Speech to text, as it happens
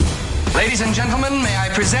Ladies and gentlemen, may I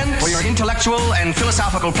present for your intellectual and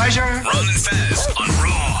philosophical pleasure, Ron and Fez on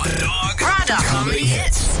Raw Dog Comedy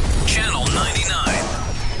Hits. Channel 99.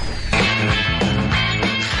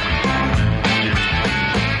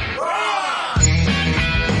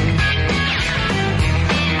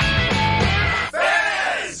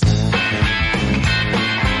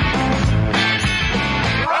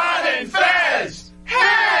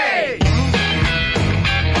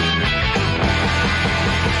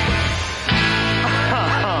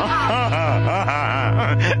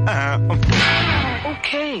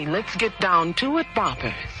 Okay, let's get down to it,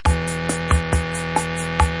 boppers.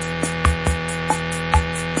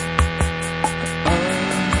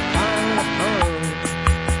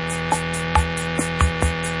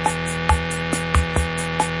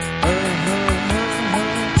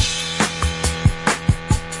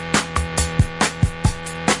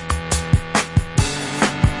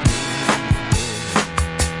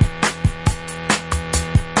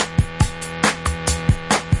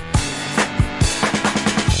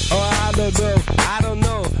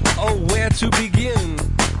 To begin,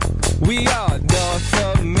 we are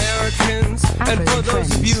North Americans, and for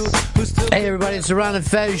those of you who still... Hey everybody, it's the Ron and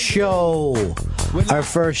Fez Show. Our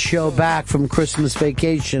first show back from Christmas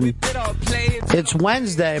vacation. It's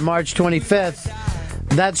Wednesday, March 25th.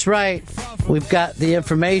 That's right, we've got the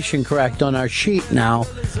information correct on our sheet now.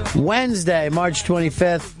 Wednesday, March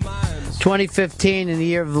 25th, 2015, in the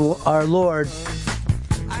year of our Lord.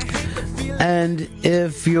 And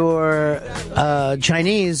if you're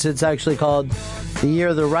Chinese, it's actually called the Year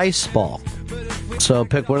of the Rice Ball. So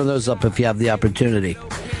pick one of those up if you have the opportunity.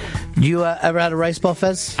 You ever had a rice ball,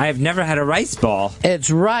 Fez? I have never had a rice ball. It's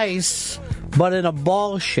rice, but in a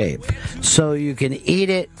ball shape. So you can eat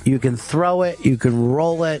it, you can throw it, you can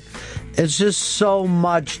roll it. It's just so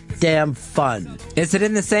much damn fun. Is it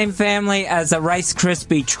in the same family as a Rice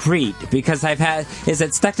Krispie treat? Because is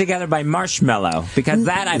it stuck together by marshmallow? Because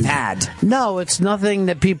that I've had. No, it's nothing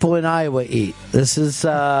that people in Iowa eat. This is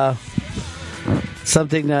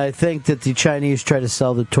something that I think that the Chinese try to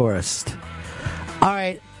sell to tourists. All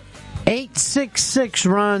right.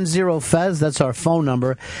 866-RON-0-FEZ. That's our phone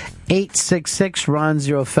number.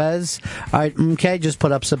 866-RON-0-FEZ. All right, okay, just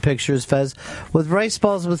put up some pictures, Fez, with rice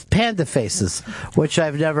balls with panda faces, which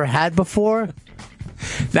I've never had before.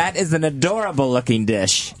 That is an adorable-looking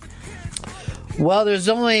dish. Well, there's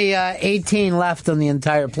only 18 left on the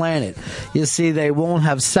entire planet. You see, they won't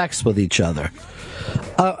have sex with each other.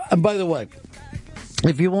 And by the way,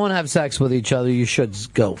 if you won't have sex with each other, you should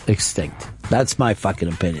go extinct. That's my fucking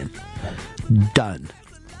opinion. Done.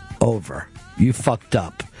 Over. You fucked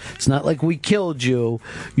up. It's not like we killed you.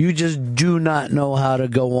 You just do not know how to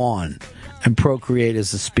go on and procreate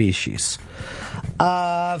as a species.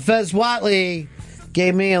 Fez Whatley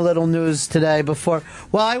gave me a little news today before.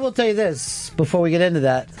 Well, I will tell you this before we get into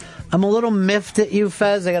that. I'm a little miffed at you,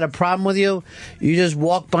 Fez. I got a problem with you. You just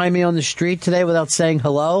walked by me on the street today without saying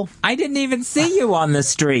hello. I didn't even see you on the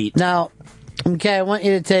street. Now, okay, I want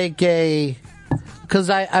you to take a... Because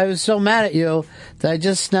I was so mad at you that I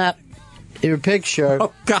just snapped your picture.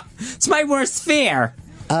 Oh, God. It's my worst fear.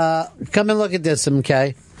 Come and look at this,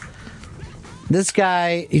 okay? This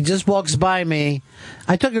guy, he just walks by me.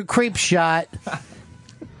 I took a creep shot.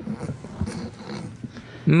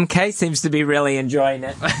 Okay, seems to be really enjoying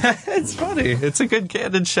it. It's funny. It's a good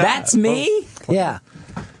candid shot. That's me? Oh. Yeah.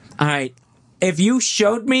 All right. If you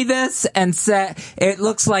showed me this and said it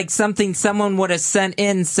looks like something someone would have sent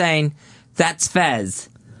in saying, that's Fez.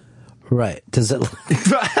 Right. Does it?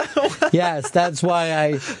 Yes, that's why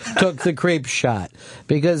I took the creep shot.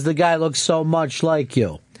 Because the guy looks so much like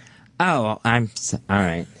you. Oh, all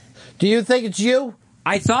right. Do you think it's you?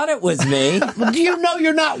 I thought it was me. Do you know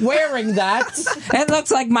you're not wearing that? It looks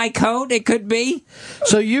like my coat. It could be.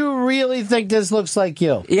 So you really think this looks like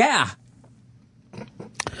you? Yeah.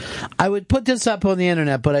 I would put this up on the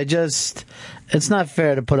internet, but it's not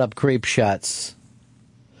fair to put up creep shots.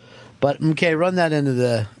 But, okay, run that into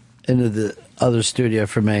the other studio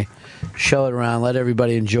for me. Show it around. Let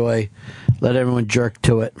everybody enjoy. Let everyone jerk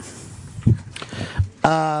to it.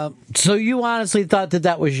 So you honestly thought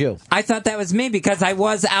that was you? I thought that was me because I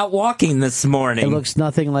was out walking this morning. It looks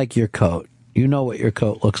nothing like your coat. You know what your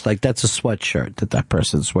coat looks like. That's a sweatshirt that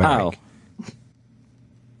person's wearing. Oh.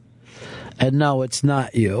 And no, it's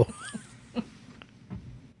not you.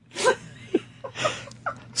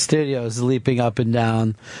 Studios leaping up and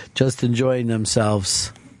down, just enjoying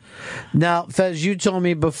themselves. Now, Fez, you told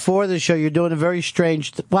me before the show you're doing a very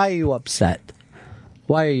strange... Why are you upset?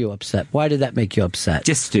 Why are you upset? Why did that make you upset?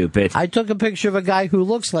 Just stupid. I took a picture of a guy who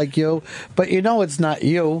looks like you, but you know it's not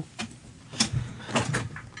you.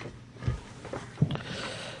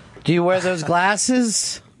 Do you wear those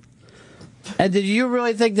glasses? And did you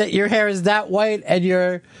really think that your hair is that white and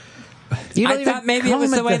you're... You don't I even thought maybe it comb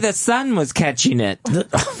was the it way the sun was catching it.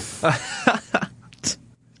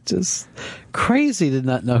 Just crazy to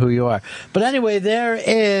not know who you are. But anyway, there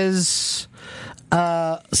is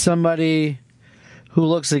somebody who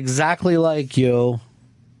looks exactly like you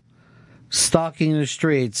stalking the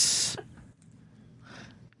streets.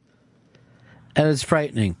 And it's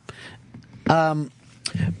frightening.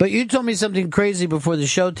 But you told me something crazy before the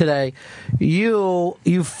show today. You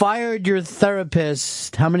fired your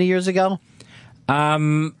therapist how many years ago?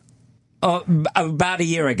 About a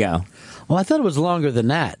year ago. Well, I thought it was longer than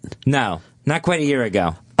that. No, not quite a year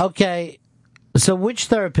ago. Okay, so which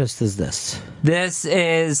therapist is this? This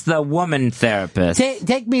is the woman therapist.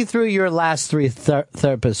 Take me through your last three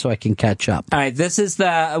therapists so I can catch up. All right, this is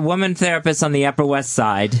the woman therapist on the Upper West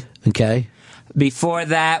Side. Okay. Before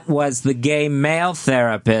that was the gay male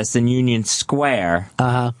therapist in Union Square.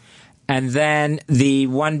 Uh-huh. And then the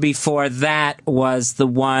one before that was the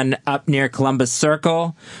one up near Columbus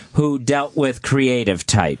Circle who dealt with creative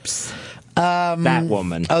types. That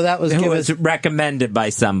woman. Oh, that was who was recommended by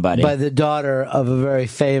somebody. By the daughter of a very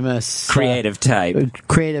famous creative type.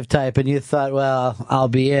 And you thought, well, I'll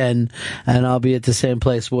be in, and I'll be at the same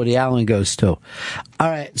place Woody Allen goes to. All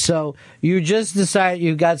right, so you just decided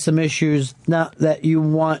you've got some issues now that you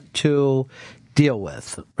want to deal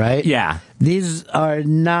with, right? Yeah. These are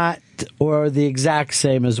not or the exact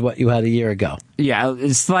same as what you had a year ago. Yeah,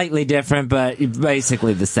 it's slightly different, but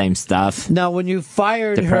basically the same stuff. Now, when you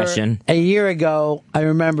fired her a year ago, I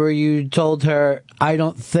remember you told her, I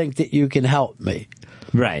don't think that you can help me.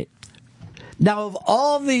 Right. Now, of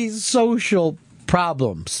all these social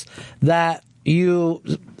problems that you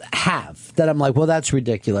have, that I'm like, well, that's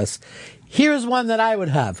ridiculous. Here's one that I would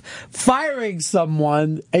have. Firing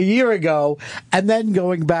someone a year ago and then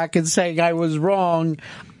going back and saying, I was wrong,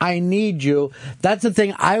 I need you. That's the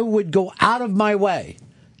thing I would go out of my way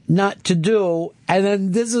not to do. And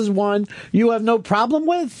then this is one you have no problem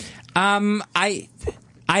with? I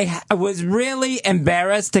was really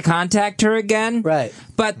embarrassed to contact her again. Right.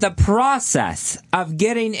 But the process of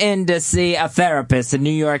getting in to see a therapist in New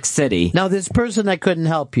York City. Now, this person that couldn't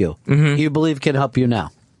help you, you believe can help you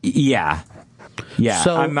now? Yeah. Yeah.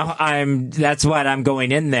 So, that's what I'm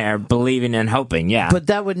going in there believing and hoping. Yeah. But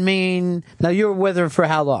that would mean, now you were with her for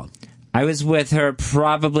how long? I was with her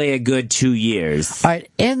probably a good 2 years. All right.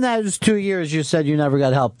 In those 2 years, you said you never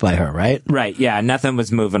got help by her, right? Right. Yeah. Nothing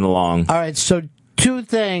was moving along. All right. So two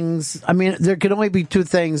things. I mean, there can only be two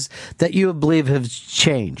things that you believe have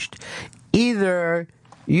changed. Either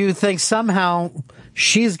you think somehow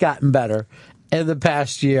she's gotten better in the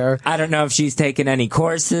past year. I don't know if she's taken any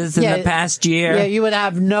courses in the past year. Yeah, you would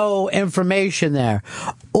have no information there.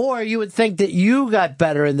 Or you would think that you got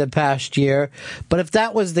better in the past year. But if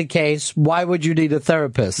that was the case, why would you need a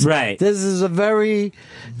therapist? Right. This is a very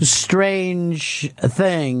strange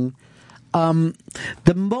thing. The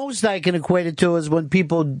most I can equate it to is when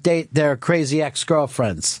people date their crazy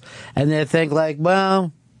ex-girlfriends. And they think like,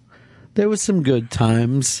 well, there was some good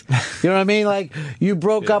times. You know what I mean? Like, you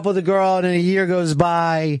broke up with a girl and then a year goes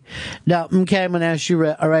by. Now, okay, I'm going to ask you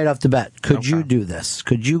right off the bat. Could you do this?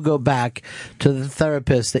 Could you go back to the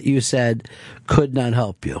therapist that you said could not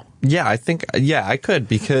help you? Yeah, I think, I could,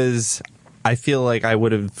 because I feel like I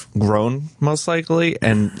would have grown, most likely,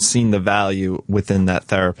 and seen the value within that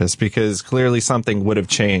therapist, because clearly something would have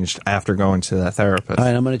changed after going to that therapist. All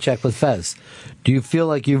right, I'm going to check with Fez. Do you feel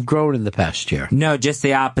like you've grown in the past year? No, just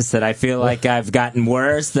the opposite. I feel like I've gotten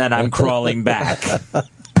worse, that I'm crawling back.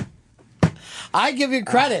 I give you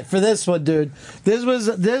credit for this one, dude. This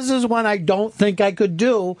is one I don't think I could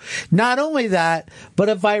do. Not only that, but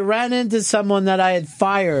if I ran into someone that I had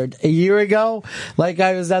fired a year ago, like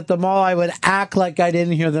I was at the mall, I would act like I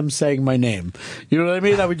didn't hear them saying my name. You know what I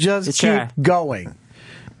mean? I would just keep going.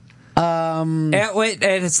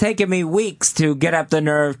 It has taken me weeks to get up the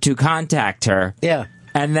nerve to contact her. Yeah.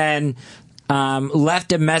 And then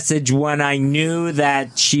left a message when I knew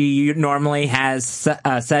that she normally has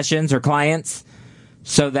sessions or clients,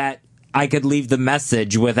 so that I could leave the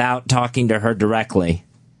message without talking to her directly.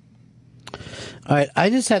 All right, I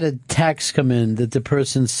just had a text come in that the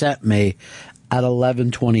person sent me at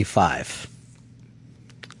 11:25.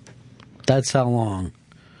 That's how long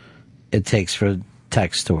it takes for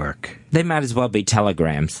text to work. They might as well be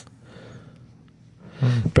telegrams.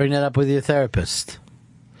 Bring that up with your therapist.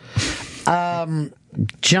 John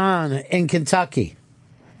in Kentucky.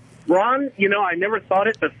 Ron, I never thought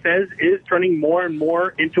it, but Fez is turning more and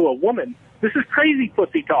more into a woman. This is crazy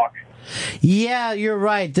pussy talk. Yeah, you're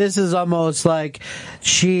right. This is almost like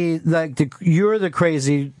you're the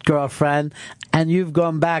crazy girlfriend, and you've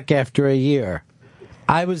gone back after a year.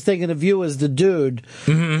 I was thinking of you as the dude,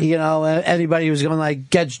 you know, anybody who's going like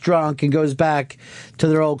gets drunk and goes back to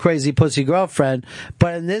their old crazy pussy girlfriend.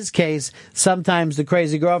 But in this case, sometimes the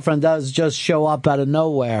crazy girlfriend does just show up out of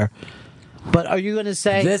nowhere. But are you going to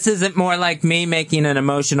say this isn't more like me making an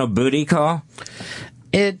emotional booty call?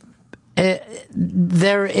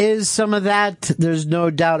 There is some of that. There's no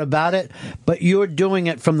doubt about it. But you're doing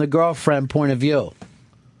it from the girlfriend point of view.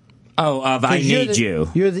 Oh, I need you.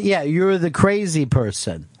 You're the crazy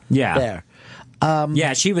person. Yeah. There.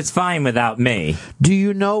 Yeah, she was fine without me. Do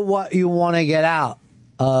you know what you want to get out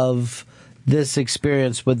of this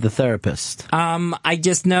experience with the therapist? I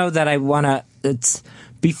just know that I want to...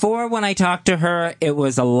 Before, when I talked to her, it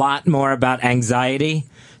was a lot more about anxiety.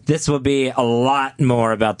 This will be a lot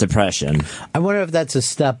more about depression. I wonder if that's a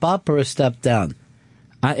step up or a step down.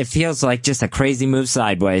 It feels like just a crazy move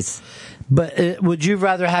sideways. But would you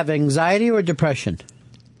rather have anxiety or depression?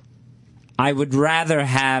 I would rather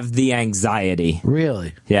have the anxiety.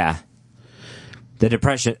 Really? Yeah. The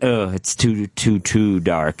depression, it's too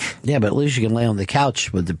dark. Yeah, but at least you can lay on the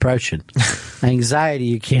couch with depression. Anxiety,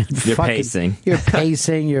 you can't. You're pacing. You're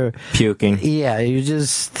pacing. You're puking. Yeah, you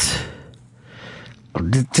just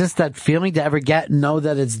that feeling to ever know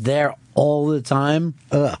that it's there all the time.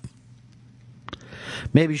 Ugh.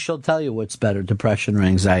 Maybe she'll tell you what's better, depression or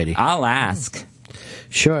anxiety. I'll ask.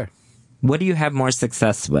 Sure. What do you have more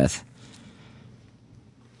success with?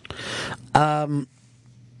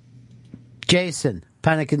 Jason,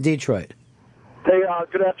 Panic in Detroit. Hey,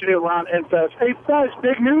 good afternoon, Ron and Fez. Hey, Fez,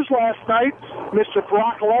 big news last night. Mr.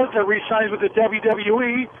 Brock Lesnar re-signed with the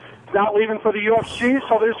WWE. Not leaving for the UFC,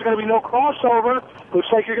 so there's going to be no crossover. Looks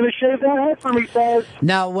like you're going to shave that head for me, Fez.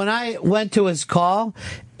 Now, when I went to his call,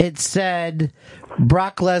 it said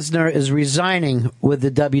Brock Lesnar is resigning with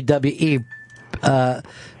the WWE prior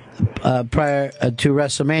to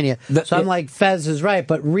WrestleMania. So I'm like, Fez is right,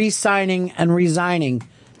 but re-signing and resigning,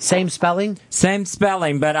 same spelling? Same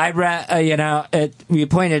spelling, but I read, you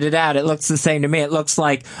pointed it out. It looks the same to me. It looks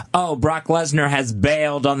like, Brock Lesnar has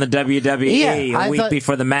bailed on the WWE a week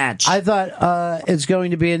before the match. I thought it's going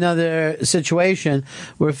to be another situation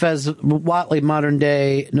where Fez Whatley, modern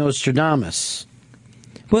day Nostradamus.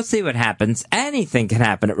 We'll see what happens. Anything can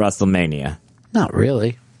happen at WrestleMania. Not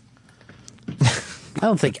really. I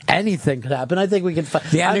don't think anything could happen. I think we could...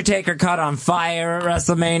 The Undertaker caught on fire at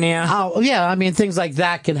WrestleMania. Oh, yeah. I mean, things like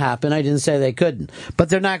that can happen. I didn't say they couldn't. But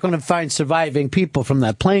they're not going to find surviving people from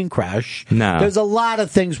that plane crash. No. There's a lot of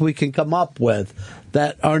things we can come up with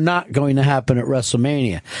that are not going to happen at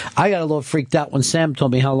WrestleMania. I got a little freaked out when Sam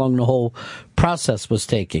told me how long the whole process was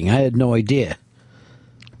taking. I had no idea.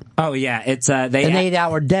 Oh, yeah. It's an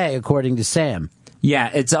 8-hour day, according to Sam.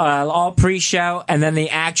 Yeah, it's all pre-show, and then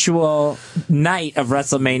the actual night of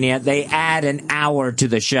WrestleMania, they add an hour to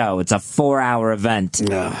the show. It's a 4-hour event.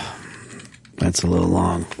 That's a little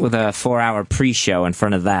long. With a 4-hour pre-show in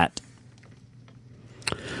front of that.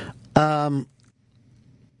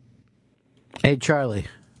 Hey, Charlie.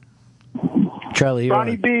 Charlie, you're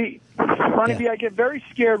Ronnie B, I get very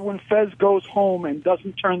scared when Fez goes home and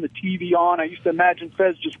doesn't turn the TV on. I used to imagine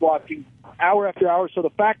Fez just watching hour after hour. So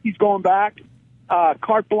the fact he's going back...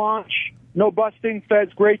 carte blanche, no busting. Fez,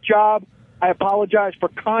 great job. I apologize for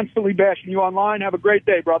constantly bashing you online. Have a great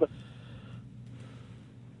day, brother.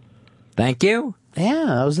 Thank you. Yeah,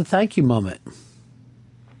 that was a thank you moment.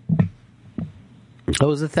 That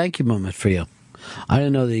was a thank you moment for you. I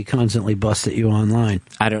didn't know that he constantly busted you online.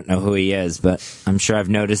 I don't know who he is, but I'm sure I've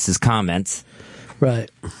noticed his comments.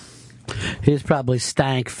 Right. He's probably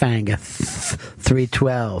Stank Fanga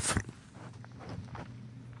 312.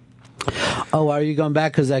 Oh, are you going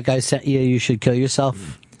back because that guy sent you should kill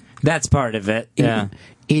yourself? That's part of it, yeah.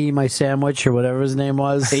 Eating my sandwich or whatever his name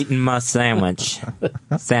was? Eating my sandwich.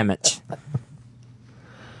 Sandwich.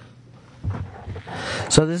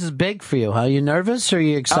 So this is big for you, huh? Are you nervous or are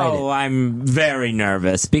you excited? Oh, I'm very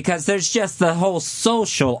nervous because there's just the whole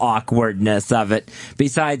social awkwardness of it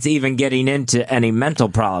besides even getting into any mental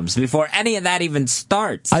problems before any of that even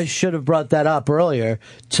starts. I should have brought that up earlier.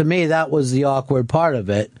 To me, that was the awkward part of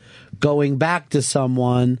it. Going back to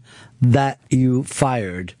someone that you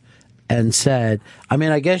fired and said, I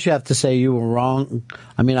mean, I guess you have to say you were wrong.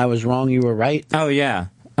 I mean, I was wrong, you were right. Oh, yeah.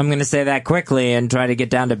 I'm going to say that quickly and try to get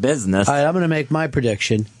down to business. All right, I'm going to make my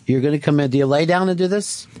prediction. You're going to come in. Do you lay down and do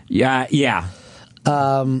this? Yeah.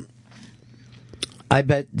 I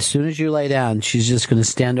bet as soon as you lay down, she's just going to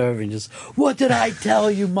stand over and just, what did I tell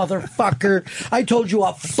you, motherfucker? I told you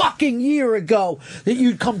a fucking year ago that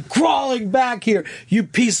you'd come crawling back here, you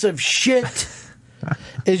piece of shit.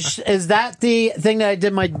 Is that the thing that I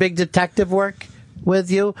did my big detective work with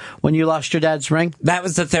you when you lost your dad's ring? That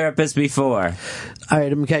was the therapist before. All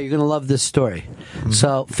right, okay, you're going to love this story.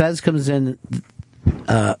 So Fez comes in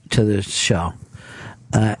to the show.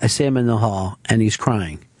 I see him in the hall, and he's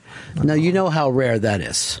crying. Now, you know how rare that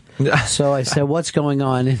is. So I said, what's going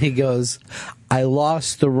on? And he goes, I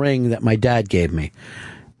lost the ring that my dad gave me.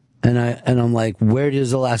 And I'm like, where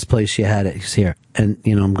is the last place you had it? He's here. And,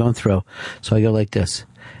 I'm going through. So I go like this.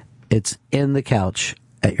 It's in the couch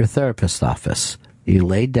at your therapist's office. You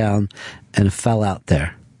laid down and it fell out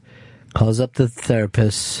there. Calls up the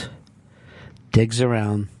therapist, digs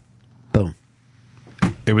around, boom.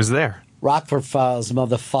 It was there. Rockford Files,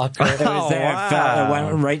 motherfucker. It was there. It fell. It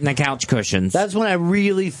went right in the couch cushions. That's when I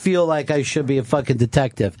really feel like I should be a fucking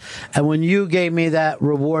detective. And when you gave me that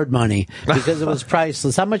reward money, because it was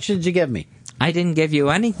priceless, how much did you give me? I didn't give you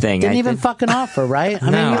anything. Didn't even fucking offer, right? I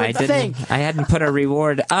mean, I didn't. I hadn't put a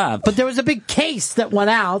reward up. But there was a big case that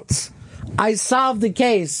went out. I solved the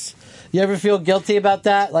case. You ever feel guilty about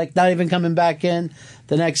that? Like not even coming back in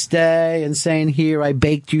the next day and saying, here, I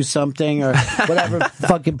baked you something, or whatever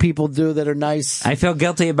fucking people do that are nice. I feel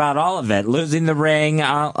guilty about all of it. Losing the ring,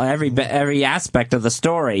 every aspect of the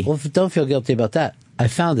story. Well, don't feel guilty about that. I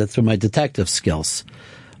found it through my detective skills.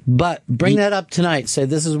 But bring that up tonight. Say,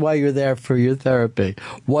 this is why you're there for your therapy.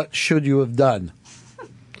 What should you have done?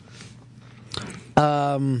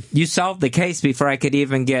 You solved the case before I could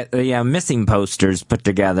even get the missing posters put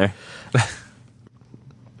together.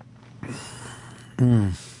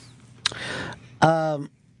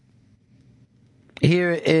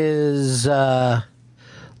 Here is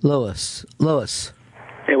Lewis. Lewis.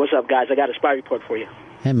 Hey, what's up, guys? I got a spy report for you.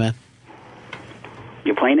 Hey, man.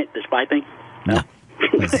 You playing it, the spy thing? No.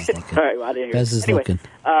 All right, well, I didn't hear Bez is looking.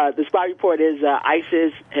 The spy report is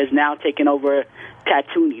ISIS has now taken over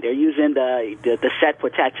Tatooine. They're using the set for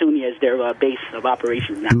Tatooine as their base of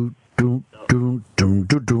operations now.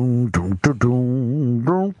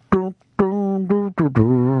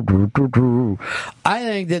 I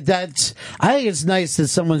think it's nice that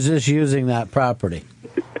someone's just using that property.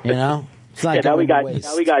 It's not now we got waste.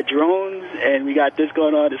 now we got drones and we got this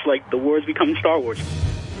going on. It's like the war's becoming Star Wars.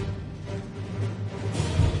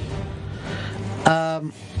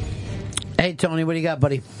 Hey Tony, what do you got,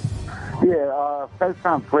 buddy? Yeah, Fez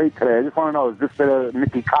sounds great today. I just want to know, is this a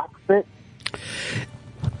Nikki Cox bit?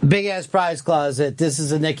 Big ass prize closet. This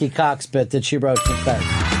is a Nikki Cox bit that she wrote for Fez.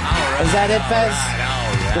 Is that it, Fez?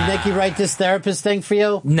 Did Nikki write this therapist thing for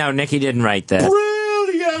you? No, Nikki didn't write this.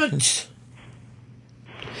 Brilliant!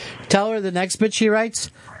 Tell her the next bit she writes,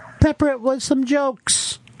 pepper it with some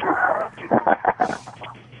jokes.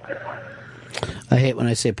 I hate when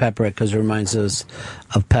I say pepper it because it reminds us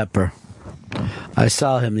of Pepper. I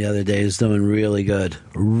saw him the other day. He's doing really good.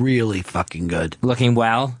 Really fucking good. Looking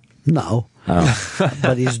well? No. Oh.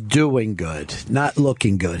 But he's doing good. Not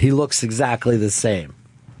looking good. He looks exactly the same.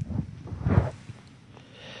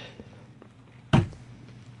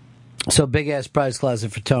 So, big ass prize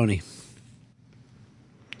closet for Tony.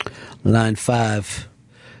 Line 5.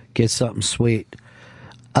 Get something sweet.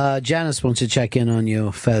 Janice wants to check in on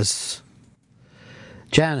you, Fez.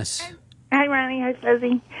 Janice. Hi, Ronnie. Hi,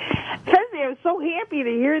 Fezzy. Fezzy, I was so happy to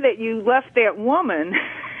hear that you left that woman.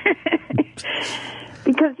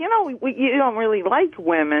 Because, you don't really like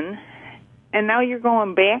women. And now you're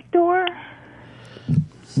going back to her?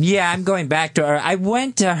 Yeah, I'm going back to her. I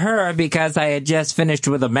went to her because I had just finished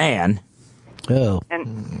with a man. Oh.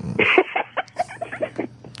 And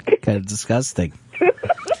kind of disgusting.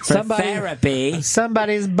 For therapy.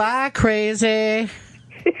 Somebody's bi crazy.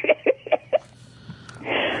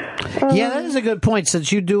 Yeah, that is a good point.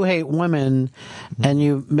 Since you do hate women and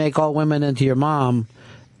you make all women into your mom,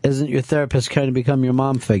 isn't your therapist kind of become your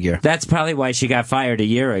mom figure? That's probably why she got fired a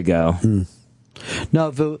year ago.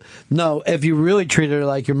 No, if you really treated her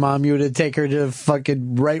like your mom, you would take her to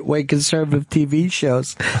fucking right-wing conservative TV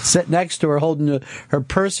shows. Sit next to her holding her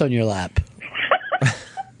purse on your lap.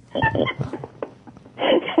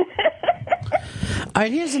 All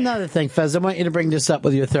right, here's another thing, Fez. I want you to bring this up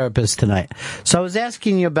with your therapist tonight. So I was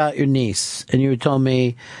asking you about your niece, and you told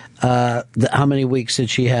me how many weeks that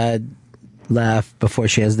she had left before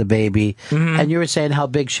she has the baby. Mm-hmm. And you were saying how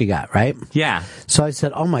big she got, right? Yeah. So I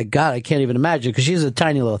said, oh my God, I can't even imagine, because she's a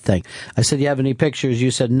tiny little thing. I said, you have any pictures?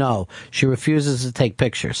 You said no. She refuses to take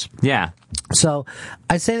pictures. Yeah. So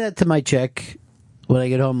I say that to my chick when I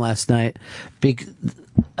get home last night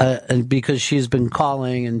because she's been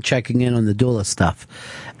calling and checking in on the doula stuff.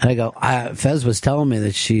 And I go, Fez was telling me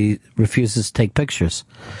that she refuses to take pictures.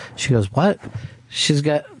 She goes, what? She's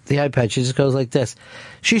got the iPad. She just goes like this.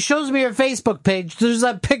 She shows me her Facebook page. There's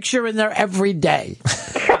a picture in there every day.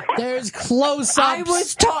 There's close-ups. I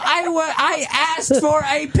was told I asked for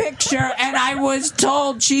a picture, and I was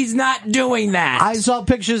told she's not doing that. I saw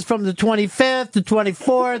pictures from the 25th, the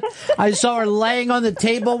 24th. I saw her laying on the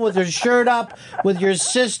table with her shirt up, with your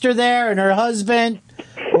sister there and her husband,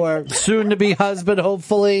 or soon-to-be husband,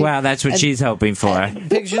 hopefully. Wow, that's what she's hoping for.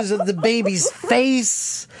 Pictures of the baby's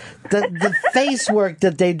face. The face work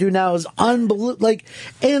that they do now is unbelievable. Like,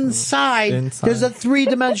 inside, there's a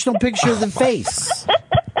three-dimensional picture of the face.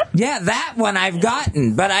 Yeah, that one I've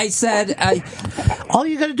gotten, but I said... all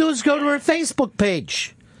you gotta do is go to her Facebook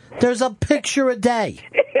page. There's a picture a day.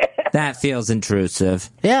 That feels intrusive.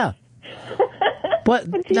 Yeah.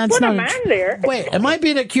 But that's put not them on there. Wait, am I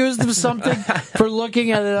being accused of something for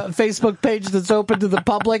looking at a Facebook page that's open to the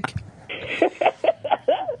public?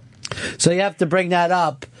 So you have to bring that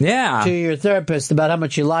up to your therapist about how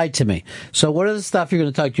much you lied to me. So what are the stuff you're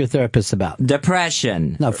going to talk to your therapist about?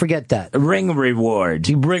 Depression. No, forget that. Ring reward.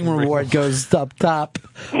 The ring reward goes up top,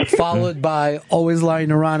 followed by always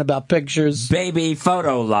lying around about pictures. Baby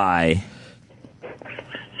photo lie.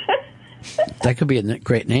 That could be a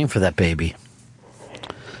great name for that baby.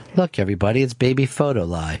 Look, everybody, it's baby photo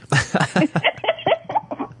lie.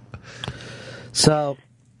 So...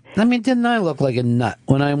 I mean, didn't I look like a nut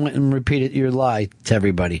when I went and repeated your lie to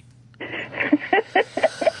everybody?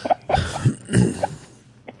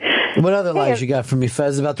 What other lies you got from me,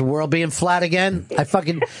 Fez, about the world being flat again? I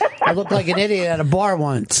looked like an idiot at a bar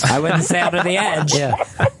once. I wouldn't sail to the edge. Yeah.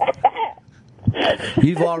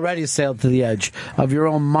 You've already sailed to the edge of your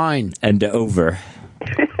own mind. And over.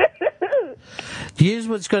 Here's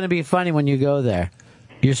what's going to be funny when you go there.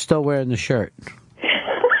 You're still wearing the shirt.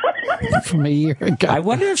 From a year ago. I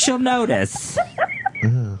wonder if she'll notice.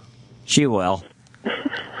 She will.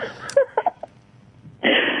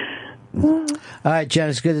 All right, Jen,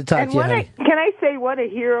 it's good to talk to you, honey. Can I say what a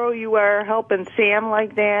hero you are helping Sam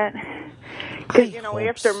like that? Because,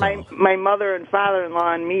 after my mother and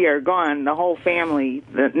father-in-law and me are gone, the whole family,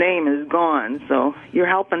 the name is gone. So you're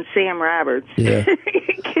helping Sam Roberts. Yeah.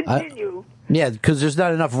 Continue. Yeah, because there's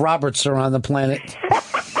not enough Roberts around the planet.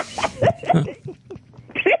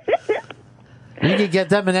 You can get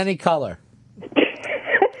them in any color.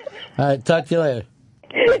 All right, talk to you later.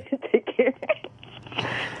 Take care.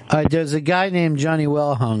 All right, there's a guy named Johnny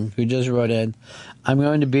Wellhung who just wrote in, I'm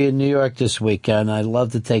going to be in New York this weekend. I'd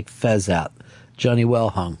love to take Fez out. Johnny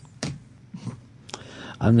Wellhung.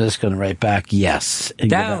 I'm just going to write back yes. And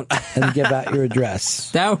give out your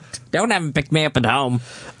address. Don't have him pick me up at home.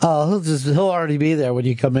 Oh, he'll already be there when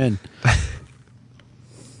you come in.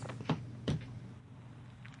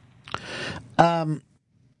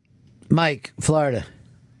 Mike, Florida.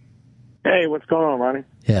 Hey, what's going on, Ronnie?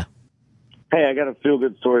 Yeah. Hey, I got a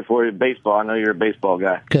feel-good story for you. Baseball. I know you're a baseball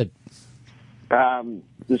guy. Good.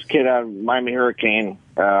 This kid out of Miami Hurricane,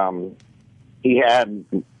 last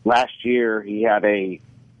year he had to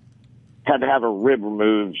have a rib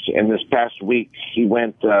removed, and this past week he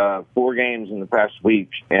went 4 games in the past week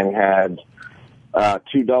and had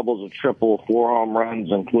 2 doubles, a triple, 4 home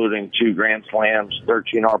runs, including 2 grand slams,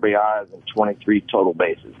 13 RBIs, and 23 total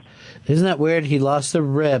bases. Isn't that weird? He lost a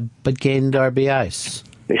rib but gained RBIs.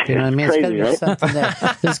 You know what I mean? Crazy, It's gotta be something there.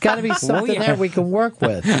 There's got to be something there we can work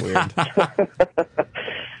with. Weird.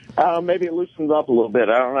 Maybe it loosens up a little bit.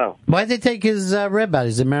 I don't know. Why'd they take his rib out?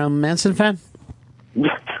 Is he a Marilyn Manson fan?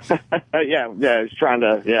 Yeah, he's trying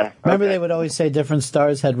to, yeah. Remember they would always say different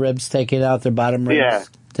stars had ribs taken out, their bottom ribs? Yeah.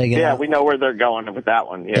 Taken out? We know where they're going with that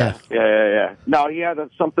one. Yeah. No, he had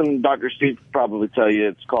something Dr. Steve could probably tell you.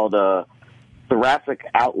 It's called thoracic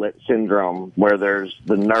outlet syndrome, where there's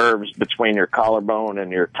the nerves between your collarbone and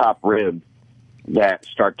your top rib that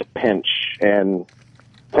start to pinch. And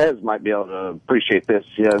Pez might be able to appreciate this.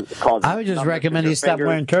 I would just recommend he stop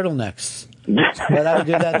wearing turtlenecks. But I would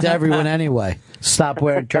do that to everyone anyway. Stop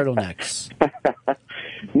wearing turtlenecks.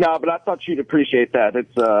 No, but I thought you'd appreciate that.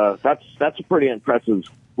 It's that's a pretty impressive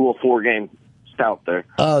little 4-game stout there.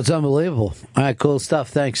 Oh, it's unbelievable. All right, cool stuff.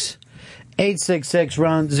 Thanks.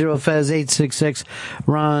 866-RON-0-FEZ,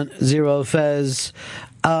 866-RON-0-FEZ.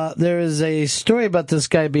 There is a story about this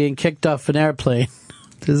guy being kicked off an airplane.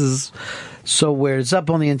 This is so weird. It's up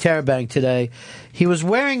on the Interbank today. He was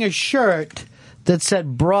wearing a shirt that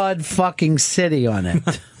said Broad fucking City on it.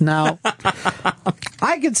 Now,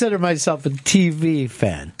 I consider myself a TV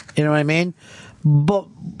fan. You know what I mean? But,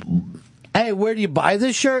 hey, where do you buy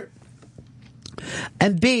this shirt?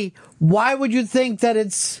 And B, why would you think that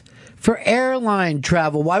it's for airline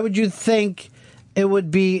travel? Why would you think it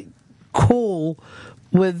would be cool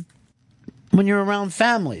when you're around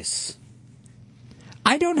families?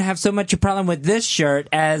 I don't have so much a problem with this shirt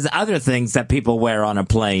as other things that people wear on a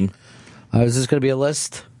plane. Is this going to be a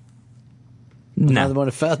list? No.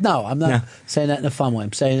 No, I'm not saying that in a fun way.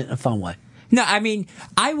 I'm saying it in a fun way. No, I mean,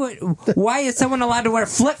 why is someone allowed to wear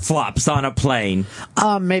flip-flops on a plane?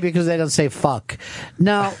 Maybe because they don't say fuck.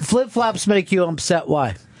 Now, flip-flops make you upset.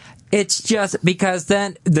 Why? It's just because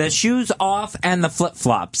then the shoes off and the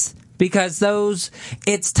flip-flops. Because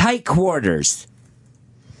it's tight quarters.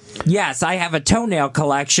 Yes, I have a toenail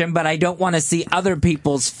collection, but I don't want to see other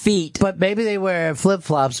people's feet. But maybe they wear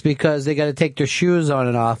flip-flops because they got to take their shoes on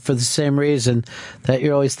and off for the same reason that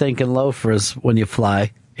you're always thinking loafers when you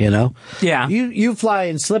fly, you know? Yeah. You fly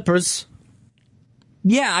in slippers.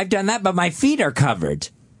 Yeah, I've done that, but my feet are covered.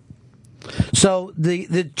 So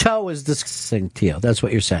the toe is disgusting to you. That's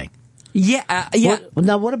what you're saying. Yeah,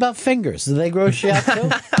 Now, what about fingers? Do they grow shit out too?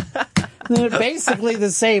 They're basically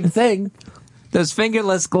the same thing. Those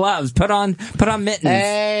fingerless gloves. Put on mittens.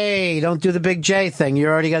 Hey, don't do the Big J thing. You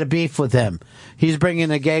already got a beef with him. He's bringing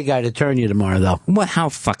a gay guy to turn you tomorrow, though. What? How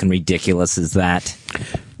fucking ridiculous is that?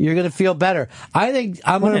 You're going to feel better. I think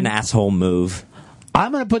What an asshole move.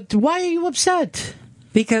 I'm going to put... Why are you upset?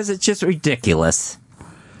 Because it's just ridiculous.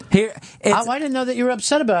 I didn't know that you were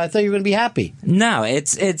upset about it. I thought you were going to be happy. No,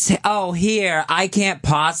 I can't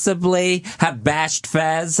possibly have bashed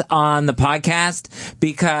Fez on the podcast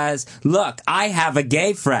because, look, I have a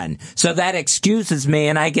gay friend, so that excuses me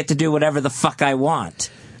and I get to do whatever the fuck I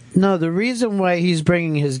want. No, the reason why he's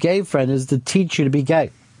bringing his gay friend is to teach you to be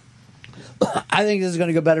gay. I think this is going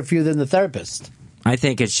to go better for you than the therapist. I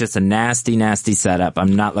think it's just a nasty, nasty setup.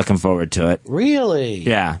 I'm not looking forward to it. Really?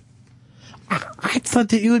 Yeah. I thought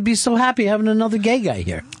that you would be so happy having another gay guy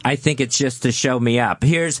here. I think it's just to show me up.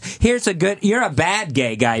 Here's a good... You're a bad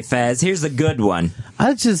gay guy, Fez. Here's a good one.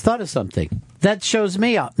 I just thought of something. That shows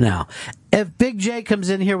me up now. If Big J comes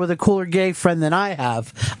in here with a cooler gay friend than I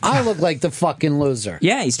have, I look like the fucking loser.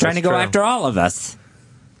 Yeah, he's trying to go after all of us.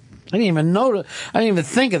 I didn't even know. I didn't even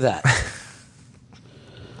think of that.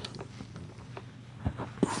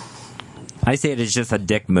 I see it as just a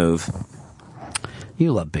dick move.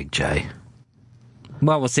 You love Big J.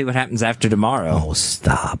 Well, we'll see what happens after tomorrow. Oh,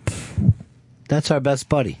 stop. That's our best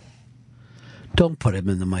buddy. Don't put him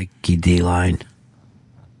in the Mikey D line.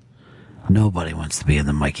 Nobody wants to be in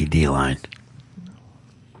the Mikey D line.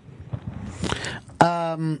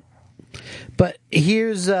 But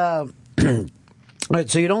here's... All right,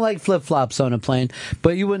 so you don't like flip-flops on a plane,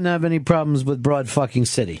 but you wouldn't have any problems with Broad fucking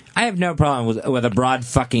City. I have no problem with a Broad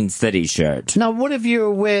fucking City shirt. Now, what if you're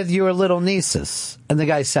with your little nieces and the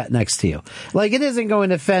guy sat next to you? Like, it isn't going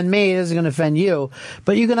to offend me, it isn't going to offend you,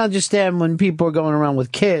 but you can understand when people are going around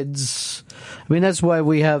with kids. I mean, that's why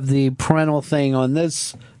we have the parental thing on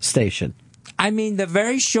this station. I mean, the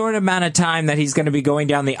very short amount of time that he's going to be going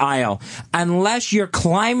down the aisle, unless you're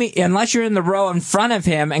in the row in front of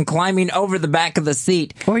him and climbing over the back of the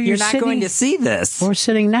seat, you're not going to see this. Or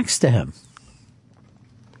sitting next to him.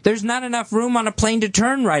 There's not enough room on a plane to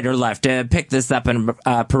turn right or left to pick this up in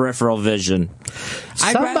peripheral vision.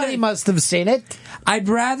 Somebody must have seen it. I'd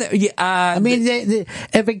rather... I mean,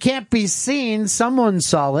 if it can't be seen, someone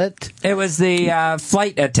saw it. It was the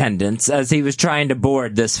flight attendants as he was trying to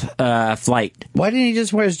board this flight. Why didn't he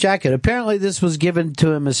just wear his jacket? Apparently this was given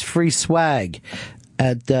to him as free swag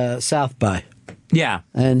at South by. Yeah.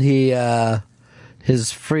 And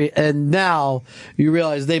his free... And now you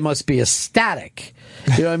realize they must be ecstatic.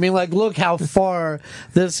 You know what I mean? Like, look how far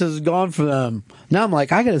this has gone for them. Now I'm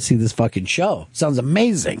like, I got to see this fucking show. Sounds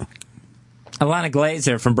amazing. Alana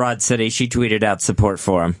Glazer from Broad City, she tweeted out support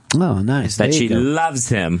for him. Oh, nice. That she loves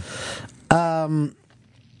him. But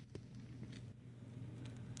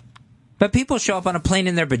people show up on a plane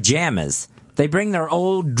in their pajamas. They bring their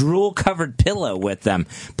old drool-covered pillow with them.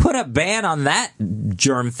 Put a ban on that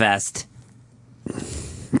germ fest.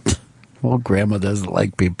 Well, Grandma doesn't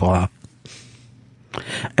like people, huh?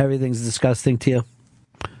 Everything's disgusting to you.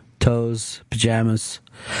 Toes, pajamas.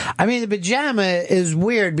 I mean, the pajama is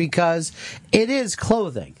weird because it is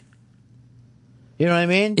clothing. You know what I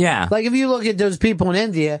mean? Yeah. Like, if you look at those people in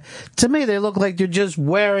India, to me, they look like they're just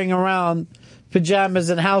wearing around pajamas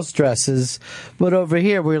and house dresses. But over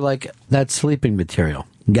here, we're like, that's sleeping material.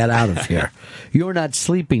 Get out of here. You're not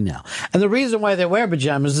sleeping now. And the reason why they wear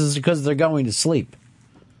pajamas is because they're going to sleep.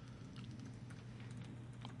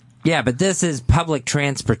 Yeah, but this is public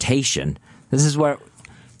transportation. This is where,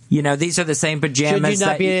 these are the same pajamas. Should you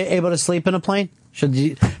not be able to sleep in a plane?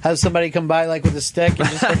 Have somebody come by like with a stick and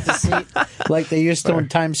just hit the seat like they used to in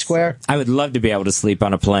Times Square? I would love to be able to sleep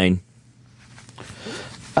on a plane.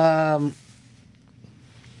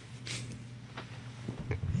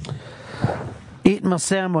 Eating My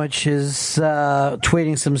Sandwich is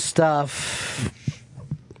tweeting some stuff.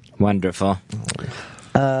 Wonderful.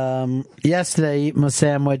 Yesterday, Eat My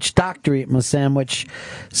Sandwich, Dr. Eat My Sandwich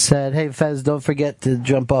said, hey, Fez, don't forget to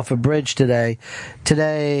jump off a bridge today.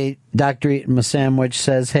 Today, Dr. Eat My Sandwich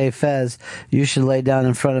says, hey, Fez, you should lay down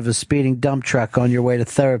in front of a speeding dump truck on your way to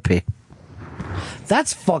therapy.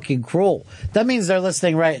 That's fucking cruel. That means they're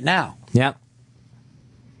listening right now. Yep.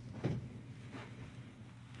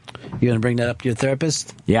 You going to bring that up to your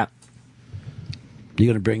therapist? Yeah. You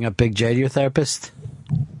going to bring up Big J to your therapist?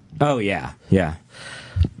 Oh, yeah. Yeah.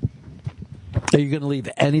 Are you going to leave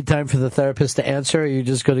any time for the therapist to answer, or are you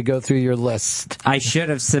just going to go through your list? I should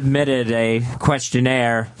have submitted a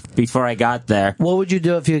questionnaire before I got there. What would you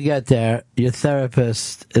do if you get there, your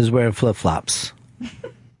therapist is wearing flip-flops?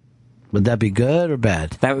 Would that be good or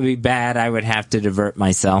bad? That would be bad. I would have to divert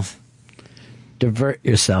myself. Divert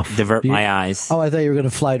yourself. Divert my eyes. Oh, I thought you were going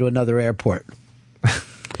to fly to another airport.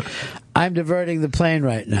 I'm diverting the plane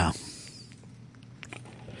right now.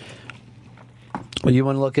 Well, you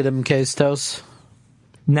want to look at him, K's toes?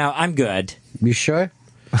 No, I'm good. You sure?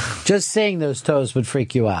 Just seeing those toes would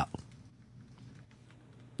freak you out.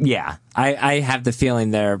 Yeah. I have the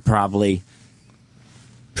feeling they're probably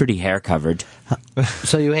pretty hair covered.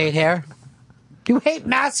 So you hate hair? You hate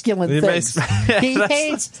masculine things. He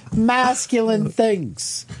hates masculine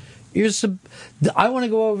things. I want to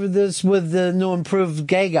go over this with the new improved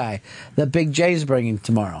gay guy that Big J's bringing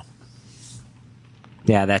tomorrow.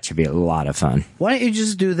 Yeah, that should be a lot of fun. Why don't you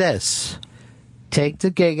just do this? Take the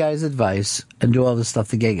gay guy's advice and do all the stuff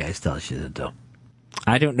the gay guys tell you to do.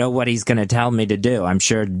 I don't know what he's going to tell me to do. I'm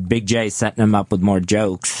sure Big J's setting him up with more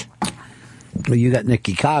jokes. Well, you got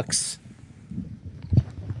Nikki Cox.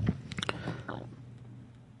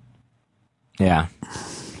 Yeah.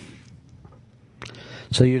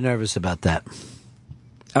 So you're nervous about that?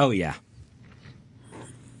 Oh, yeah.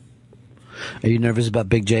 Are you nervous about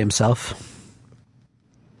Big J himself?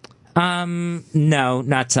 No,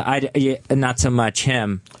 not so much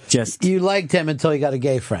him. Just you liked him until he got a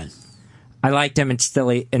gay friend. I liked him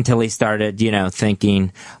until he started,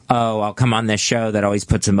 thinking, oh, I'll come on this show that always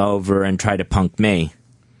puts him over and try to punk me.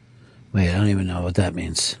 Wait, I don't even know what that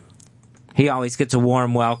means. He always gets a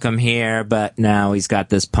warm welcome here, but now he's got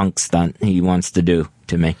this punk stunt he wants to do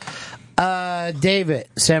to me. David,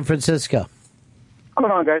 San Francisco. What's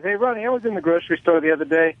going on, guys? Hey, Ronnie, I was in the grocery store the other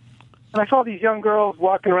day, and I saw these young girls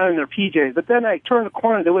walking around in their PJs, but then I turned the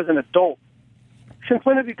corner and there was an adult. Since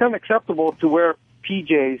when did it become acceptable to wear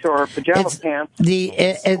PJs or pajama pants?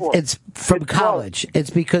 It's from college. It's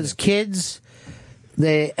because kids...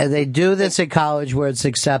 They do this at college where it's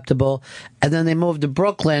acceptable, and then they move to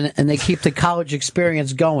Brooklyn and they keep the college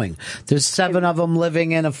experience going. There's 7 of them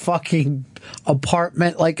living in a fucking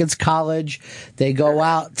apartment like it's college. They go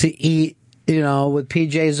out to eat, with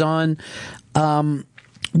PJs on.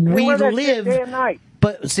 We live, day and night.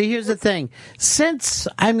 But see, here's the thing. Since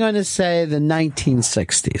I'm going to say the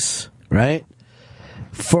 1960s, right?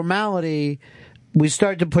 Formality, we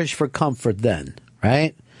started to push for comfort then,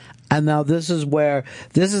 right? And now this is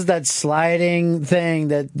that sliding thing,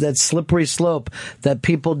 that slippery slope that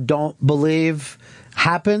people don't believe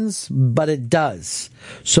happens, but it does.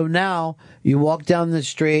 So now you walk down the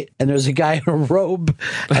street and there's a guy in a robe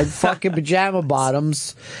and fucking pajama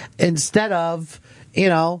bottoms instead of,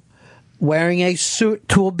 wearing a suit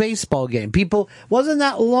to a baseball game. Wasn't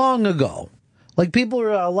that long ago. Like, people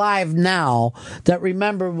are alive now that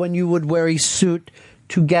remember when you would wear a suit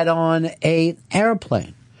to get on an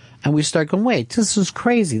airplane. And we start going, wait, this is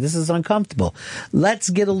crazy. This is uncomfortable.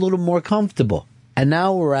 Let's get a little more comfortable. And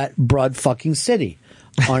now we're at Broad fucking City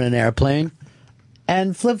on an airplane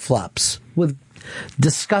and flip-flops with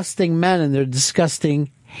disgusting men and their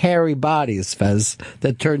disgusting hairy bodies, Fez,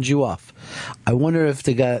 that turns you off. I wonder if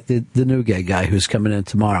the new gay guy who's coming in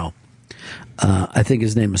tomorrow, I think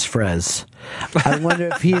his name is Frez, I wonder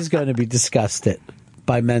if he's going to be disgusted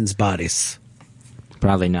by men's bodies.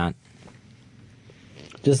 Probably not.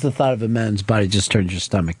 Just the thought of a man's body just turns your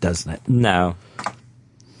stomach, doesn't it? No.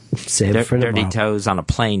 Save it for tomorrow. Dirty toes on a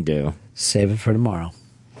plane do. Save it for tomorrow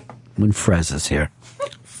when Frez is here.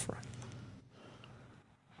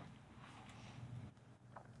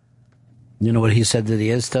 You know what he said that he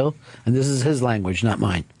is, though? And this is his language, not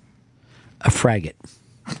mine. A fraggot.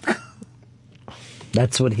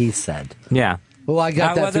 That's what he said. Yeah. Well, I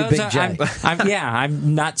got that through Big J.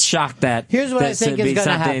 I'm not shocked that Here's what I think is going to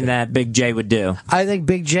happen. Something that Big J would do. I think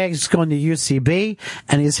Big J's going to UCB,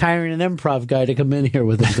 and he's hiring an improv guy to come in here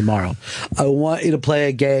with him tomorrow. I want you to play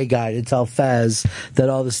a gay guy to tell Fez that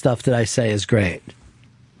all the stuff that I say is great.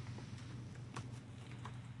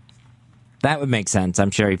 That would make sense.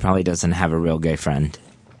 I'm sure he probably doesn't have a real gay friend.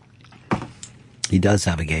 He does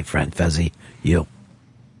have a gay friend, Fezzy. You.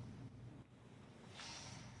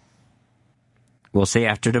 We'll see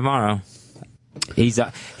after tomorrow. He's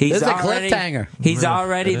This is a cliffhanger. He's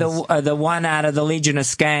already the one out of the Legion of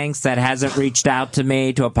Skanks that hasn't reached out to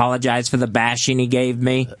me to apologize for the bashing he gave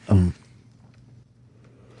me.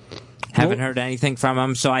 Haven't heard anything from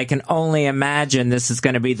him, so I can only imagine this is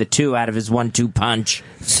going to be the 2 out of his 1-2 punch.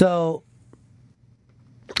 So,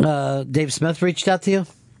 Dave Smith reached out to you?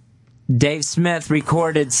 Dave Smith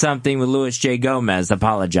recorded something with Louis J. Gomez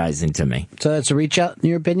apologizing to me. So that's a reach out, in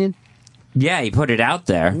your opinion? Yeah, he put it out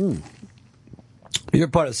there. You're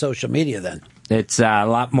part of social media, then. It's a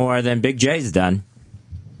lot more than Big J's done.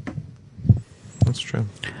 That's true.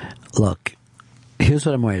 Look, here's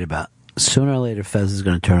what I'm worried about. Sooner or later, Fez is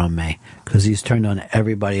going to turn on me, because he's turned on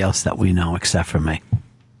everybody else that we know except for me.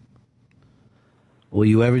 Will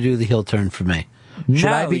you ever do the heel turn for me?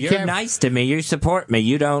 You're nice to me. You support me.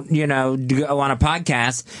 You don't, go on a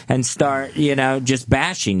podcast and start, just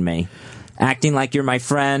bashing me. Acting like you're my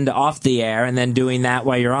friend off the air and then doing that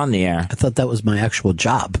while you're on the air. I thought that was my actual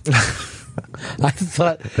job. I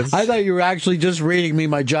thought you were actually just reading me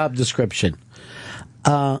my job description.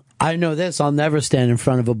 I know this. I'll never stand in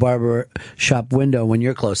front of a barber shop window when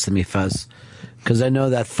you're close to me, Fuzz. Because I know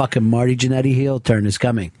that fucking Marty Jannetty heel turn is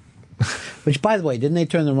coming. Which, by the way, didn't they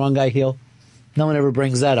turn the wrong guy heel? No one ever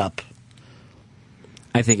brings that up.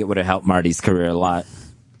 I think it would have helped Marty's career a lot.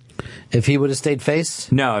 If he would have stayed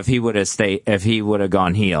face? No, if he would have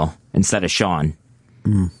gone heel instead of Sean.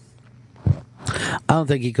 I don't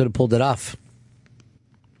think he could have pulled it off.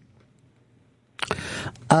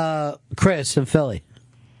 Chris in Philly.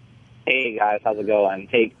 Hey guys, how's it going?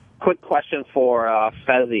 Hey, quick question for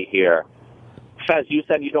Fezzy here. Fez, you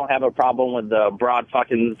said you don't have a problem with the Broad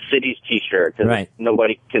Fucking Cities T-shirt because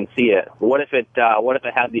nobody can see it. What if it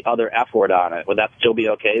had the other F word on it? Would that still be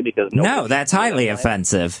okay? Because no, that's highly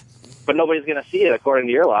offensive. But nobody's going to see it according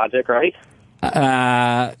to your logic, right?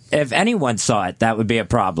 If anyone saw it, that would be a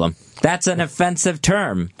problem. That's an offensive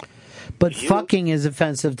term. But fucking is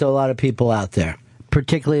offensive to a lot of people out there,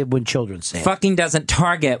 particularly when children say it. Fucking doesn't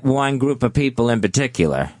target one group of people in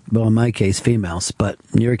particular. Well, in my case, females, but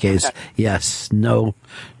in your case, yes, no,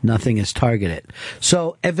 nothing is targeted.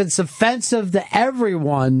 So if it's offensive to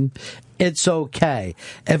everyone, it's okay.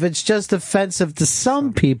 If it's just offensive to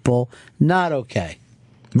some people, not okay.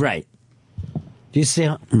 Right. Do you see?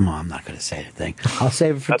 No, I'm not going to say anything. I'll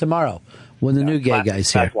save it for tomorrow when the new gay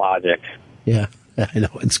guy's here. That's logic. Yeah, I know.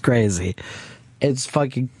 It's crazy. It's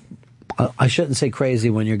fucking... I shouldn't say crazy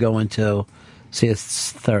when you're going to see a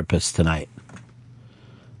therapist tonight.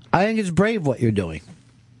 I think it's brave what you're doing.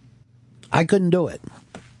 I couldn't do it.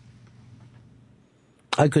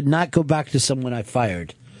 I could not go back to someone I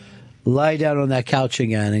fired, lie down on that couch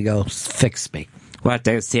again and go, fix me. We'll have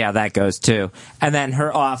to see how that goes, too. And then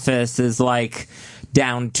her office is, like,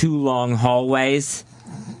 down 2 long hallways.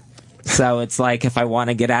 So it's like, if I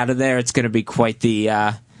want to get out of there, it's going to be quite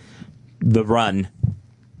the run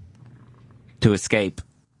to escape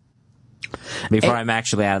before I'm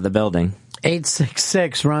actually out of the building.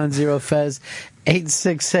 866 Ron Zero Fez.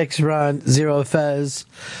 866 Ron Zero Fez.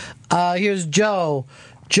 Here's Joe.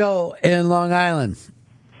 Joe in Long Island.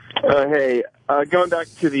 Hey, going back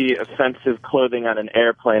to the offensive clothing on an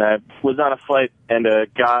airplane, I was on a flight and a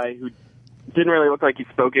guy who didn't really look like he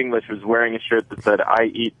spoke English was wearing a shirt that said, "I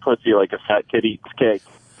eat pussy like a fat kid eats cake."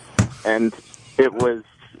 And it was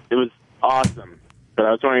awesome. But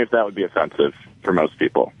I was wondering if that would be offensive for most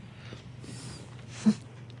people.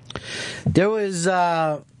 There was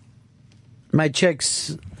my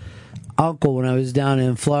chick's uncle when I was down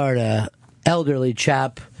in Florida, elderly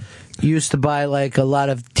chap, used to buy like a lot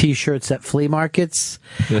of T-shirts at flea markets,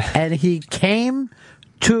 and he came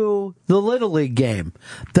to the Little League game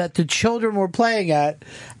that the children were playing at,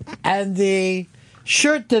 and the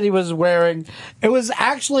shirt that he was wearing, it was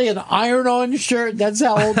actually an iron-on shirt. That's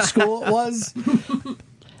how old school it was.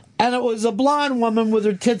 And it was a blonde woman with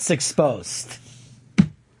her tits exposed.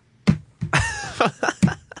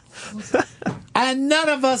 And none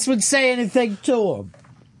of us would say anything to him.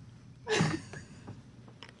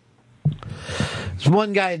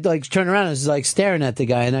 One guy like turned around and was like staring at the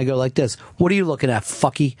guy, and I go like this, "What are you looking at,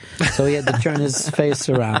 fucky?" So he had to turn his face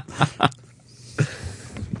around.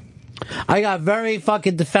 I got very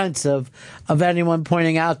fucking defensive of anyone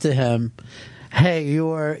pointing out to him, hey,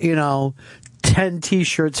 your, 10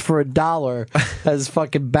 T-shirts for $1 has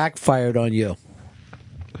fucking backfired on you.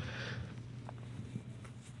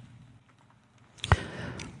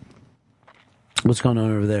 What's going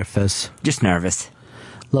on over there, Fizz? Just nervous.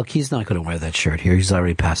 Look, he's not going to wear that shirt here. He's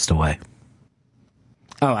already passed away.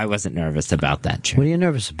 Oh, I wasn't nervous about that shirt. What are you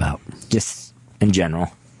nervous about? Just in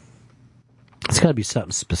general. It's got to be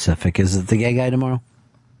something specific. Is it the gay guy tomorrow?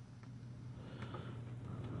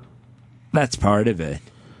 That's part of it.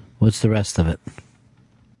 What's the rest of it?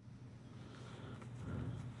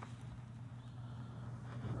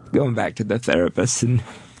 Going back to the therapist and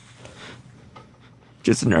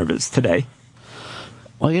just nervous today.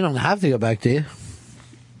 Well, you don't have to go back, do you?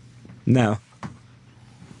 No.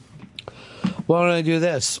 Why don't I do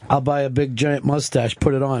this? I'll buy a big giant mustache,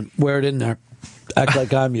 put it on, wear it in there, act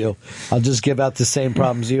like I'm you. I'll just give out the same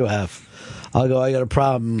problems you have. I'll go, I got a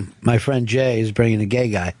problem. My friend Jay is bringing a gay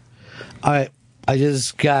guy. All right, I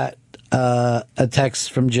just got a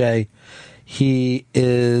text from Jay. He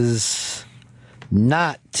is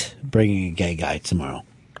not bringing a gay guy tomorrow.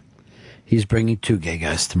 He's bringing 2 gay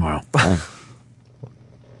guys tomorrow.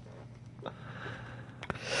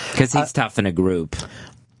 Because he's tough in a group.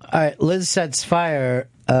 All right, Liz Sets Fire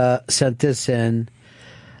sent this in.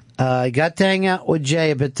 I got to hang out with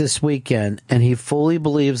Jay a bit this weekend, and he fully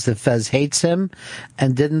believes that Fez hates him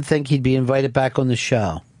and didn't think he'd be invited back on the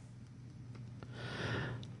show.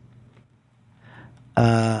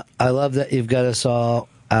 I love that you've got us all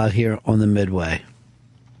out here on the Midway.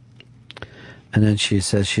 And then she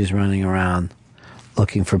says she's running around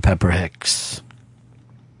looking for Pepper Hicks.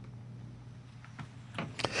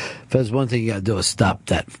 Fez, one thing you got to do is stop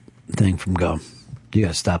that thing from going. You got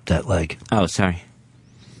to stop that leg. Oh, sorry.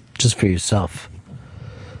 Just for yourself.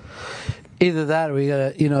 Either that or we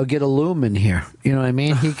got to, get a loom in here. You know what I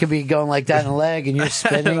mean? He could be going like that in a leg and you're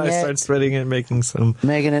spinning it. I start spinning it, making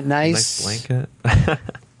it nice. Blanket.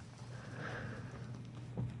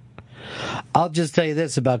 I'll just tell you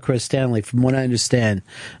this about Chris Stanley, from what I understand,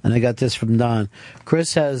 and I got this from Don.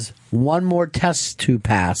 Chris has one more test to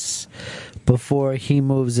pass before he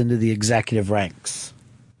moves into the executive ranks.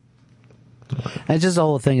 And it's just the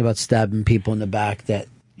whole thing about stabbing people in the back that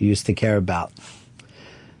you used to care about.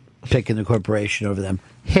 Picking the corporation over them.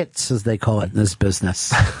 Hits, as they call it in this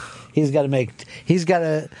business. He's got to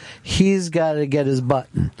get his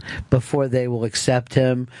button before they will accept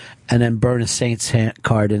him and then burn a Saints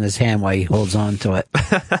card in his hand while he holds on to it.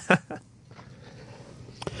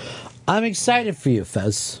 I'm excited for you,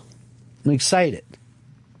 Fez. I'm excited.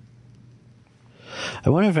 I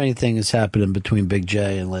wonder if anything is happening between Big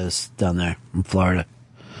J and Liz down there in Florida.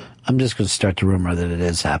 I'm just going to start the rumor that it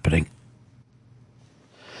is happening.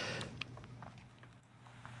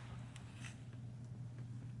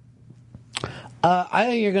 I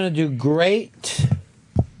think you're going to do great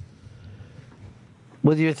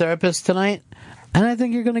with your therapist tonight, and I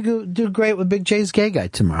think you're going to do great with Big J's gay guy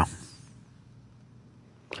tomorrow.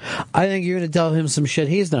 I think you're going to tell him some shit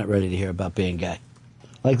he's not ready to hear about being gay,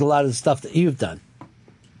 like a lot of the stuff that you've done.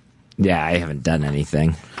 Yeah, I haven't done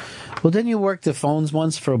anything. Well, didn't you work the phones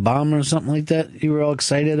once for Obama or something like that? You were all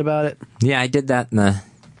excited about it? Yeah, I did that in the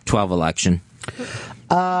 12 election.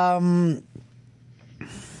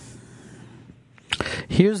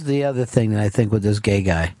 Here's the other thing that I think with this gay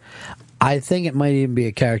guy. I think it might even be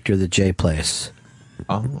a character that Jay plays.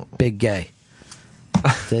 Oh. Big gay.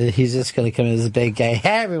 He's just going to come in as a big gay.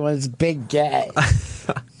 Hey, everyone's big gay.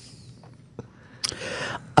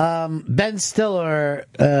 Ben Stiller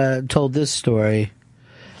told this story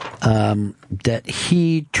that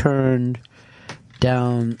he turned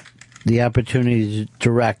down the opportunity to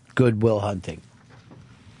direct Good Will Hunting.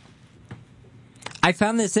 I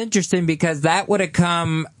found this interesting because that would have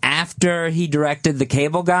come after he directed The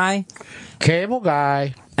Cable Guy. Cable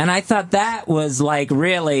Guy. And I thought that was like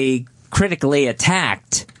really critically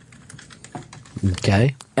attacked.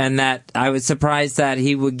 Okay. And that I was surprised that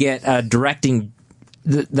he would get a directing,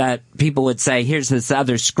 that people would say, here's this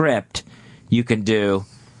other script you can do.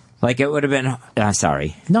 Like it would have been,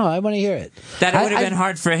 sorry. No, I want to hear it. That it would have been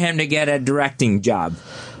hard for him to get a directing job.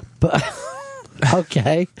 But...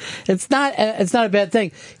 Okay. It's not a bad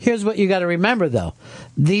thing. Here's what you got to remember, though.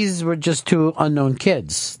 These were just 2 unknown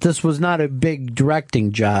kids. This was not a big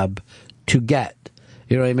directing job to get.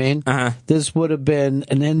 You know what I mean? Uh-huh. This would have been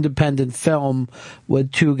an independent film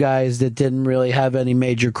with 2 guys that didn't really have any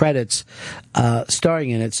major credits starring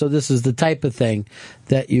in it. So this is the type of thing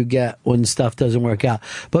that you get when stuff doesn't work out.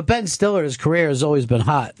 But Ben Stiller's career has always been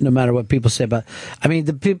hot, no matter what people say about. I mean,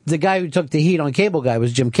 the guy who took the heat on Cable Guy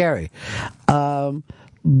was Jim Carrey.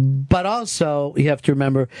 But also, you have to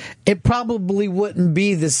remember, it probably wouldn't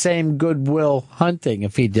be the same Goodwill Hunting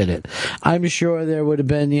if he did it. I'm sure there would have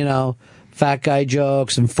been, fat guy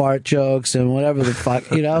jokes and fart jokes and whatever the fuck,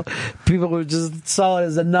 People would just saw it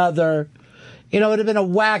as another, it would have been a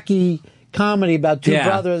wacky comedy about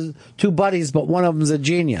two buddies, but one of them's a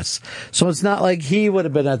genius. So it's not like he would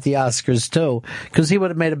have been at the Oscars too, because he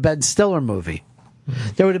would have made a Ben Stiller movie.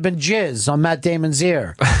 There would have been jizz on Matt Damon's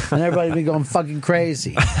ear, and everybody would be going fucking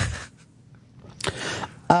crazy.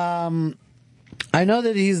 I know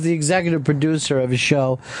that he's the executive producer of a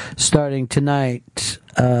show starting tonight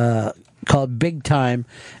called Big Time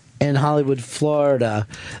in Hollywood, Florida.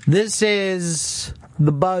 This is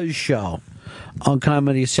The Buzz Show on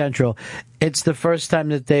Comedy Central. It's the first time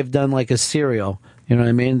that they've done like a serial. You know what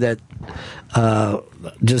I mean? That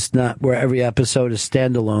just not where every episode is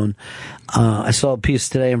standalone. I saw a piece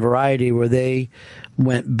today in Variety where they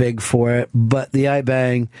went big for it, but the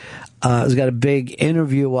iBang has got a big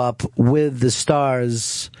interview up with the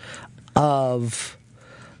stars of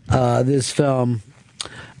this film.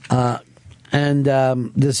 And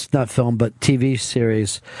this, not film, but TV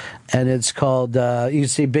series. And it's called, you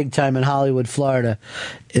see Big Time in Hollywood, Florida,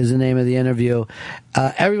 is the name of the interview.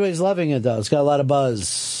 Everybody's loving it, though. It's got a lot of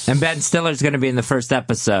buzz. And Ben Stiller's going to be in the first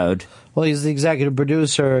episode. Well, he's the executive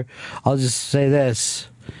producer. I'll just say this.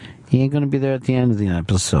 He ain't going to be there at the end of the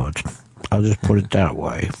episode. I'll just put it that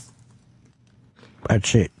way.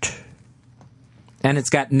 That's it. And it's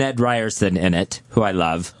got Ned Ryerson in it, who I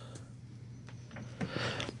love.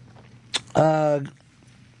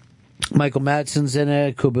 Michael Madsen's in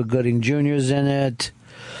it, Cuba Gooding Jr.'s in it,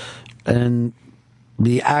 and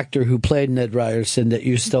the actor who played Ned Ryerson that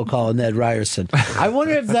you still call Ned Ryerson. I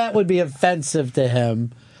wonder if that would be offensive to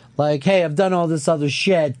him. Like, hey, I've done all this other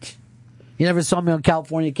shit. You never saw me on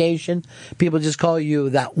Californication? People just call you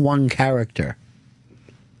that one character.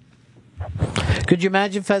 Could you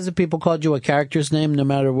imagine, Fez, if people called you a character's name no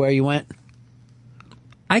matter where you went?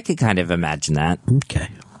 I could kind of imagine that. Okay.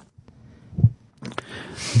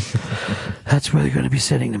 That's where they're going to be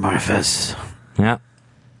sitting tomorrow, Fez. Yeah,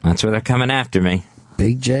 that's where they're coming after me.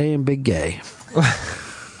 Big J and Big Gay.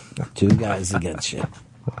 Two guys against you.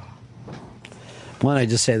 Why don't I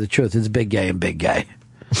just say the truth? It's Big Gay and Big Gay.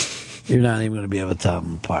 You're not even going to be able to tell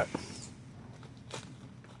them apart.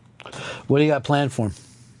 What do you got planned for him?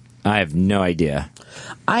 I have no idea.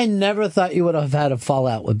 I never thought you would have had a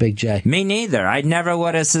fallout with Big J. Me neither. I never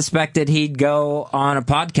would have suspected he'd go on a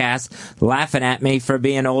podcast laughing at me for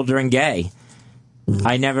being older and gay.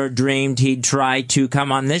 I never dreamed he'd try to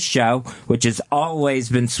come on this show, which has always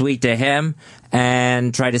been sweet to him,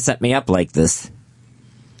 and try to set me up like this.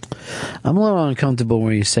 I'm a little uncomfortable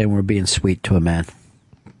when you say we're being sweet to a man.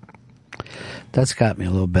 That's got me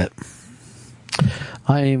a little bit.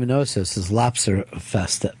 I didn't even notice this. This is Lobster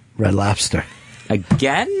Fest at Red Lobster.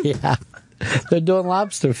 Again? Yeah. They're doing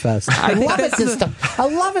Lobster Fest. I love it this time. I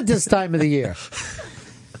love it this time of the year.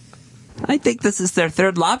 I think this is their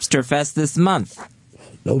third Lobster Fest this month.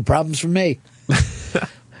 No problems for me.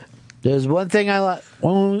 There's one thing I like.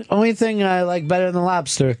 Only thing I like better than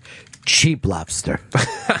lobster: cheap lobster.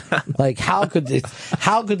 Like, how could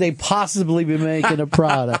they possibly be making a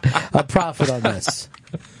profit on this?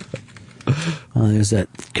 Well, there's that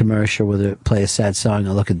commercial where they play a sad song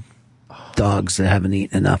and look at dogs that haven't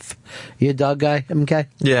eaten enough. You a dog guy, MK?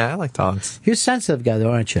 Yeah, I like dogs. You're a sensitive guy,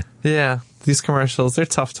 though, aren't you? Yeah, these commercials, they're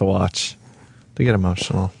tough to watch. They get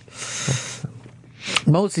emotional.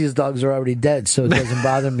 Most of these dogs are already dead, so it doesn't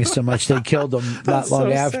bother me so much. They killed them not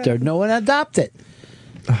long after. Sad. No one adopted.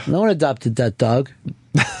 No one adopted that dog.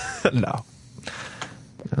 No.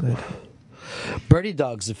 Birdie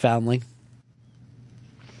Dog's a foundling.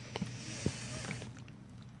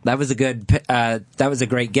 That was a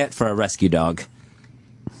great get for a rescue dog.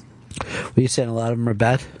 Were you saying a lot of them are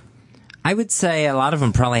bad? I would say a lot of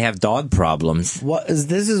them probably have dog problems.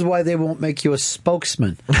 This is why they won't make you a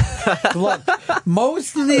spokesman. Look,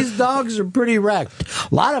 most of these dogs are pretty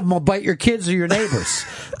wrecked. A lot of them will bite your kids or your neighbors.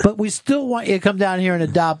 But we still want you to come down here and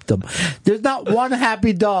adopt them. There's not one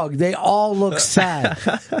happy dog. They all look sad.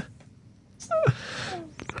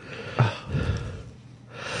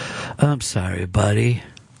 I'm sorry, buddy.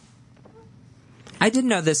 I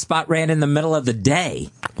didn't know this spot ran in the middle of the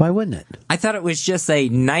day. Why wouldn't it? I thought it was just a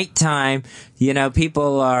nighttime,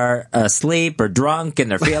 people are asleep or drunk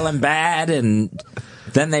and they're feeling bad, and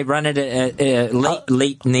then they run it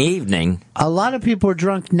late in the evening. A lot of people are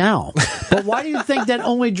drunk now. But why do you think that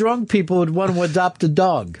only drunk people would want to adopt a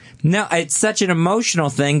dog? No, it's such an emotional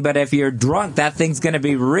thing, but if you're drunk, that thing's going to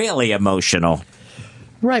be really emotional.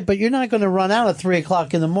 Right, but you're not going to run out at 3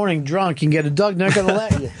 o'clock in the morning drunk and get a dog. They're not going to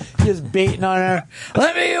let you. Just beating on her.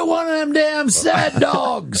 Let me get one of them damn sad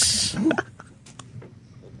dogs.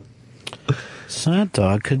 Sad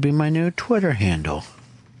dog could be my new Twitter handle.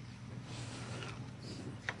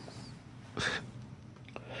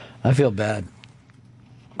 I feel bad.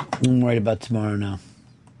 I'm worried about tomorrow now.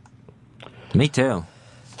 Me too.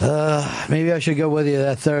 Maybe I should go with you to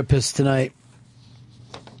that therapist tonight.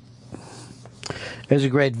 There's a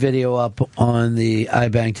great video up on the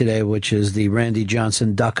iBank today, which is the Randy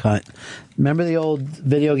Johnson Duck Hunt. Remember the old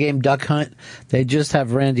video game Duck Hunt? They just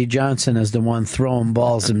have Randy Johnson as the one throwing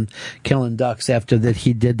balls and killing ducks after that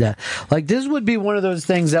he did that. Like, this would be one of those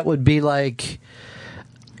things that would be like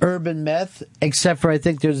urban myth, except for I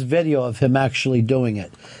think there's video of him actually doing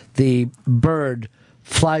it. The bird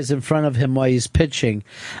flies in front of him while he's pitching,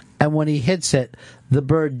 and when he hits it, the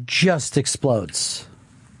bird just explodes.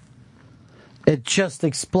 It just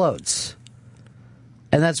explodes.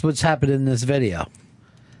 And that's what's happened in this video.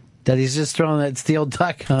 That he's just throwing it. It's the old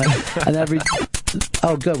duck hunt. And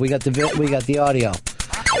oh, good. We got the audio.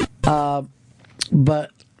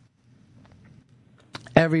 But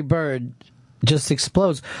every bird just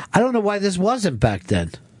explodes. I don't know why this wasn't back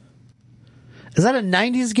then. Is that a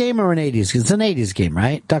 90s game or an 80s? It's an 80s game,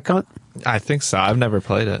 right? Duck Hunt? I think so. I've never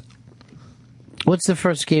played it. What's the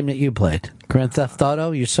first game that you played? Grand Theft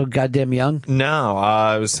Auto? You're so goddamn young? No,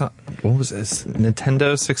 it was, what was this?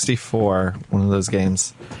 Nintendo 64, one of those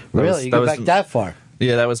games. Really? You go back that far?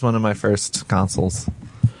 Yeah, that was one of my first consoles.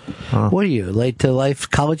 What are you, late to life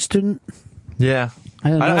college student? Yeah. I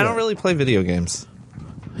don't really play video games.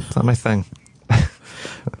 It's not my thing.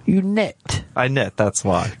 You knit. I knit, that's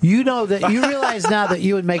why. You know that, you realize now that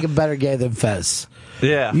you would make a better gay than Fez.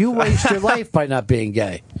 Yeah. You waste your life by not being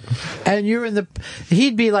gay. And you're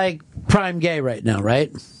he'd be like prime gay right now,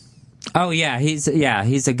 right? Oh yeah, he's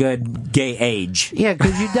a good gay age. Yeah,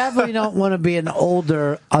 because you definitely don't want to be an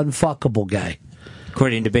older, unfuckable guy.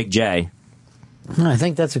 According to Big J. I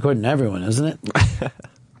think that's according to everyone, isn't it?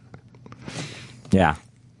 Yeah.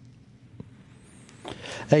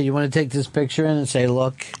 Hey, you want to take this picture in and say,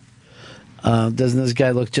 look, doesn't this guy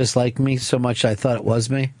look just like me so much I thought it was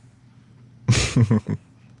me?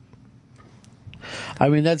 I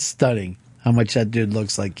mean, that's stunning how much that dude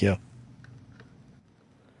looks like you.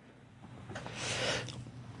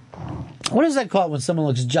 What is that called when someone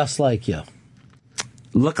looks just like you?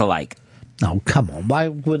 Look-alike. No, come on. Why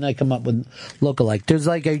wouldn't I come up with look-alike? There's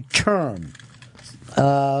like a term.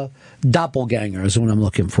 Doppelganger is what I'm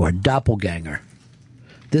looking for. Doppelganger.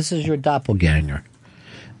 This is your doppelganger.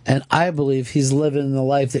 And I believe he's living the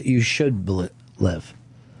life that you should live.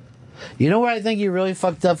 You know where I think you really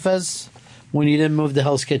fucked up, Fez? When you didn't move to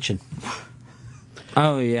Hell's Kitchen.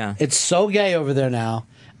 Oh, yeah. It's so gay over there now,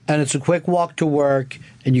 and it's a quick walk to work,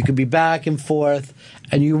 and you could be back and forth,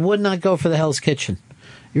 and you would not go for the Hell's Kitchen.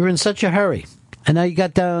 You were in such a hurry. And now you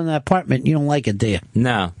got down in the apartment, you don't like it, do you?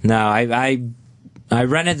 No. I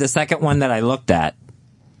rented the second one that I looked at.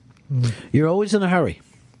 You're always in a hurry.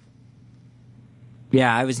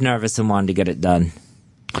 Yeah, I was nervous and wanted to get it done.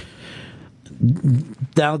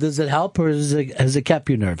 Now, does it help, or has it kept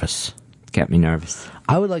you nervous? Kept me nervous.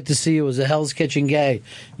 I would like to see you as a Hell's Kitchen gay.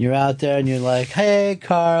 You're out there and you're like, hey,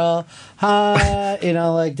 Carl. Hi. You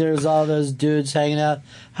know, like there's all those dudes hanging out.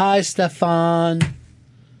 Hi, Stefan.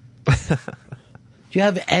 Do you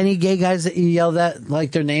have any gay guys that you yell at,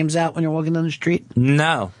 like their names out when you're walking down the street?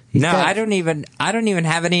 No. I don't even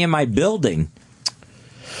have any in my building.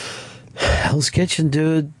 Hell's Kitchen,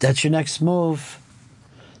 dude. That's your next move.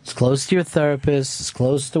 It's close to your therapist. It's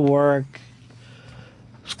close to work.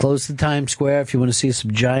 It's close to Times Square if you want to see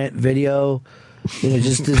some giant video. You know,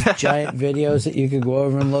 just these giant videos that you could go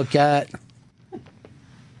over and look at.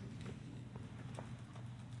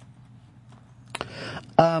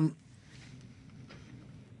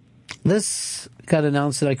 This got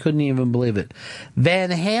announced and I couldn't even believe it. Van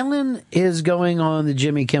Halen is going on the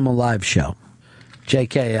Jimmy Kimmel Live show.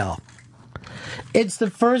 JKL. It's the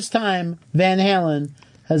first time Van Halen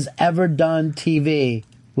has ever done TV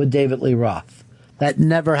with David Lee Roth. That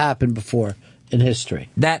never happened before in history.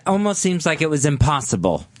 That almost seems like it was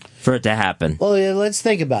impossible for it to happen. Well, yeah, let's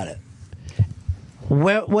think about it.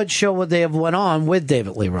 What show would they have went on with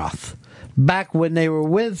David Lee Roth? Back when they were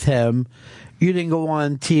with him, you didn't go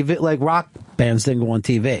on TV, like rock bands didn't go on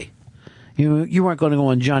TV. You weren't going to go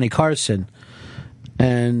on Johnny Carson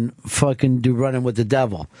and fucking do Running with the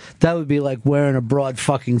Devil. That would be like wearing a Broad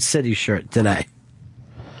fucking City shirt today.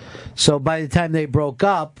 So by the time they broke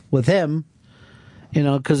up with him, you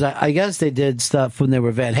know, because I guess they did stuff when they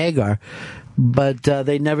were Van Hagar, but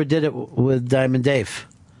they never did it with Diamond Dave.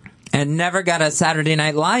 And never got a Saturday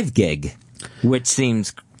Night Live gig, which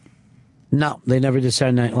seems No, they never did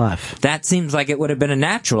Saturday Night Live. That seems like it would have been a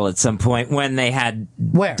natural at some point when they had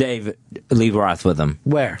David Lee Roth with them.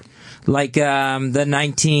 Where? Like the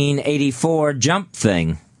 1984 Jump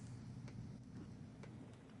thing.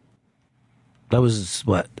 That was,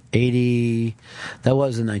 what, 80... That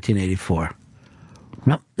was in 1984.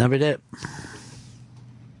 Nope, never did.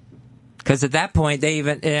 Because at that point,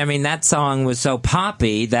 that song was so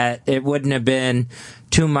poppy that it wouldn't have been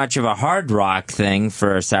too much of a hard rock thing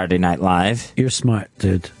for Saturday Night Live. You're smart,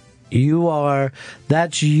 dude.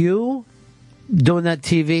 That's you doing that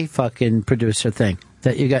TV fucking producer thing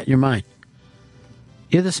that you got in your mind.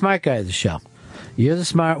 You're the smart guy of the show. You're the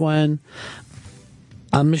smart one.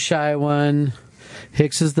 I'm the shy one.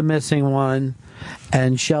 Hicks is the missing one.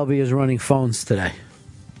 And Shelby is running phones today.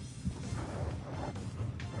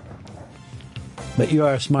 But you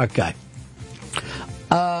are a smart guy.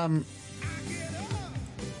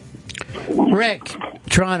 Rick,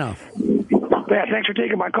 Toronto. Yeah, thanks for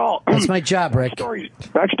taking my call. That's my job, Rick.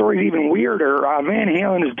 That story's even weirder. Van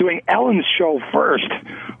Halen is doing Ellen's show first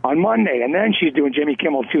on Monday, and then she's doing Jimmy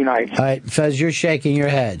Kimmel 2 nights. All right, Fez, you're shaking your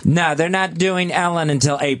head. No, they're not doing Ellen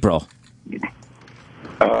until April.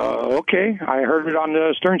 Okay. I heard it on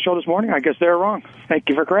the Stern Show this morning. I guess they're wrong. Thank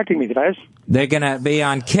you for correcting me, Fez. They're going to be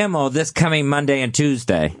on Kimmel this coming Monday and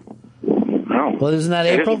Tuesday. Oh. Well, isn't that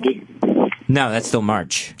April? No, that's still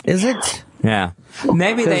March. Is it? Yeah.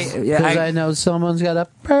 Maybe Because I know someone's got a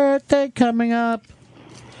birthday coming up.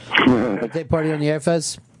 Birthday party on the air,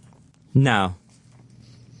 Fez? No.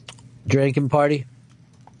 Drinking party?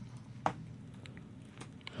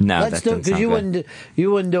 No, let's do it because you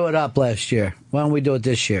wouldn't do it up last year. Why don't we do it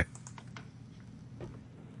this year?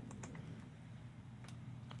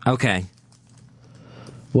 Okay.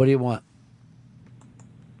 What do you want?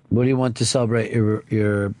 What do you want to celebrate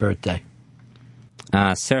your birthday?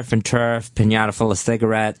 Surf and turf, pinata full of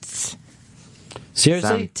cigarettes. Seriously?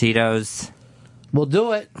 Some Tito's. We'll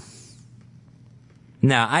do it.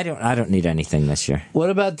 No, I don't need anything this year. What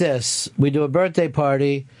about this? We do a birthday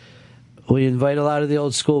party. We invite a lot of the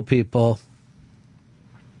old school people.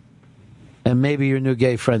 And maybe your new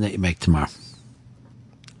gay friend that you make tomorrow.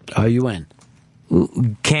 Are you in?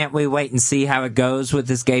 Can't we wait and see how it goes with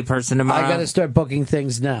this gay person tomorrow? I got to start booking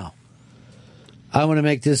things now. I want to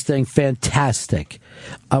make this thing fantastic.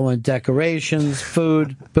 I want decorations,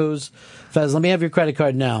 food, booze. Fez, let me have your credit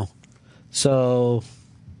card now. So...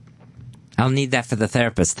 I'll need that for the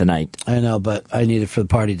therapist tonight. I know, but I need it for the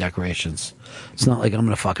party decorations. It's not like I'm going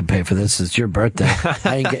to fucking pay for this. It's your birthday.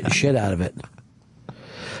 I ain't getting shit out of it.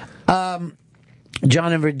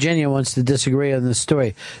 John in Virginia wants to disagree on this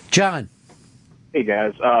story. John. Hey,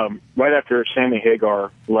 guys. Right after Sammy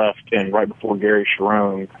Hagar left and right before Gary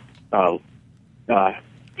Sharon,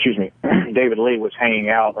 David Lee was hanging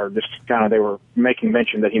out, or just kind of they were making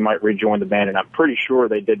mention that he might rejoin the band, and I'm pretty sure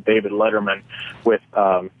they did David Letterman with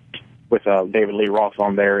David Lee Roth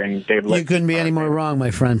on there, and David. You couldn't be any more wrong,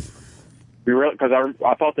 my friend. Because I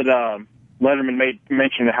thought that Letterman made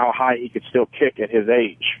mention of how high he could still kick at his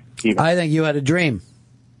age. Even. I think you had a dream.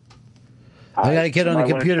 I got a kid on the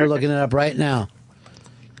computer looking it up right now.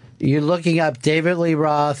 You're looking up David Lee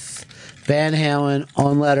Roth, Van Halen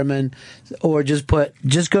on Letterman, or just go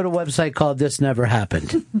to a website called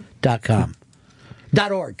thisneverhappened.com.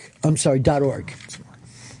 .org. I'm sorry, .org.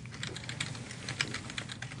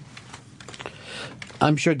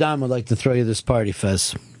 I'm sure Don would like to throw you this party,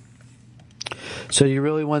 Fez. So you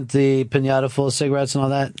really want the pinata full of cigarettes and all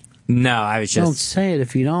that? No, I was just... Don't say it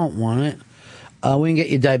if you don't want it. We can get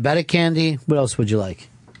you diabetic candy. What else would you like?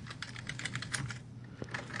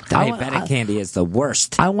 Diabetic candy is the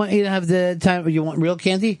worst. I want you to have the time... You want real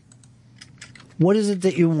candy? What is it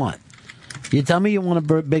that you want? You tell me you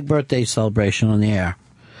want a big birthday celebration on the air.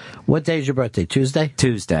 What day is your birthday? Tuesday?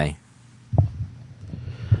 Tuesday.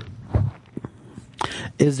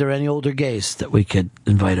 Is there any older gays that we could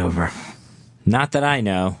invite over? Not that I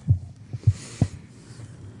know.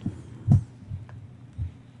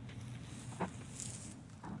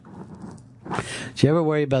 Do you ever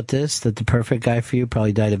worry about this, that the perfect guy for you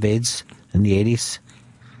probably died of AIDS in the 80s?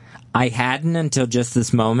 I hadn't until just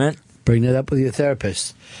this moment. Bring it up with your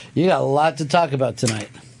therapist. You got a lot to talk about tonight.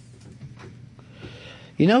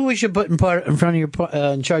 You know who we should put in front of your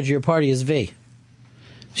in charge of your party is V.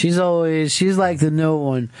 She's like the new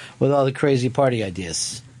one with all the crazy party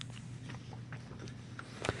ideas.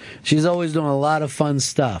 She's always doing a lot of fun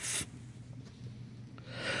stuff.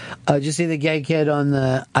 Did you see the gay kid on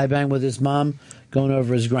the I Bang with his mom going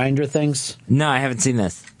over his grinder things? No, I haven't seen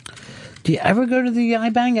this. Do you ever go to the I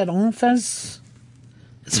Bang at all, Fez?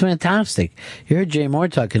 It's fantastic. You heard Jay Moore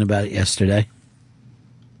talking about it yesterday.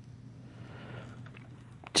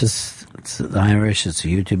 Just It's Irish. It's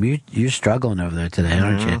YouTube. You're struggling over there today,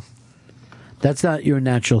 aren't you? That's not your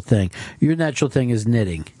natural thing. Your natural thing is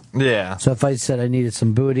knitting. Yeah. So if I said I needed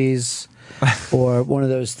some booties or one of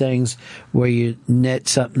those things where you knit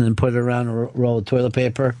something and put it around a roll of toilet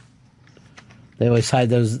paper, they always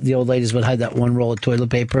hide those. The old ladies would hide that one roll of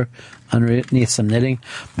toilet paper underneath some knitting.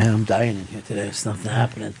 Man, I'm dying in here today. There's nothing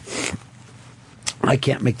happening. I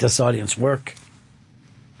can't make this audience work.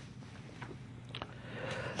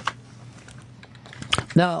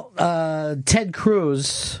 Now, Ted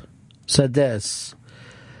Cruz said this,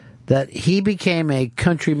 that he became a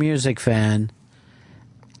country music fan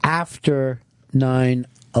after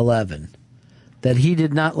 9/11. That he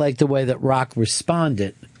did not like the way that rock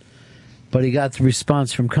responded, but he got the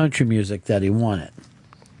response from country music that he wanted.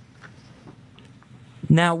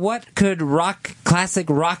 Now, what could classic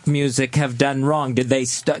rock music have done wrong? Did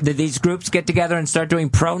these groups get together and start doing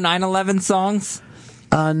pro 9/11 songs?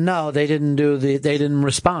 No, they didn't they didn't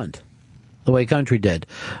respond the way country did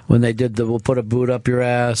when they did the "We'll Put a Boot Up Your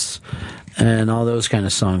Ass" and all those kind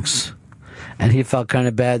of songs. And he felt kind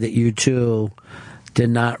of bad that U2 did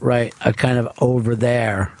not write a kind of over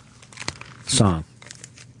there song.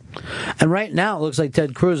 And right now, it looks like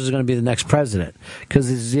Ted Cruz is going to be the next president because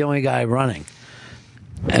he's the only guy running.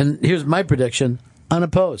 And here's my prediction,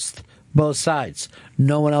 unopposed, both sides.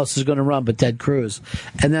 No one else is going to run but Ted Cruz.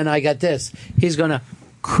 And then I got this. He's going to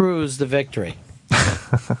cruise the victory.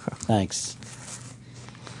 Thanks.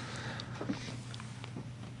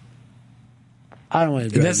 I don't want to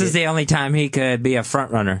do This is the only time he could be a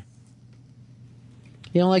front runner.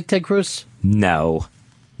 You don't like Ted Cruz? No,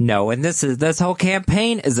 and this whole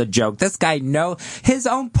campaign is a joke. This guy his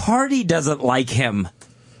own party doesn't like him.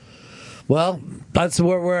 Well, that's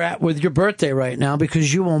where we're at with your birthday right now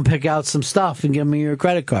because you won't pick out some stuff and give me your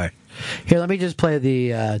credit card. Here, let me just play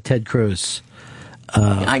the Ted Cruz.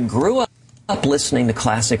 I grew up listening to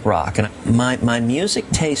classic rock, and my music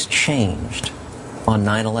taste changed on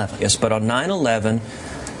 9/11. Yes, but on 9/11,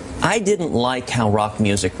 I didn't like how rock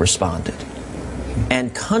music responded.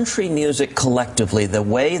 And country music collectively, the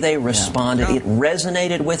way they responded, it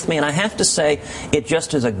resonated with me. And I have to say, it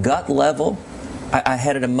just as a gut level, I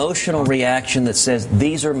had an emotional reaction that says,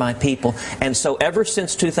 these are my people. And so ever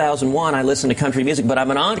since 2001, I listen to country music. But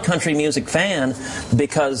I'm an odd country music fan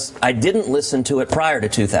because I didn't listen to it prior to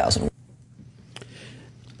 2000.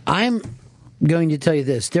 I'm going to tell you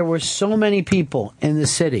this. There were so many people in the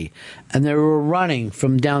city, and they were running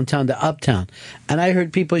from downtown to uptown. And I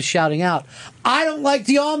heard people shouting out, I don't like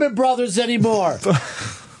the Allman Brothers anymore.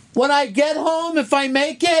 When I get home, if I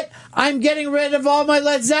make it, I'm getting rid of all my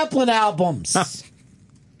Led Zeppelin albums.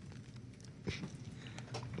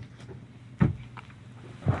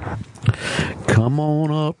 Come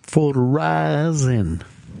on up for the rising.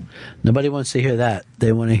 Nobody wants to hear that.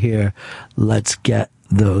 They want to hear, let's get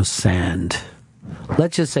those sand.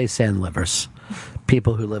 Let's just say sand livers.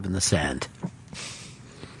 People who live in the sand.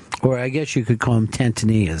 Or I guess you could call them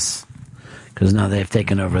Tantanillas, because now they've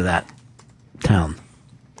taken over that town.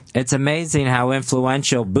 It's amazing how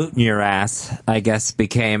influential Bootin' Your Ass, I guess,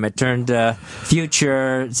 became. It turned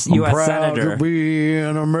future U.S. Senator. To be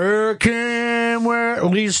an American where at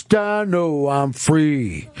least I know I'm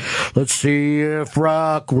free. Let's see if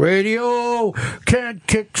rock radio can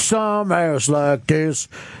kick some ass like this.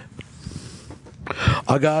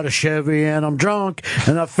 I got a Chevy and I'm drunk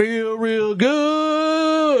and I feel real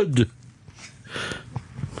good.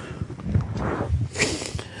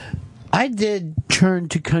 I did turn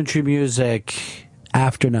to country music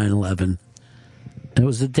after 9/11. It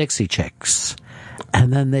was the Dixie Chicks.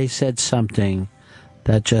 And then they said something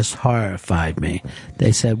that just horrified me.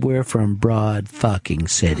 They said, we're from Broad fucking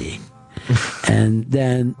City. And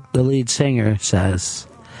then the lead singer says,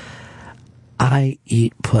 I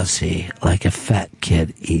eat pussy like a fat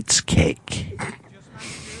kid eats cake.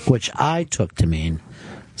 Which I took to mean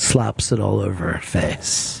slaps it all over her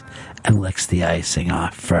face and licks the icing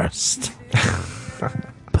off first.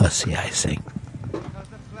 Pussy icing.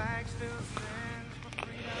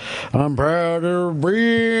 I'm proud of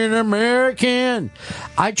being American.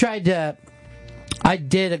 I did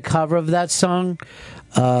a cover of that song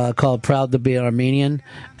called Proud to be Armenian,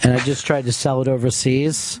 and I just tried to sell it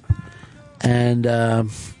overseas, and it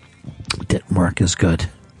didn't work as good.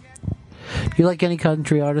 You like any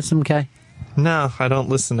country artists, MK? No, I don't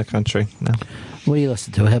listen to country. No. What do you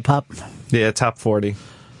listen to? Hip hop? Yeah, top 40.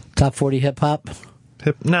 Top 40 hip hop?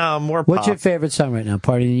 No, more pop. What's your favorite song right now?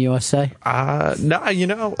 Party in the USA? No, you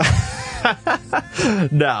know.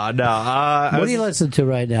 No. What do you listen to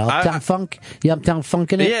right now? Uptown Funk? You Uptown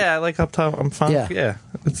Funkin' it? Yeah, I like Uptown Funk. Yeah.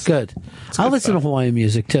 It's good. I listen to Hawaiian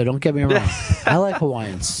music too. Don't get me wrong. I like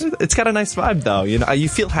Hawaiians. It's got a nice vibe though. You know, you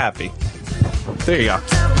feel happy. There you go.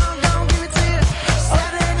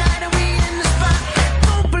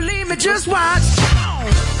 Don't believe me, just watch.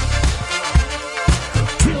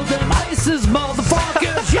 Kill them ISIS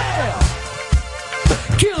motherfuckers, yeah.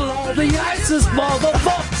 Kill all the ISIS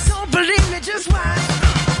motherfuckers. Don't believe me, just watch.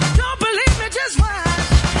 Don't believe me, just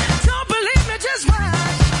watch. Don't believe me, just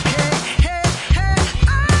watch. Hey,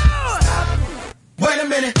 oh! Wait a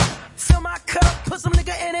minute. Fill my cup, put some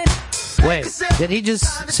nigga in it. Wait, did he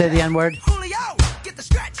just say the N-word?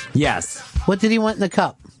 Yes. What did he want in the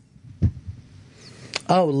cup?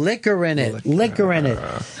 Oh, liquor in it. Liquor in it.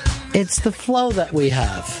 It's the flow that we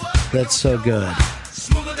have that's so good.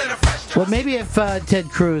 Well, maybe if Ted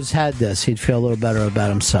Cruz had this, he'd feel a little better about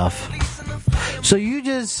himself. So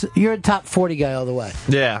you're a top 40 guy all the way.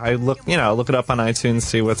 Yeah, I look it up on iTunes,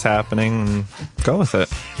 see what's happening, and go with it.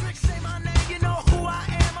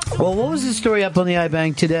 Well, what was the story up on the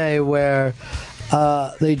iBank today where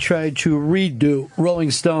they tried to redo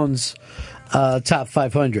Rolling Stone's top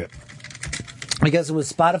 500? I guess it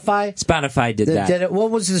was Spotify? Spotify did that. Did it? What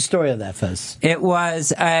was the story of that, Fez? It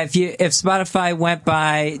was if Spotify went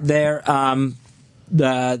by their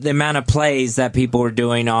the amount of plays that people were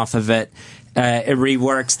doing off of it, it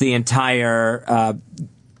reworks the entire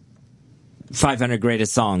 500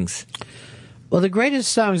 greatest songs. Well, the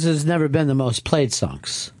greatest songs has never been the most played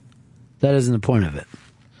songs. That isn't the point of it.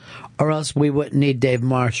 Or else we wouldn't need Dave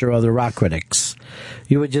Marsh or other rock critics.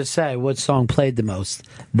 You would just say, what song played the most?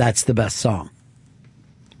 That's the best song.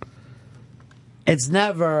 It's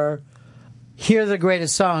never, here are the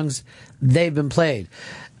greatest songs, they've been played.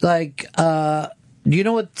 Like, do you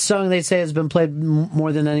know what song they say has been played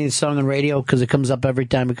more than any song on radio? Because it comes up every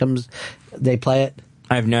time they play it?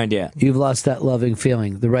 I have no idea. You've Lost That Loving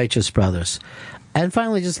Feeling, the Righteous Brothers. And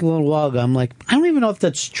finally, just a little while ago, I'm like, I don't even know if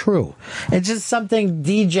that's true. It's just something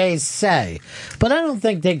DJs say. But I don't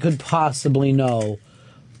think they could possibly know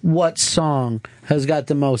what song has got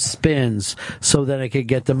the most spins so that it could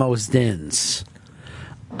get the most ins.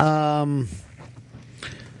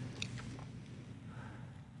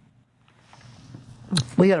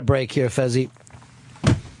 We got a break here, Fezzy.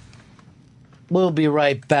 We'll be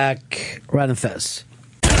right back. Ron and Fez.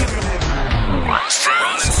 Ron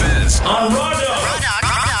and Fez on Raw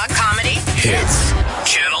Dog Comedy Hits.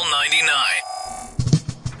 Channel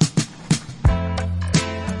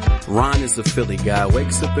 99. Ron is a Philly guy.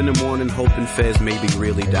 Wakes up in the morning hoping Fez maybe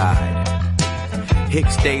really died.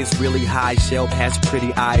 Hicks stays really high. Shelb has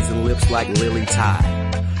pretty eyes and lips like Lily Tye.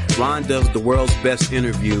 Ron does the world's best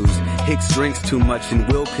interviews. Hicks drinks too much and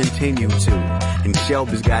will continue to. And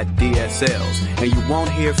Shelby's got DSLs. And you won't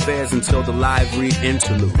hear Fez until the live read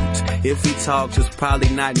interludes. If he talks, it's probably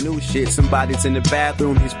not new shit. Somebody's in the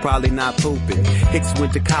bathroom, he's probably not pooping. Hicks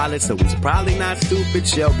went to college, so he's probably not stupid.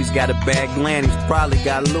 Shelby's got a bad gland, he's probably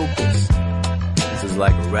got lupus. This is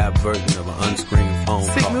like a rap version of an unscreened phone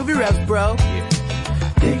call. Sick movie reps, bro. Yeah.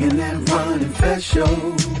 Digging that Ron and Fez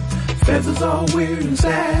show. Fez is all weird and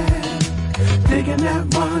sad. Digging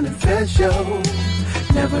that Ron and Fez show.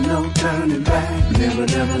 Never no turning back. Never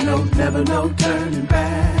no turning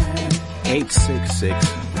back.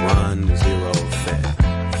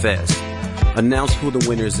 866-RUN-0-FEZ. Announce who the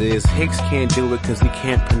winners is. Hicks can't do it cause he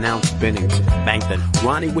can't pronounce Bennington. Bankton.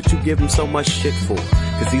 Ronnie, what you give him so much shit for?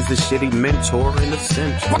 Cause he's a shitty mentor in the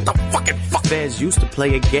century. What the fucking fuck? Fez used to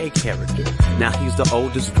play a gay character. Now he's the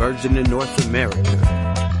oldest virgin in North America.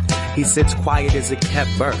 He sits quiet as a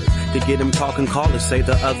kept bird. To get him talking, callers say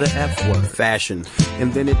the other F word. Fashion.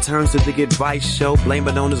 And then it turns to the advice show. Blame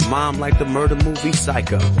it on his mom like the murder movie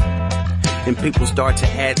Psycho. And people start to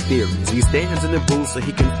add theories. He stands in the booth so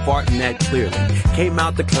he can fart and act clearly. Came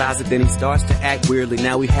out the closet, then he starts to act weirdly.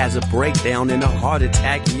 Now he has a breakdown and a heart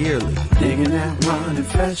attack yearly. Digging that Ron and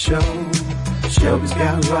Fez show. Shelby's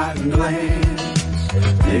got rotten glands.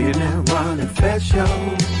 Digging that Ron and Fez show.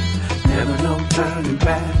 Never no turning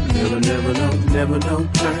back. Never no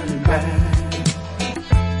turning back.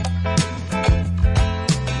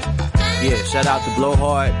 Yeah, shout out to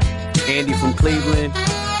Blowhard, Andy from Cleveland,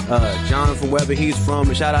 John from wherever he's from,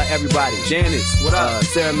 and shout out everybody. Janice, what up?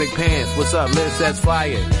 Sarah McPants, what's up? Liz Sets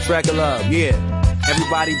Fire, Trekker Love, yeah.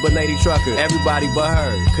 Everybody but Lady Trucker, everybody but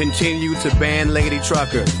her. Continue to ban Lady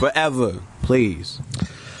Trucker forever, please.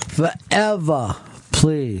 Forever,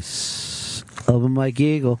 please. Open Mike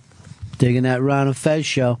Eagle. Digging that Ron and Fez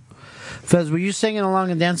show. Fez, were you singing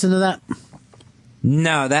along and dancing to that?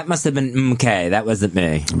 No, that must have been MK. That wasn't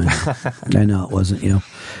me. I know it wasn't you.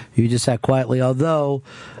 You just sat quietly, although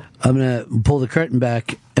I'm going to pull the curtain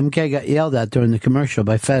back. MK got yelled at during the commercial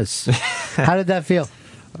by Fez. How did that feel?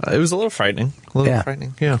 It was a little frightening.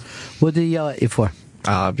 Frightening, yeah. What did he yell at you for?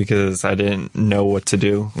 Because I didn't know what to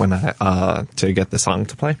do when to get the song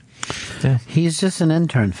to play. Yeah. He's just an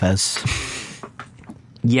intern, Fez.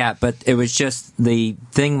 Yeah, but it was just, the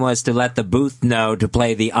thing was to let the booth know to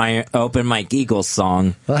play the Open Mike Eagles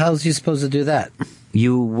song. Well, how was he supposed to do that?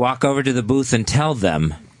 You walk over to the booth and tell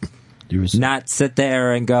them. Not sit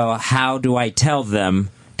there and go, how do I tell them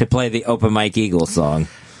to play the Open Mike Eagles song?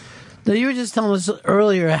 Now, you were just telling us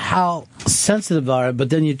earlier how sensitive they are, but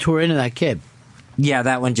then you tore into that kid. Yeah,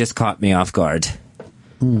 that one just caught me off guard.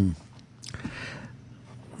 I'm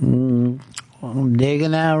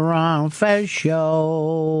digging that Ron Fez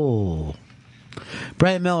show.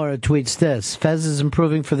 Brian Miller tweets this: Fez is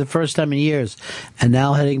improving for the first time in years, and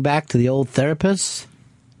now heading back to the old therapist.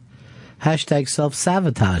 Hashtag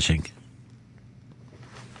self-sabotaging.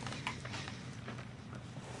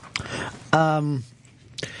 But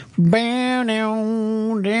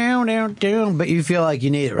you feel like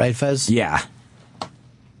you need it, right, Fez? Yeah.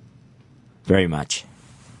 Very much.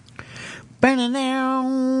 Digging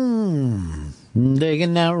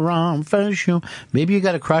that wrong for sure. Maybe you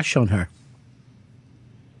got a crush on her.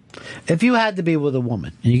 If you had to be with a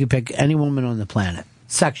woman, and you could pick any woman on the planet,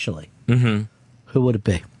 sexually, who would it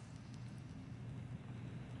be?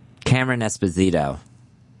 Cameron Esposito.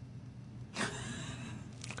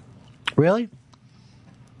 Really?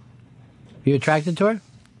 You attracted to her?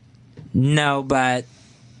 No, but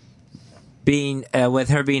being with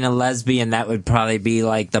her being a lesbian, that would probably be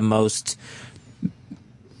like the most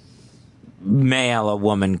male a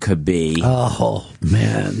woman could be. Oh,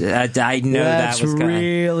 man. I know that's that was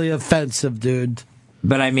really offensive, dude.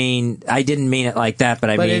 But I mean, I didn't mean it like that, but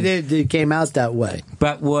I mean... it came out that way.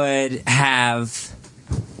 But would have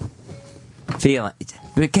feeling...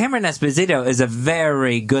 But Cameron Esposito is a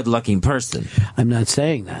very good-looking person. I'm not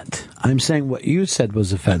saying that. I'm saying what you said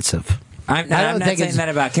was offensive. I'm not saying that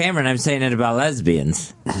about Cameron. I'm saying it about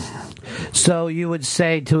lesbians. So you would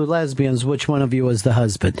say to lesbians, which one of you is the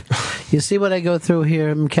husband? You see what I go through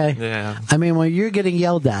here, MK? Yeah. I mean, when you're getting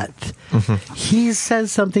yelled at, he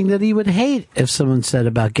says something that he would hate if someone said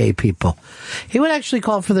about gay people. He would actually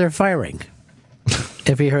call for their firing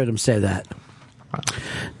if he heard him say that.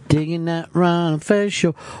 Digging that Ron Fez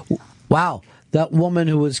show. Wow, that woman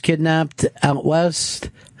who was kidnapped out west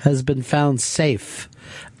has been found safe.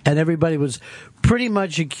 And everybody was pretty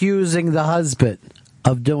much accusing the husband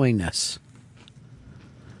of doing this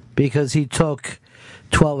because he took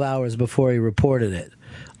 12 hours before he reported it.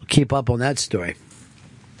 Keep up on that story.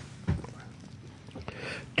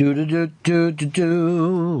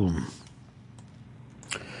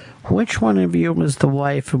 Which one of you is the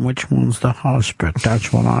wife and which one's the husband?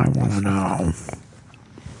 That's what I want to know.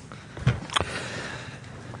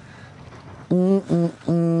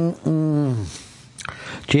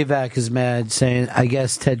 GVAC is mad, saying, I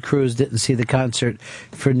guess Ted Cruz didn't see the concert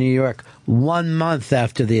for New York 1 month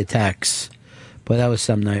after the attacks. But that was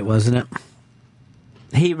some night, wasn't it?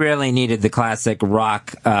 He really needed the classic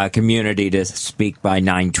rock community to speak by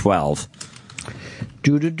 9/12.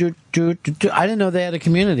 I didn't know they had a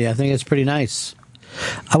community. I think it's pretty nice.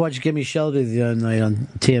 I watched Gimme Shelter the other night on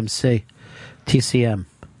TCM.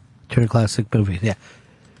 Turner Classic Movie. Yeah.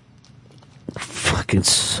 Fucking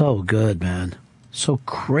so good, man. So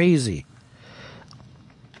crazy.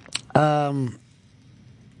 Now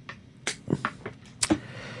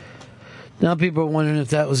people are wondering if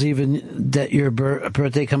that was even that your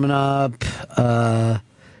birthday coming up.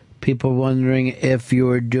 People wondering if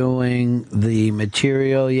you're doing the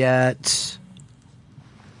material yet.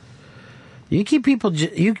 You keep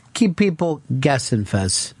people guessing,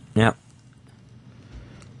 Fez. Yep.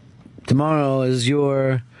 Tomorrow is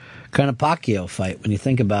your kind of Pacquiao fight when you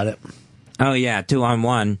think about it. Oh yeah,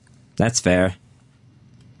 2-on-1. That's fair.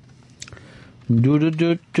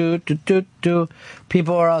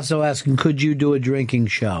 People are also asking, could you do a drinking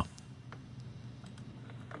show?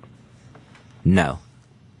 No.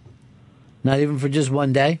 Not even for just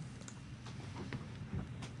one day?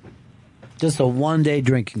 Just a one-day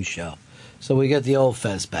drinking show. So we get the old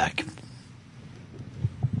Fez back.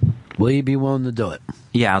 Will you be willing to do it?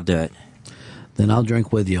 Yeah, I'll do it. Then I'll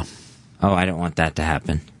drink with you. Oh, I don't want that to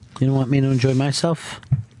happen. You don't want me to enjoy myself?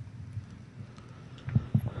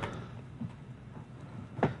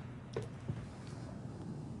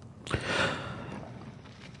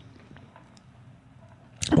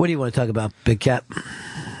 What do you want to talk about, Big Cat?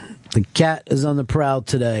 The cat is on the prowl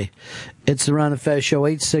today. It's the Ron and Fez Show.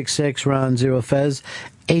 866-RON-0-FEZ.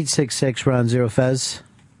 866-RON-0-FEZ.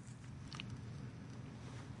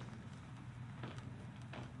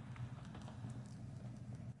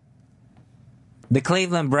 The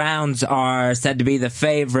Cleveland Browns are said to be the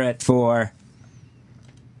favorite for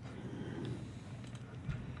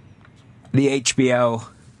the HBO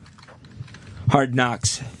Hard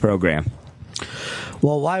Knocks program.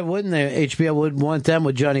 Well, why wouldn't they? HBO would want them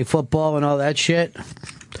with Johnny Football and all that shit.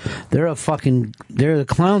 They're a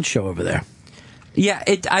clown show over there. Yeah,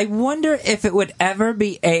 I wonder if it would ever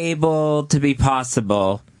be able to be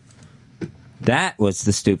possible. That was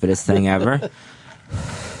the stupidest thing ever.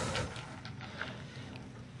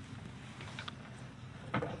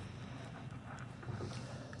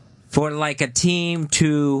 For like a team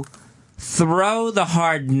to throw the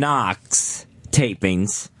Hard Knocks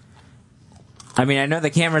tapings. I mean, I know the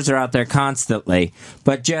cameras are out there constantly,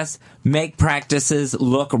 but just make practices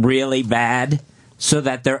look really bad so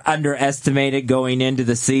that they're underestimated going into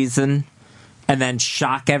the season and then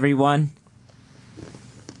shock everyone.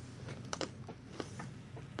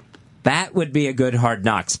 That would be a good Hard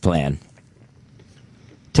Knocks plan.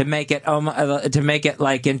 To make it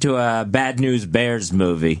like into a Bad News Bears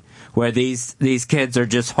movie where these kids are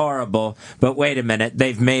just horrible, but wait a minute,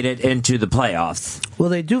 they've made it into the playoffs. Well,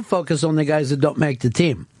 they do focus on the guys that don't make the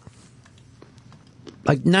team.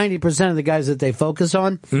 Like 90% of the guys that they focus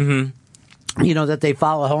on, that they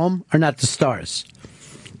follow home, are not the stars.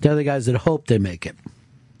 They're the guys that hope they make it.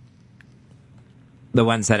 The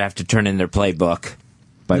ones that have to turn in their playbook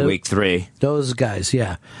by week 3. Those guys,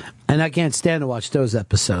 yeah. And I can't stand to watch those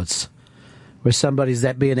episodes where somebody's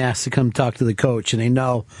being asked to come talk to the coach and they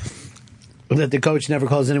know that the coach never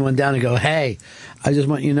calls anyone down and go, hey, I just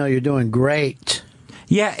want you to know you're doing great.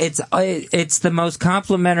 Yeah, it's the most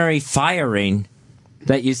complimentary firing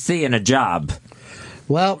that you see in a job.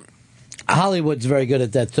 Well, Hollywood's very good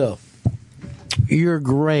at that too. You're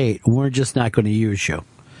great. We're just not going to use you.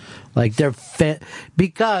 Like they're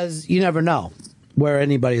because you never know where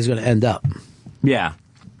anybody's going to end up. Yeah.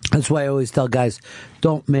 That's why I always tell guys,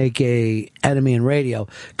 don't make a enemy in radio,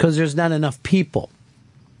 because there's not enough people.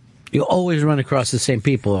 You always run across the same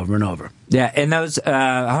people over and over. Yeah, in those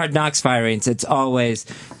Hard Knocks firings, it's always,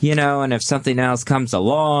 and if something else comes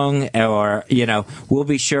along, or, we'll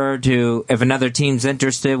be sure to, if another team's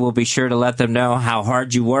interested, we'll be sure to let them know how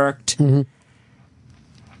hard you worked. Mm-hmm.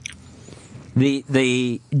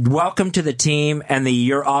 The welcome to the team and the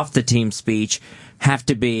you're off the team speech have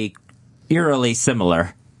to be eerily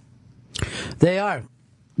similar. They are.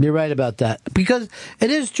 You're right about that. Because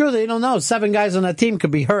it is true. They don't know. 7 guys on that team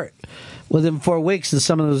could be hurt within 4 weeks, and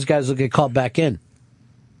some of those guys will get called back in.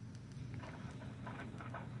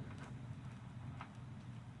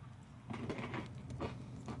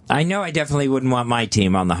 I know I definitely wouldn't want my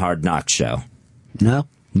team on the Hard Knocks show. No?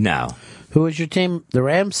 No. Who was your team? The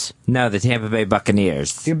Rams? No, the Tampa Bay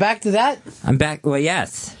Buccaneers. You're back to that? I'm back. Well,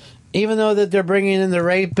 yes. Even though that they're bringing in the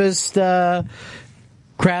rapist,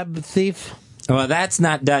 crab thief? Well, that's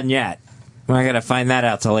not done yet. We're going to find that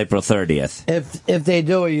out till April 30th. If they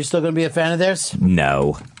do, are you still going to be a fan of theirs?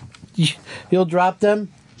 No. You'll drop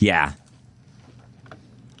them? Yeah.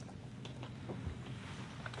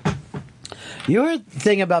 Your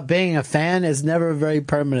thing about being a fan is never a very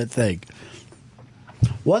permanent thing.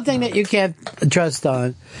 One thing that you can't trust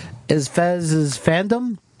on is Fez's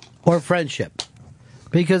fandom or friendship.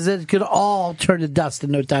 Because it could all turn to dust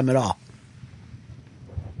in no time at all.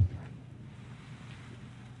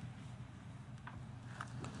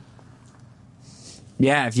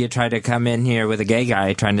 Yeah, if you try to come in here with a gay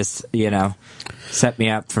guy trying to, set me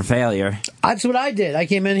up for failure. That's what I did. I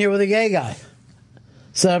came in here with a gay guy.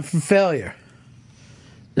 Set up for failure.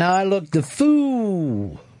 Now I look the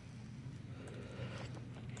fool.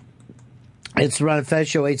 It's the Ron and Fez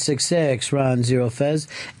Show, 866-RON-0-FEZ.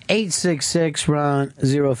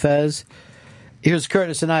 866-RON-0-FEZ. Here's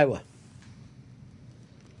Curtis in Iowa.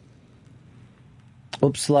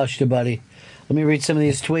 Oops, lost you, buddy. Let me read some of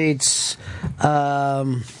these tweets. A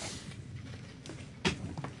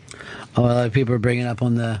lot of people are bringing up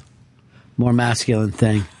on the more masculine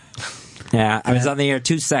thing. Yeah, I was on the air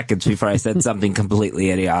 2 seconds before I said something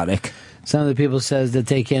completely idiotic. Some of the people says that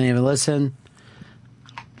they can't even listen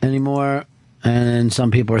anymore, and some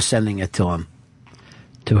people are sending it to him,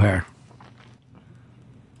 to her.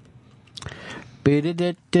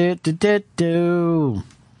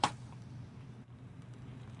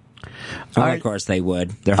 Oh, of course they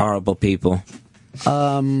would. They're horrible people.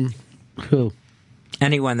 Who?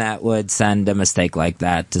 Anyone that would send a mistake like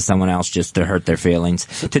that to someone else just to hurt their feelings.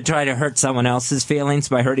 To try to hurt someone else's feelings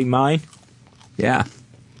by hurting mine? Yeah.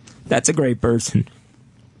 That's a great person.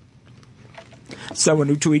 Someone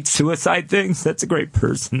who tweets suicide things, that's a great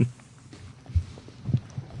person.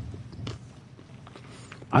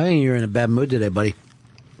 I think you're in a bad mood today, buddy.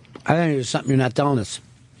 I think there's something you're not telling us.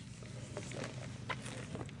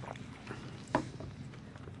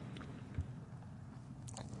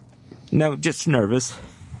 No, just nervous.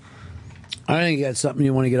 I think you got something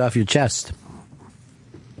you want to get off your chest.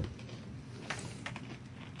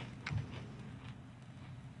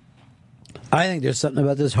 I think there's something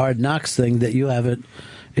about this Hard Knocks thing that you haven't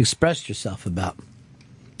expressed yourself about.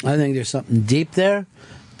 I think there's something deep there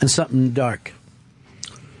and something dark.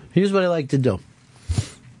 Here's what I like to do.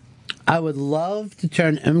 I would love to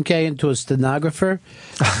turn MK into a stenographer,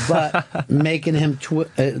 but making him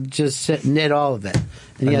just knit all of it.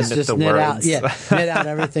 And he has to just knit out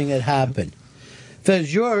everything that happened.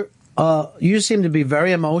 Because you seem to be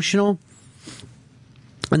very emotional,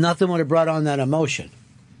 and nothing would have brought on that emotion.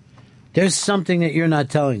 There's something that you're not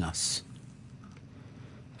telling us.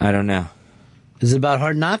 I don't know. Is it about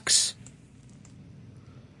Hard Knocks?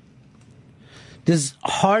 Does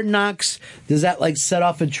Hard Knocks, does that like set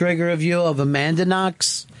off a trigger of you of Amanda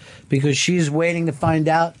Knox? Because she's waiting to find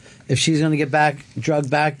out if she's going to get drugged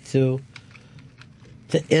back to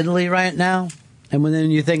Italy right now? And when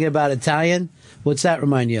then you're thinking about Italian, what's that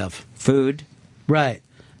remind you of? Food. Right.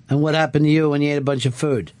 And what happened to you when you ate a bunch of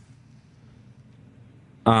food?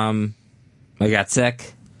 I got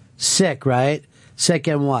sick. Sick, right? Sick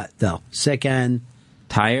and what, though? Sick and...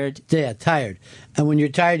 Tired? Yeah, tired. And when you're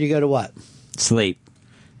tired, you go to what? Sleep.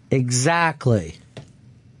 Exactly.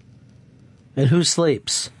 And who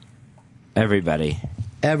sleeps? Everybody.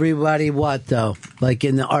 Everybody what, though? Like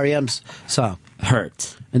in the R.E.M.'s song?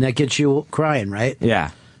 Hurt. And that gets you crying, right?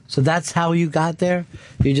 Yeah. So that's how you got there?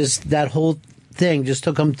 That whole thing just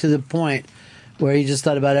took him to the point where you just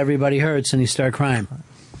thought about everybody hurts and you start crying.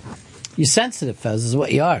 You're sensitive, Fez, is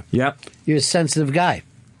what you are. Yep. You're a sensitive guy.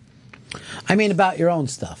 I mean about your own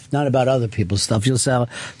stuff, not about other people's stuff. You'll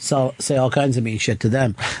say all kinds of mean shit to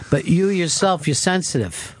them. But you yourself, you're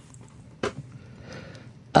sensitive.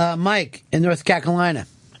 Mike in North Carolina.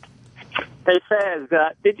 Hey, Fez,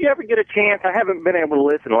 did you ever get a chance? I haven't been able to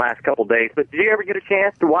listen the last couple of days, but did you ever get a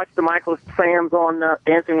chance to watch the Michael Sams on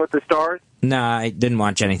Dancing with the Stars? No, I didn't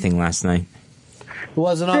watch anything last night. It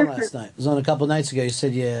wasn't on last night. It was on a couple nights ago. You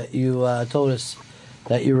said you told us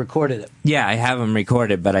that you recorded it. Yeah, I have them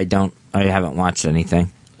recorded, but I haven't watched anything.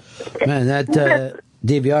 Man, that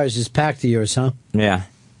DVR is just packed of yours, huh? Yeah.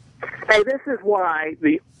 Hey, this is why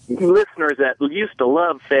the listeners that used to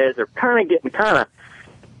love Fez are kind of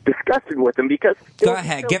disgusted with him because... Go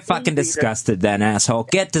ahead, get fucking disgusted then, asshole.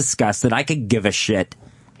 Get disgusted. I could give a shit.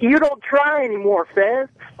 You don't try anymore, Fez.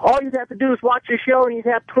 All you'd have to do is watch the show and you'd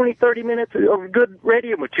have 20, 30 minutes of good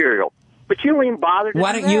radio material. But you don't even bother to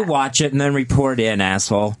Why don't you watch it and then report in,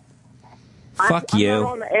 asshole? Fuck you. I'm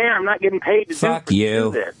not on the air. I'm not getting paid to do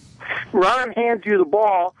this. Ron hands you the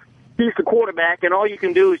ball. He's the quarterback, and all you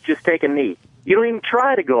can do is just take a knee. You don't even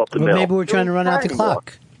try to go up the middle. Maybe we're trying to run out the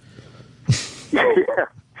clock. Yeah,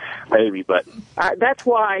 maybe, but that's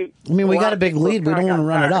why... I mean, we got a big lead. We don't want to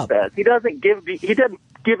run it up. He doesn't give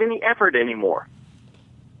any effort anymore.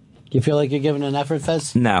 You feel like you're giving an effort,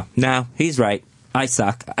 Fez? No, he's right. I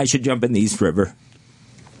suck. I should jump in the East River.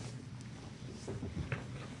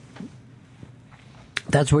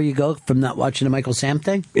 That's where you go from not watching the Michael Sam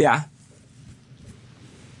thing? Yeah.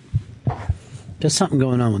 There's something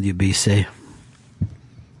going on with you, BC.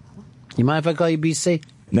 You mind if I call you BC?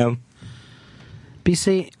 No.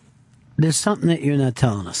 BC, there's something that you're not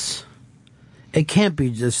telling us. It can't be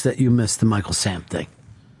just that you missed the Michael Sam thing.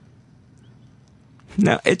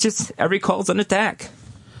 No, it's just every call's an attack.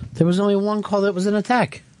 There was only one call that was an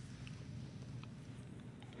attack.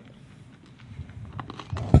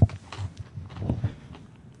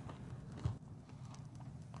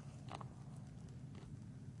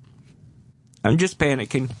 I'm just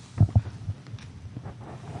panicking.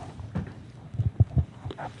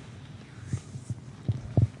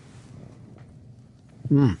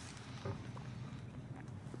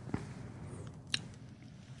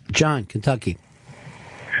 John, Kentucky.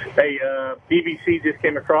 Hey, BBC just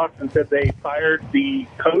came across and said they fired the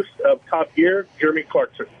host of Top Gear, Jeremy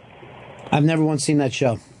Clarkson. I've never once seen that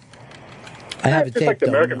show. I have it just like taped, the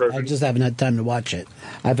though. American version. I just haven't had time to watch it.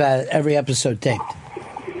 I've had every episode taped.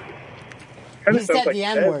 Kinda He sounds said like the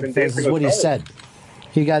Ted N-word, and this Dancing is with what he Stars. said.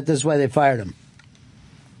 He got this way, they fired him.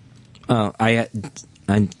 Oh,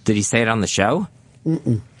 did he say it on the show?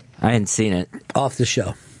 Mm-mm. I hadn't seen it. Off the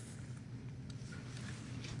show.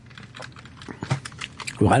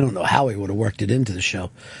 Well, I don't know how he would have worked it into the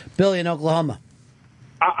show. Billy in Oklahoma.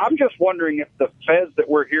 I'm just wondering if the Fez that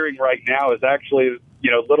we're hearing right now is actually,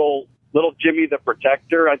 little Jimmy the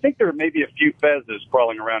Protector. I think there may be a few Fezes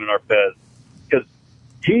crawling around in our Fez because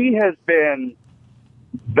he has been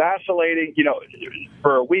vacillating.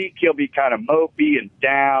 For a week he'll be kind of mopey and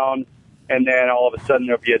down, and then all of a sudden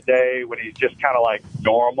there'll be a day when he's just kind of like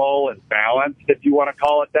normal and balanced, if you want to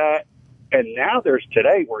call it that. And now there's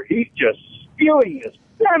today where he's just spewing his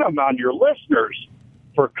venom on your listeners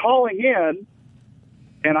for calling in.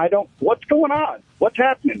 And what's going on? What's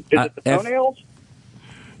happening? Is it the toenails?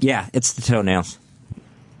 Yeah, it's the toenails.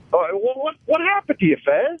 What happened to you,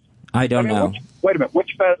 Fez? I don't know. Wait a minute.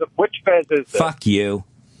 Which Fez is this? Fuck you.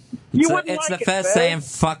 It's the Fez saying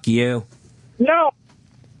fuck you. No.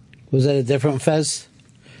 Was that a different Fez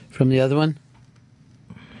from the other one?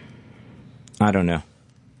 I don't know.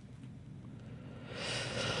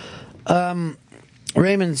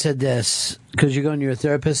 Raymond said this, because you're going to your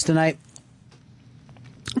therapist tonight.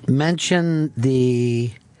 Mention the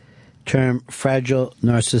term fragile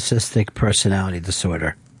narcissistic personality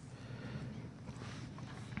disorder.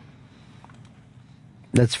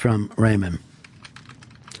 That's from Raymond.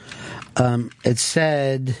 It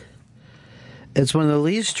said it's one of the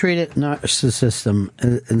least treated narcissism.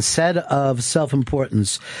 Instead of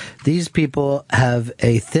self-importance, these people have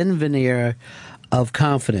a thin veneer of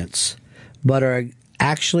confidence, but are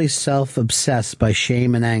actually self-obsessed by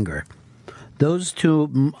shame and anger. Those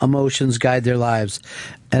two emotions guide their lives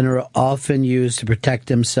and are often used to protect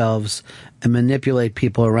themselves and manipulate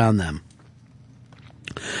people around them.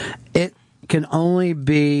 It can only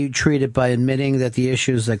be treated by admitting that the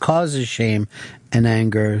issues that causes shame and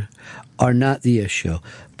anger are not the issue,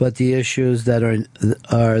 but the issues that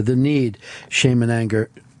are the need. Shame and anger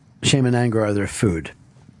are their food.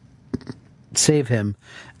 Save him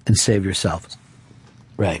and save yourself.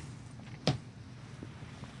 Right.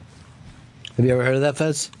 Have you ever heard of that,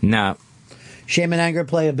 Fez? No. Shame and anger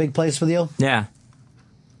play a big place with you? Yeah.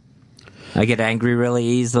 I get angry really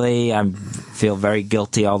easily. I feel very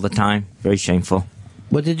guilty all the time. Very shameful.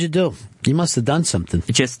 What did you do? You must have done something.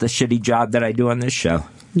 It's just the shitty job that I do on this show.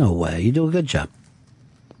 No way. You do a good job.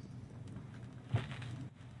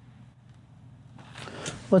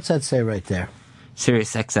 What's that say right there?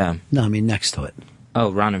 Sirius XM. No, I mean next to it.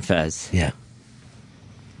 Oh, Ron and Fez. Yeah.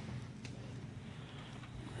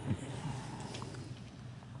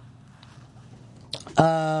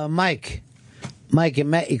 Mike in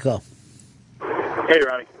Mexico. Hey,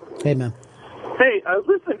 Ronnie. Hey, man. Hey, I was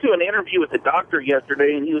listening to an interview with the doctor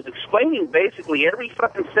yesterday, and he was explaining basically every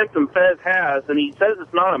fucking symptom Fez has, and he says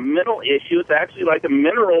it's not a mental issue. It's actually like a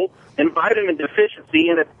mineral and vitamin deficiency,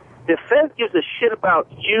 and if Fez gives a shit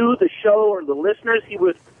about you, the show, or the listeners, he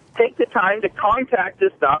would take the time to contact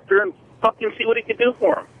this doctor and fucking see what he could do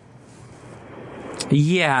for him.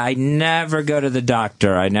 Yeah, I never go to the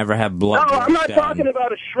doctor. I never have blood. No, I'm not talking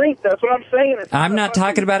about a shrink. That's what I'm saying. I'm not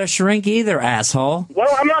talking about a shrink either, asshole.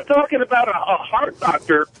 Well, I'm not talking about a heart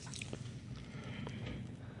doctor.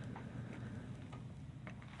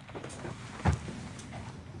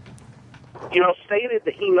 Stated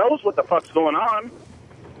that he knows what the fuck's going on.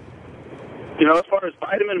 As far as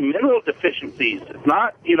vitamin and mineral deficiencies, it's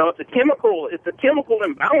not, it's a chemical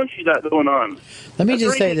imbalance you got going on. Let me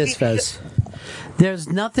just say this, Fez. There's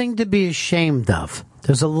nothing to be ashamed of.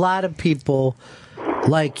 There's a lot of people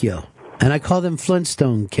like you, and I call them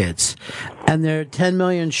Flintstone kids, and they're 10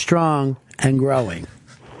 million strong and growing.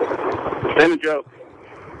 It's a joke.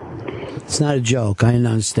 It's not a joke. I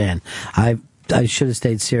understand. I should have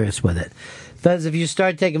stayed serious with it. Fez, if you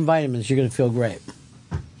start taking vitamins, you're going to feel great.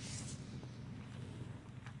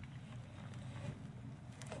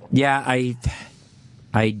 Yeah,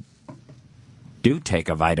 I do take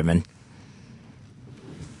a vitamin.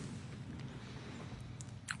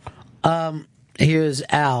 Here's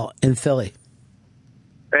Al in Philly.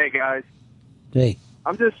 Hey, guys. Hey.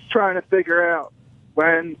 I'm just trying to figure out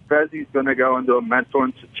when Fezzi's going to go into a mental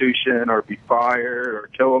institution or be fired or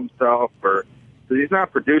kill himself, or because he's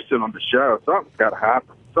not producing on the show. Something's got to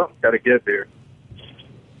happen. Something's got to give here.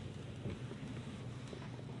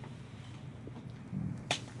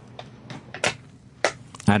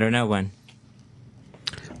 I don't know when.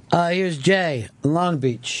 Here's Jay in Long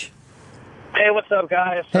Beach. Hey, what's up,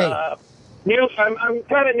 guys? Hey. I'm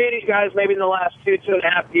kind of new to you guys maybe in the last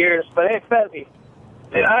 2.5 years, but hey, Fezzy,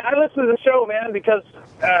 I listen to the show, man, because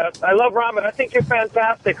I love Robin. I think you're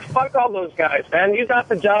fantastic. Fuck all those guys, man. You got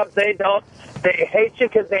the job. They don't. They hate you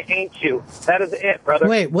because they ain't you. That is it, brother.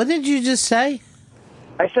 Wait, what did you just say?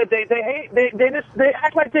 I said they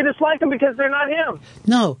act like they dislike him because they're not him.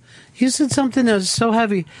 No, you said something that was so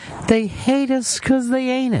heavy. They hate us because they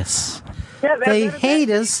ain't us. Yeah, they hate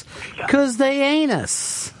us because they ain't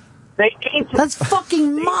us. They ain't us. That's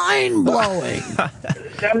fucking mind-blowing.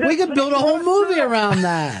 We could build a whole movie around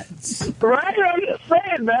that. Right? I'm just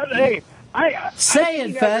saying, man. Hey, Say I it,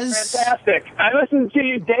 think you guys are Fez. fantastic. I listen to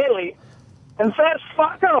you daily. And Fez,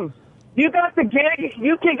 fuck them. You got the gig.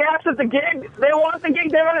 You kick ass at the gig. They want the gig.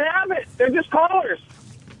 They're going to have it. They're just callers.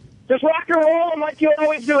 Just rock and roll them like you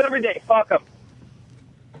always do it every day. Fuck them.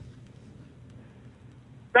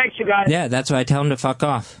 Thanks, you guys. Yeah, that's why I tell him to fuck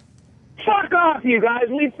off. Fuck off, you guys.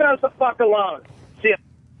 Leave Fez the fuck alone. See ya.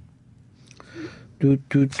 Do,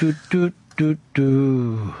 do, do, do, do,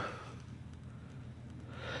 do.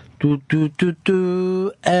 Do, do, do,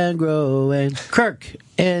 do, and growing. Kirk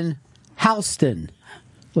in Houston.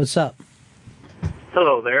 What's up?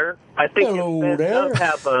 Hello there. I think Hello if Fez there. does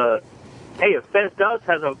have a... Hey, if Fez does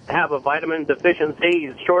have a vitamin deficiency,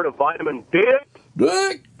 he's short of vitamin D.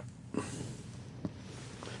 Dick!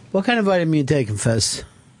 What kind of vitamin you taking, Fez?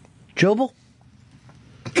 Jobel?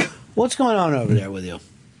 What's going on over there with you?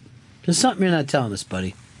 There's something you're not telling us,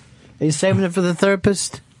 buddy. Are you saving it for the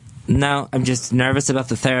therapist? No, I'm just nervous about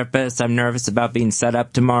the therapist. I'm nervous about being set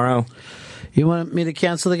up tomorrow. You want me to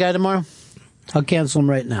cancel the guy tomorrow? I'll cancel him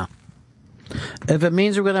right now. If it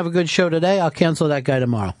means we're going to have a good show today, I'll cancel that guy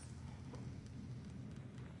tomorrow.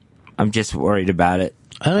 I'm just worried about it.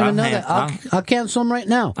 I don't even know that. I'll cancel him right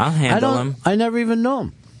now. I'll handle him. I never even know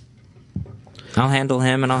him. I'll handle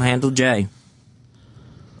him and I'll handle Jay.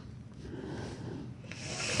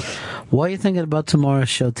 What are you thinking about tomorrow's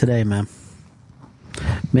show today, man?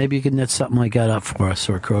 Maybe you can knit something like that up for us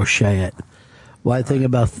or crochet it. What are you thinking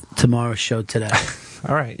about tomorrow's show today?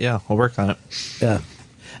 All right, yeah, we'll work on it. Yeah.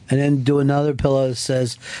 And then do another pillow that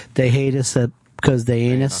says they hate us because they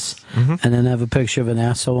ain't us. Mm-hmm. And then have a picture of an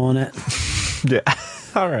asshole on it. Yeah.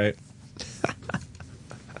 All right.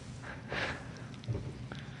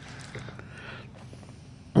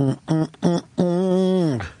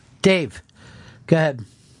 Dave, go ahead.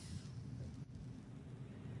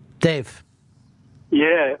 Dave.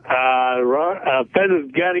 Yeah, Fez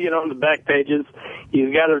has got to get on the back pages.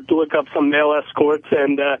 He's got to look up some male escorts,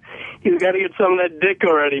 and he's got to get some of that dick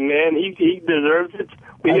already, man. He deserves it.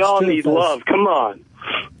 We That's all true, need Fez. love. Come on.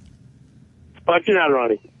 Fuck you out,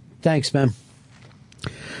 Ronnie. Thanks, man.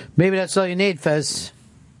 Maybe that's all you need, Fez.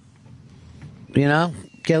 You know?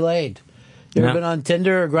 Get laid. You ever Yeah. been on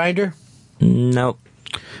Tinder or Grindr? Nope.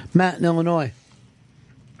 Matt in Illinois.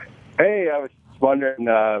 Hey, I was wondering,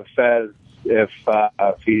 Fez, if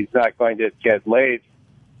he's not going to get laid,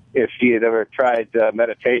 if he had ever tried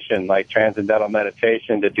meditation, like transcendental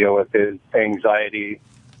meditation, to deal with his anxiety.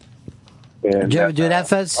 And, Did you ever do that,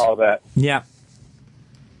 Fez? All that. Yeah.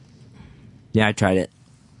 Yeah, I tried it.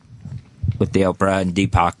 With the Oprah and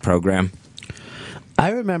Deepak program. I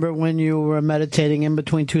remember when you were meditating in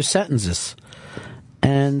between two sentences.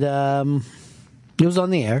 And it was on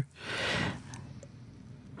the air.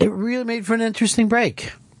 It really made for an interesting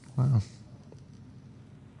break. Wow.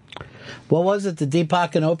 What was it? The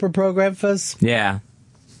Deepak and Oprah program, Fez? Yeah.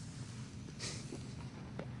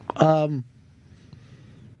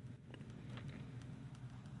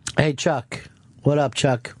 Hey, Chuck. What up,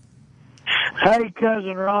 Chuck? Hey,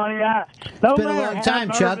 Cousin Ronnie. It's been a long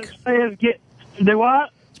time, Chuck. Do what?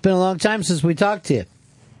 It's been a long time since we talked to you.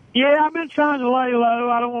 Yeah, I've been trying to lay low.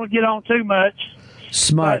 I don't want to get on too much.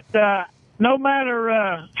 Smart. But no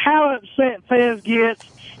matter how upset Fez gets,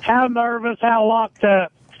 how nervous, how locked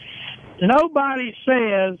up, nobody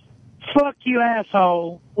says, fuck you,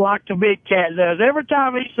 asshole, like the big cat does. Every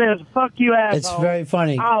time he says, fuck you, asshole, It's very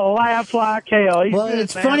funny. I'll laugh like hell. He's Well, good,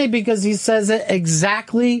 it's man. funny because he says it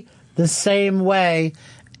exactly the same way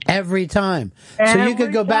every time. So you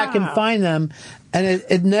could go back and find them, and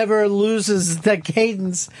it never loses. The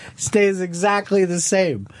cadence stays exactly the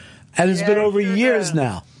same. And it's been over years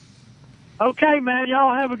now. Okay, man,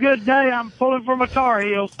 y'all have a good day. I'm pulling for my car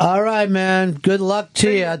heels. All right, man. Good luck to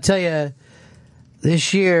you. I'll tell you,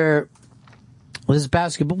 this year, this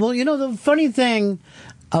basketball. Well, you know, the funny thing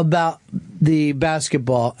about the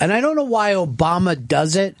basketball, and I don't know why Obama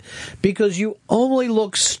does it, because you only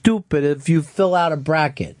look stupid if you fill out a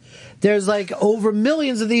bracket. There's like over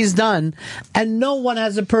millions of these done, and no one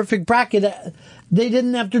has a perfect bracket. They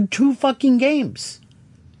didn't after 2 fucking games.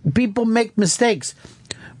 People make mistakes,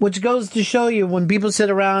 which goes to show you when people sit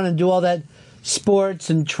around and do all that sports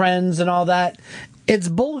and trends and all that, it's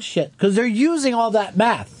bullshit because they're using all that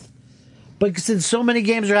math. But since so many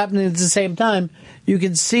games are happening at the same time, you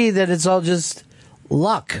can see that it's all just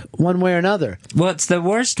luck one way or another. Well, it's the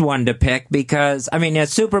worst one to pick because, I mean, at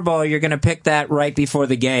Super Bowl, you're going to pick that right before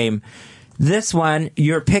the game. This one,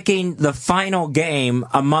 you're picking the final game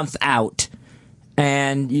a month out.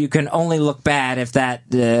 and you can only look bad if that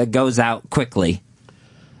goes out quickly.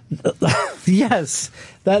 Yes,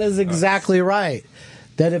 that is exactly right.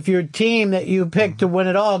 That if your team that you pick to win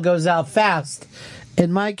it all goes out fast,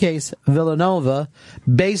 in my case, Villanova,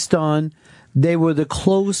 based on they were the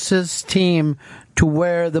closest team to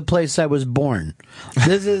where the place I was born.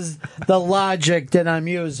 This is the logic that I'm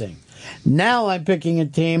using. Now I'm picking a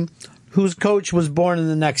team whose coach was born in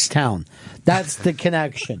the next town. That's the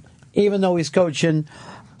connection, even though he's coaching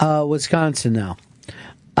Wisconsin now.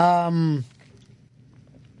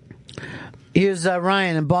 Here's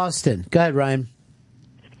Ryan in Boston. Go ahead, Ryan.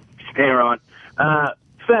 Hey, Ron.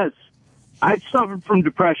 Fez, I suffered from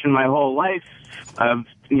depression my whole life. I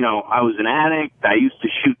was an addict. I used to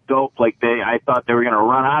shoot dope I thought they were going to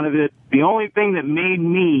run out of it. The only thing that made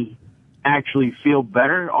me actually feel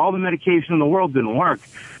better, all the medication in the world didn't work,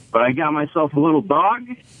 but I got myself a little dog,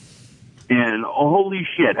 and holy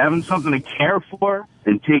shit, having something to care for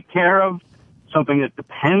and take care of, something that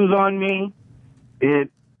depends on me, I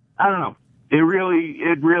don't know. It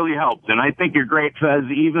really helped. And I think you're great, Fez.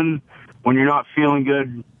 Even when you're not feeling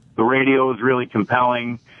good, the radio is really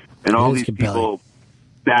compelling. And all these people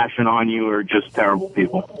bashing on you are just terrible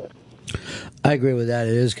people. I agree with that.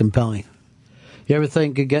 It is compelling. You ever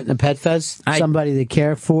think of getting a pet, Fez? Somebody to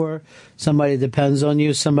care for, somebody that depends on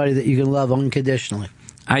you, somebody that you can love unconditionally.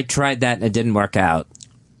 I tried that and it didn't work out.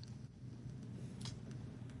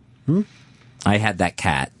 I had that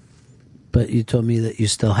cat. But you told me that you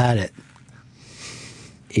still had it,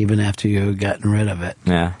 even after you had gotten rid of it.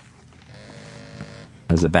 Yeah.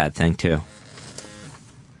 That was a bad thing, too.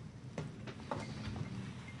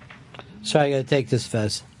 Sorry, I gotta take this,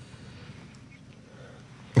 Fez.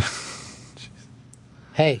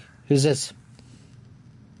 Hey, who's this?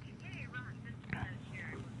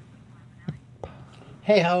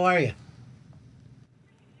 Hey, how are you?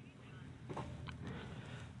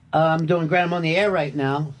 I'm doing great. I'm on the air right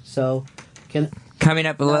now, so Coming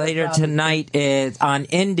up later tonight is on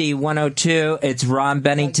Indie 102. It's Ron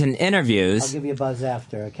Bennington interviews. I'll give you a buzz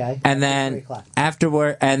after, okay? And then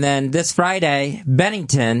afterward, and then this Friday,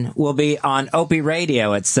 Bennington will be on Opie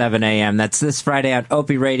Radio at 7 a.m. That's this Friday on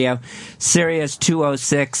Opie Radio, Sirius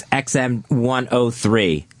 206 XM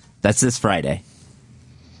 103. That's this Friday.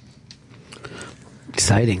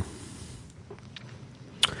 Exciting.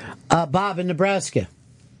 Bob in Nebraska.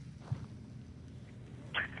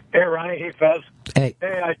 Hey, Ronnie. Hey, Fez. Hey,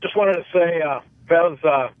 I just wanted to say, Fez,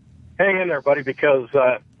 hang in there, buddy, because,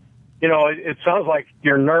 it sounds like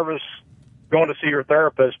you're nervous going to see your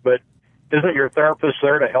therapist, but isn't your therapist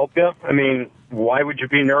there to help you? I mean, why would you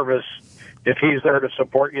be nervous if he's there to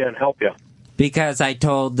support you and help you? Because I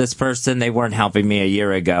told this person they weren't helping me a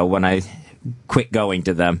year ago when I quit going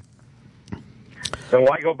to them. Then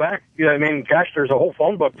why go back? I mean, gosh, there's a whole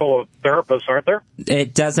phone book full of therapists, aren't there?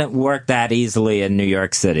 It doesn't work that easily in New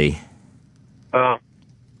York City. Oh,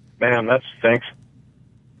 man, that stinks.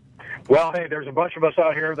 Well, hey, there's a bunch of us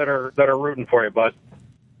out here that are rooting for you, bud.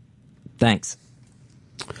 Thanks.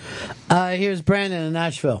 Here's Brandon in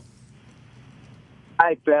Nashville.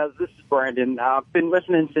 Hi, Fez. This is Brandon. I've been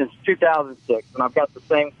listening since 2006, and I've got the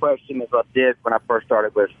same question as I did when I first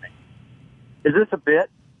started listening. Is this a bit?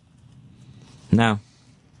 No.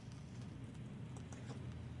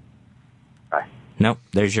 Right. Nope,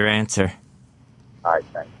 there's your answer. All right,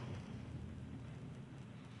 thanks.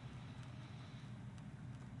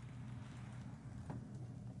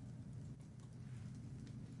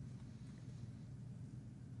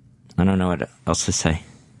 I don't know what else to say.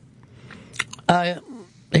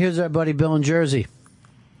 Here's our buddy Bill in Jersey.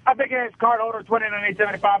 I think it's card holder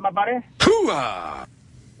 2975, my buddy. Hooah!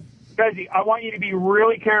 Fezzy, I want you to be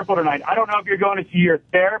really careful tonight. I don't know if you're going to see your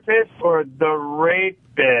therapist or the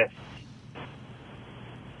rapist.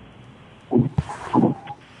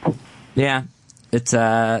 Yeah, it's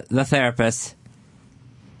the therapist.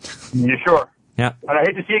 You sure? Yep. And I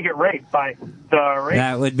hate to see you get raped by the rapist.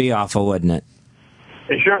 That would be awful, wouldn't it?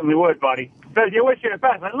 It certainly would, buddy. Fezzy, I wish you the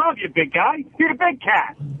best. I love you, big guy. You're the big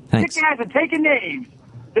cat. Thanks. Big guys are taking names.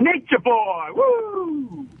 The nature boy.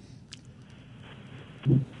 Woo!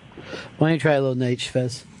 Why don't you try a little Nate,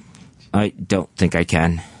 Fez? I don't think I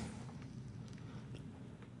can.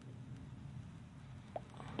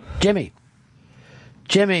 Jimmy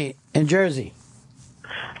in Jersey.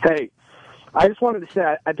 Hey, I just wanted to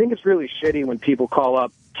say, I think it's really shitty when people call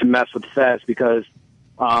up to mess with Fez because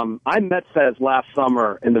I met Fez last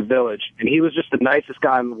summer in the Village, and he was just the nicest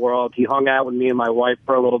guy in the world. He hung out with me and my wife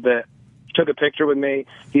for a little bit, took a picture with me.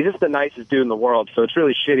 He's just the nicest dude in the world, so it's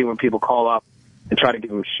really shitty when people call up and try to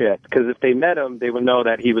give him shit. Because if they met him, they would know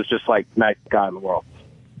that he was just like the nicest guy in the world.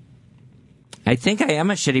 I think I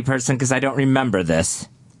am a shitty person because I don't remember this.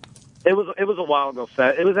 It was a while ago,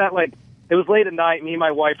 Fez. It was late at night. Me and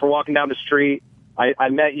my wife were walking down the street. I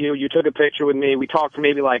met you. You took a picture with me. We talked for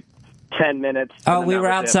maybe like 10 minutes. Oh, we were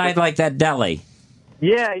outside like that deli.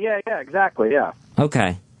 Yeah, exactly, yeah.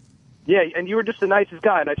 Okay. Yeah, and you were just the nicest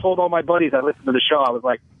guy. And I told all my buddies I listened to the show, I was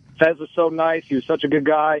like, Fez was so nice. He was such a good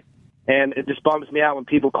guy. And it just bums me out when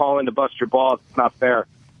people call in to bust your balls. It's not fair.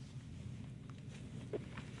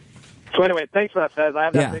 So anyway, thanks for that, Fez. I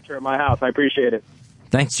have that picture at my house. I appreciate it.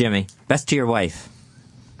 Thanks, Jimmy. Best to your wife.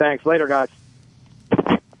 Thanks. Later, guys.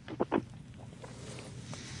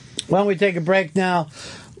 Why don't we take a break now?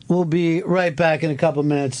 We'll be right back in a couple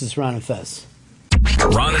minutes. It's Ron and Fez.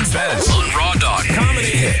 Ron and Fez on Raw Dog Comedy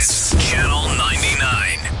Hits, Channel 99.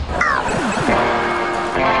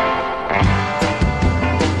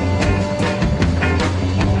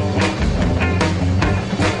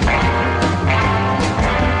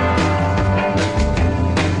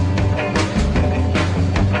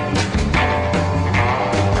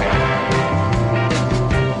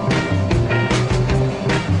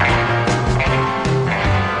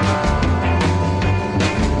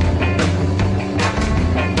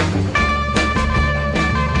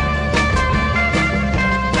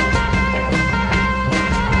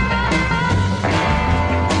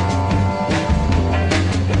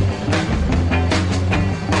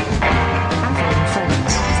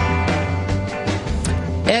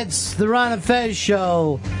 It's the Ron and Fez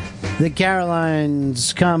Show, the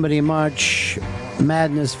Caroline's Comedy March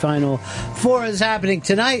Madness Final 4 is happening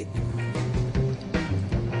tonight,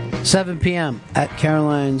 7 p.m. at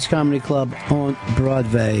Caroline's Comedy Club on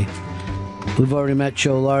Broadway. We've already met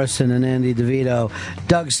Joe Larson and Andy DeVito.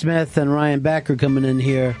 Doug Smith and Ryan Beck are coming in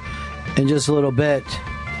here in just a little bit,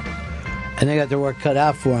 and they got their work cut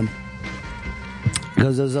out for them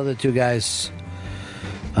because those other two guys,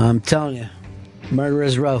 I'm telling you,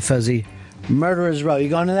 Murderer's Row, Fezzy. Murderer's Row. You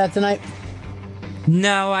going to that tonight?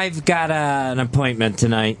 No, I've got an appointment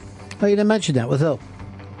tonight. Oh, you didn't mention that. With who?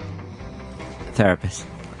 Therapist.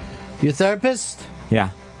 Your therapist? Yeah.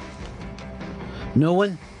 New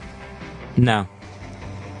one? No.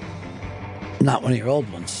 Not one of your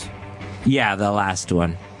old ones. Yeah, the last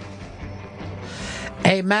one.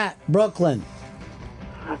 Hey, Matt, Brooklyn.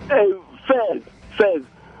 Hey, Fez.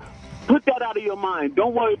 Put that out of your mind.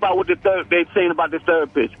 Don't worry about what they're saying about the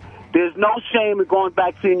therapist. There's no shame in going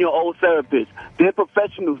back seeing your old therapist. They're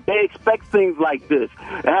professionals. They expect things like this.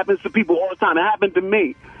 It happens to people all the time. It happened to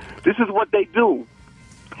me. This is what they do.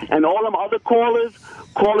 And all them other callers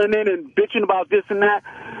calling in and bitching about this and that,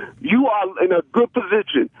 you are in a good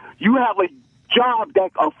position. You have a job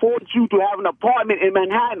that affords you to have an apartment in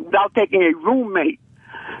Manhattan without taking a roommate.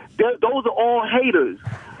 Those are all haters.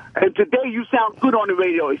 And today you sound good on the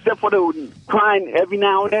radio, except for the crying every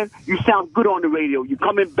now and then. You sound good on the radio. You're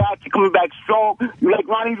coming back strong. You're like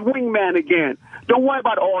Ronnie's wingman again. Don't worry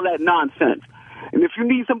about all that nonsense. And if you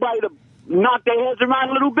need somebody to knock their heads around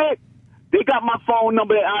a little bit, they got my phone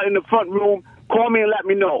number out in the front room. Call me and let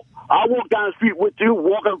me know. I'll walk down the street with you,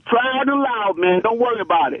 walking proud and loud, man. Don't worry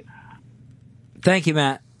about it. Thank you,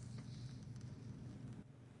 Matt.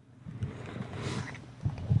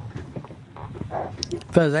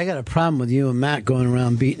 Fez, I got a problem with you and Matt going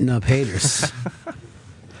around beating up haters.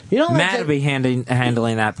 You don't Matt will be handling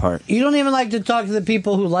that part. You don't even like to talk to the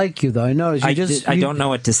people who like you, though. I noticed. I don't know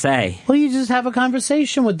what to say. Well, you just have a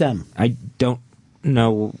conversation with them. I don't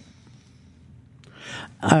know.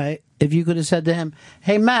 All right. If you could have said to him,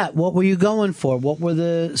 hey, Matt, what were you going for? What were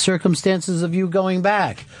the circumstances of you going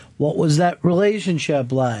back? What was that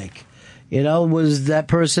relationship like? You know, was that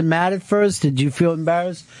person mad at first? Did you feel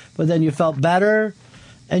embarrassed, but then you felt better?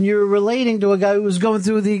 And you're relating to a guy who was going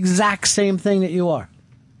through the exact same thing that you are.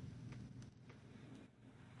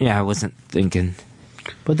 Yeah, I wasn't thinking.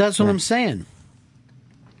 But that's what I'm saying.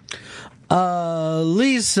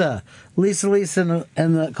 Lisa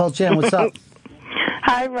and the Cult Jam, what's up?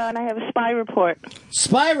 Hi, Ron. I have a spy report.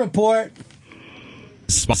 Spy report?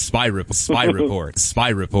 Spy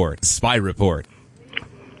report.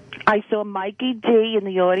 I saw Mikey D in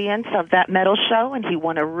the audience of that metal show, and he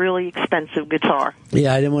won a really expensive guitar.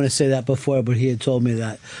 Yeah, I didn't want to say that before, but he had told me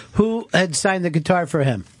that. Who had signed the guitar for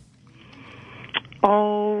him?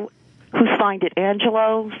 Oh, who signed it?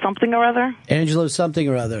 Angelo something or other? Angelo something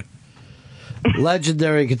or other.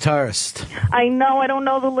 Legendary guitarist. I know. I don't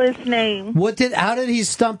know the list name. How did he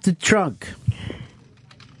stump the trunk?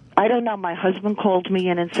 I don't know. My husband called me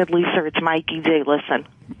in and said, Lisa, it's Mikey D. Listen.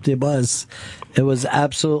 It was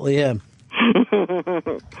absolutely him.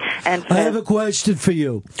 And I have a question for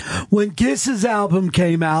you. When Kiss's album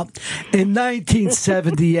came out in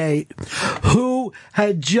 1978, who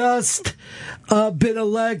had just been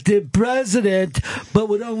elected president but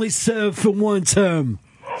would only serve for one term?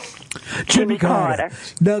 Jimmy Carter.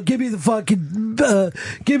 Now give me the fucking,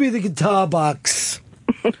 give me the guitar box.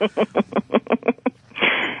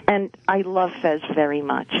 And I love Fez very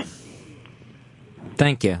much.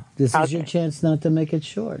 Thank you. This is your chance not to make it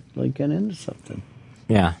short. Like, get into something.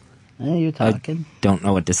 Yeah. Hey, you're talking. Don't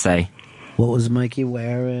know what to say. What was Mikey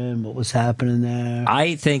wearing? What was happening there?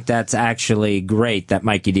 I think that's actually great that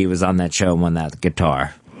Mikey D was on that show and won that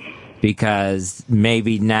guitar. Because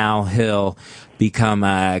maybe now he'll become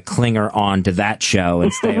a clinger on to that show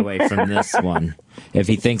and stay away from this one. If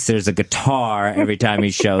he thinks there's a guitar every time he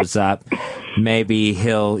shows up, maybe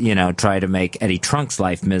he'll, try to make Eddie Trunk's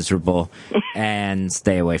life miserable and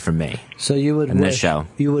stay away from me. So you would in this show.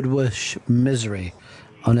 You would wish misery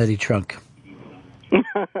on Eddie Trunk.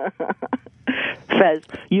 Fez,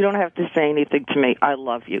 you don't have to say anything to me. I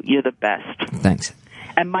love you. You're the best. Thanks.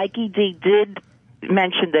 And Mikey D did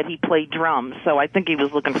mention that he played drums, so I think he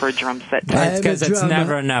was looking for a drum set. That's because it's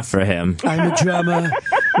never enough for him. I'm a drummer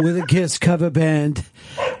with a Kiss cover band.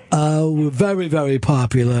 We're very, very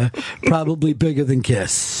popular, probably bigger than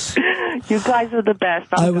Kiss. You guys are the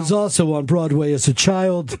best. I was also on Broadway as a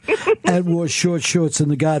child and wore short shorts in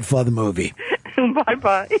the Godfather movie.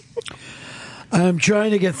 Bye-bye. I'm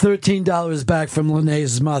trying to get $13 back from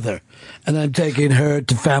Lene's mother, and I'm taking her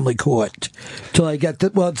to family court till I get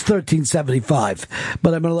it's $13.75,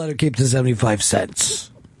 but I'm going to let her keep the 75 cents.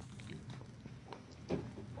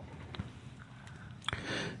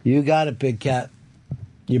 You got it, Big Cat.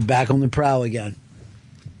 You're back on the prowl again.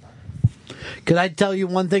 Could I tell you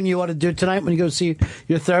one thing you ought to do tonight when you go see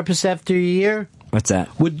your therapist after a year? What's that?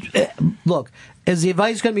 Look, is the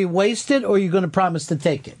advice going to be wasted, or are you going to promise to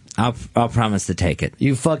take it? I'll promise to take it.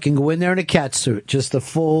 You fucking go in there in a cat suit, just a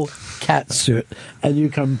full cat suit, and you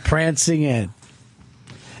come prancing in.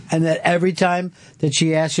 And that every time that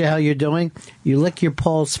she asks you how you're doing, you lick your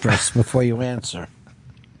paws first before you answer.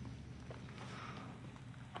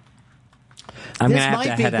 I'm going to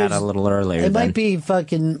have to head out a little earlier. It might be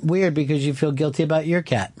fucking weird because you feel guilty about your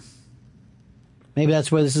cat. Maybe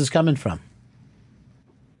that's where this is coming from.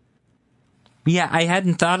 Yeah, I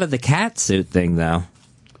hadn't thought of the cat suit thing, though.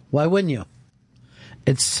 Why wouldn't you?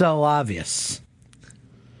 It's so obvious.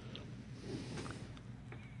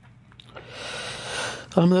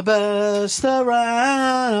 I'm the best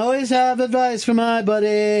around. Always have advice from my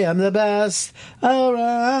buddy. I'm the best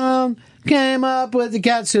around. Came up with the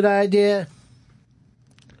catsuit idea.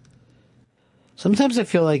 Sometimes I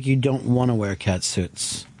feel like you don't want to wear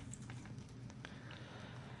catsuits.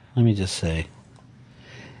 Let me just say.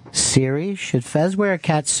 Siri, should Fez wear a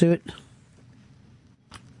catsuit?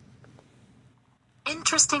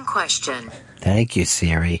 Interesting question. Thank you,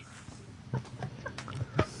 Siri.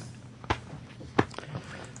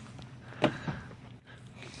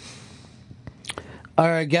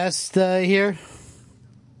 Our guest here?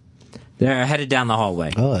 They're headed down the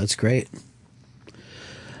hallway. Oh, that's great.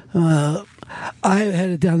 I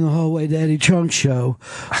headed down the hallway to Eddie Trunk's show,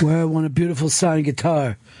 where I won a beautiful signed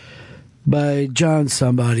guitar by John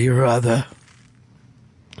somebody or other.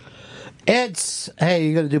 Hey,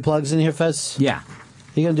 you going to do plugs in here, Fez? Yeah.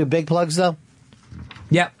 You going to do big plugs, though?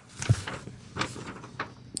 Yep.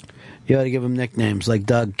 You ought to give them nicknames like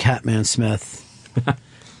Doug Catman Smith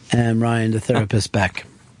and Ryan the Therapist Beck.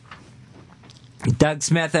 Doug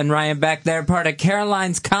Smith and Ryan Beck, they're part of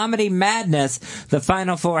Caroline's Comedy Madness. The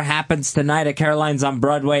Final Four happens tonight at Caroline's on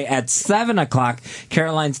Broadway at 7 o'clock.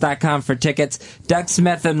 Carolines.com for tickets. Doug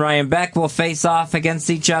Smith and Ryan Beck will face off against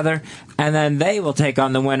each other, and then they will take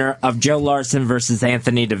on the winner of Joe Larson versus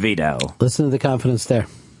Anthony DeVito. Listen to the confidence there.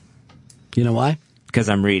 You know why? Because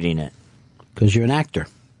I'm reading it. Because you're an actor.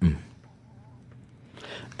 And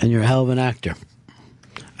you're a hell of an actor.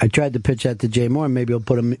 I tried to pitch that to Jay Moore. Maybe he'll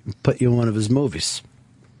put you in one of his movies.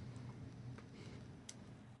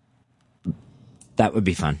 That would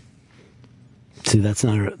be fun. See, that's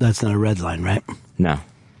not a red line, right? No.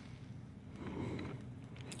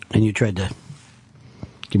 And you tried to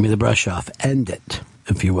give me the brush off. End it,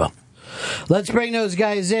 if you will. Let's bring those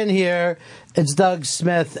guys in here. It's Doug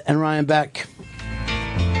Smith and Ryan Beck.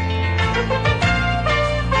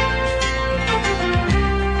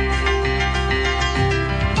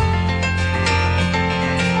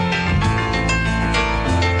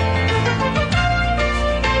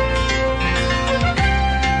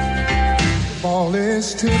 Ball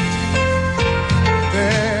is tipped.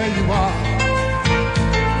 There you are.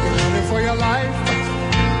 You're running for your life.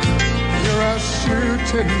 You're a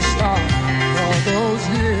shooting star.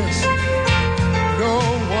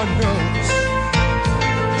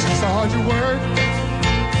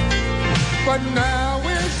 But now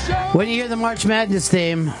we're showing. When you hear the March Madness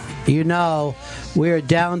theme, you know we are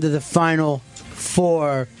down to the final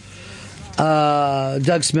four.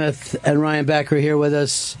 Doug Smith and Ryan Becker here with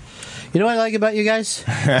us. You know what I like about you guys?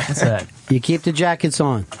 What's that? You keep the jackets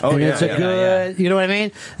on. Oh, and yeah, it's a yeah, good, you know what I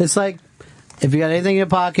mean? It's like, if you got anything in your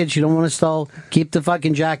pockets, you don't want to stall, keep the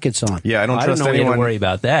fucking jackets on. Yeah, I don't trust anyone. I don't know to worry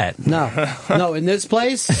about that. No, in this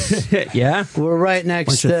place, yeah, we're right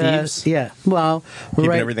next to thieves? yeah. Well, we're Keeping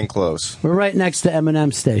right. everything close. We're right next to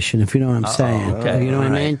M&M station, if you know what I'm saying. okay. You know what I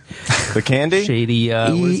All mean? The candy? Shady,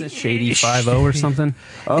 what is it? Shady 50 or something?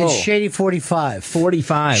 It's Shady 45.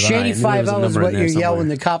 45. Shady 50 is what you're yelling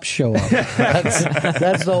the cops show up.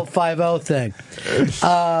 That's the old 50 thing.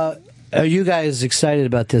 Are you guys excited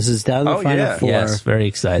about this? It's down to the final four. Yes, very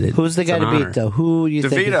excited. Who's the guy to beat, though? Who do you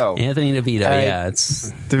think? DeVito. Anthony DeVito, Right. yeah.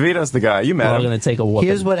 It's DeVito's the guy. You met we're him. going to take a whooping.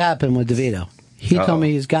 Here's what happened with DeVito. He told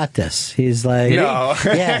me he's got this. He's like, No.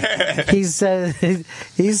 yeah. He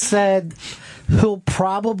said he'll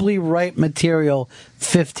probably write material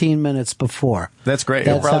 15 minutes before. That's great.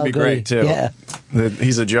 That's He'll probably how be great, good too. Yeah.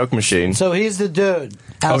 He's a joke machine. So he's the dude.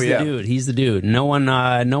 He's the dude. He's the dude. No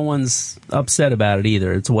one's upset about it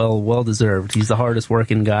either. It's well deserved. He's the hardest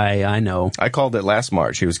working guy I know. I called it last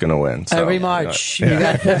March. He was going to win. So, Every March.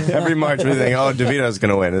 yeah. Every March we think, oh, DeVito's going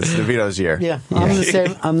to win. It's DeVito's year. Yeah,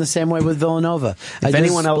 I'm the same way with Villanova. If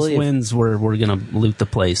anyone else wins, we're gonna loot the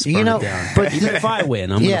place. Burn it down. But even if I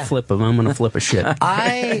win, I'm gonna flip him. I'm gonna flip a shit.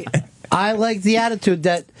 I like the attitude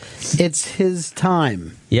that it's his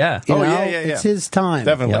time. Yeah. You know? yeah. It's his time.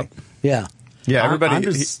 Definitely. Yeah. Yeah, everybody.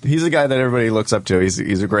 He's a guy that everybody looks up to. He's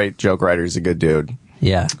a great joke writer. He's a good dude.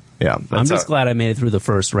 Yeah. Yeah. I'm just glad I made it through the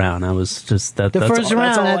first round. I was just that's first round,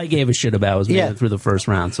 that's all I gave a shit about was making it through the first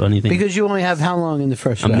round. So anything Because you only have how long in the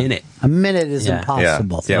first round? A minute. A minute is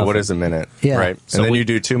impossible. Yeah. What is a minute? Yeah. Right. So And then you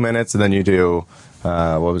do 2 minutes, and then you do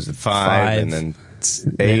what was it? 5, and then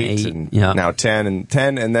 8, and now 10 and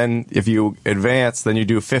 10, and then if you advance, then you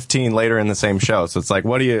do 15 later in the same show. So it's like,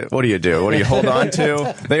 what do you do? What do you hold on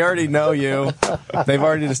to? They already know you. They've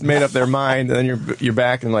already just made up their mind, and then you're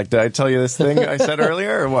back and like, did I tell you this thing I said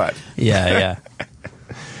earlier or what? Yeah.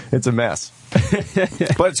 It's a mess.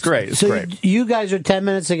 But it's great. It's great. You guys are 10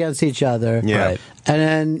 minutes against each other. Yeah. Right. And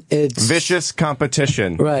then it's vicious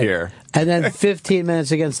competition here. And then 15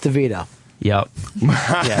 minutes against DeVito. Yep.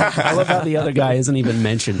 Yeah. I love how the other guy isn't even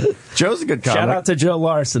mentioned. Joe's a good comic. Shout out to Joe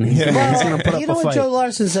Larson. He's gonna put up You know a what fight. Joe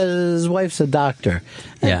Larson says? His wife's a doctor.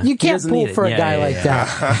 Yeah. You He can't doesn't pull need it. for a Yeah, guy yeah, like yeah.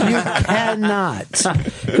 that. You cannot.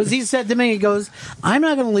 Because he said to me, he goes, I'm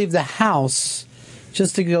not going to leave the house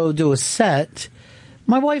just to go do a set.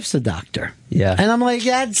 My wife's a doctor. Yeah. And I'm like,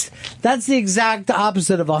 that's the exact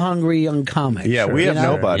opposite of a hungry young comic. Yeah, we have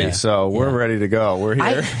nobody, Yeah. so we're ready to go. We're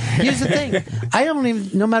here. Here's the thing. I don't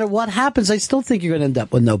even, no matter what happens, I still think you're going to end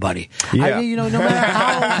up with nobody. Yeah. I mean, no matter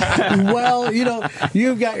how well,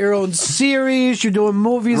 you've got your own series, you're doing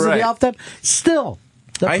movies and Right. the off time, still,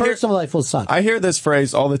 the I hear- personal life will suck. I hear this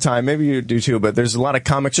phrase all the time. Maybe you do too, but there's a lot of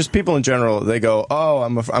comics, just people in general. They go, "Oh,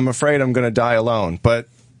 I'm afraid I'm going to die alone." But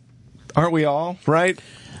aren't we all, right?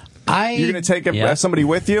 You're going to take somebody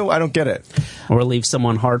with you? I don't get it. Or leave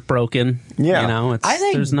someone heartbroken. Yeah. You know, I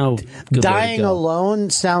think there's no good way dying to go. alone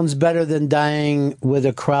sounds better than dying with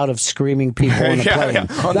a crowd of screaming people on a plane. On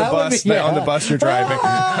the That would bus, be- on the bus you're driving.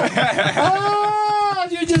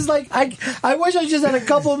 You're just like, I wish I just had a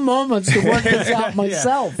couple of moments to work this out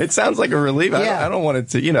myself. It sounds like a relief. Yeah. I don't want it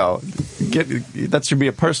to, that should be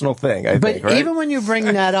a personal thing, I But think, right? even when you bring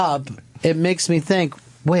that up, it makes me think,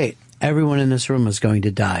 wait, everyone in this room is going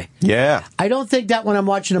to die. Yeah. I don't think that when I'm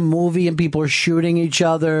watching a movie and people are shooting each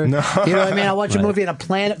other. No. You know what I mean? I watch a movie and a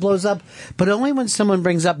planet blows up, but only when someone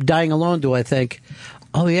brings up dying alone do I think,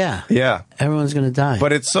 oh yeah. Yeah. Everyone's going to die.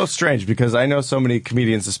 But it's so strange because I know so many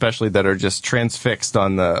comedians, especially that are just transfixed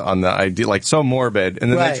on the idea, like so morbid,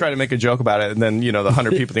 and then Right. they try to make a joke about it, and then the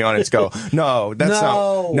 100 people in the audience go, "No, that's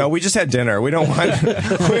not. No, we just had dinner. We don't want. we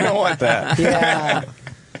don't want that." Yeah.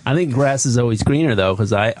 I think grass is always greener though,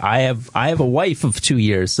 because I have a wife of 2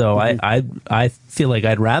 years, so I feel like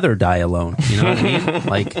I'd rather die alone. You know what I mean?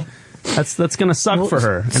 Like that's gonna suck for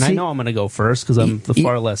her, and I know I'm gonna go first because I'm the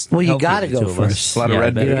far less. Well, you healthy got to of the go two of us. first. A lot of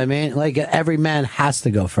red You know meat. what I mean? Like every man has to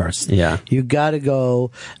go first. Yeah. You got to go,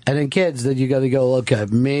 and then kids, then you got to go. Okay,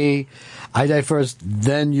 me, I die first,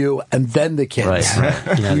 then you, and then the kids. Right.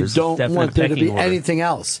 Yeah, You there's don't definite want there to be pecking order. anything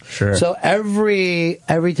else. Sure. So every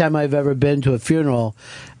time I've ever been to a funeral.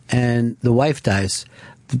 and the wife dies,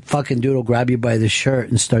 the fucking dude will grab you by the shirt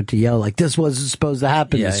and start to yell like, "This wasn't supposed to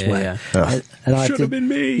happen this way." And I'll Should have been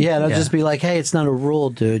me. Yeah, and I'll just be like, "Hey, it's not a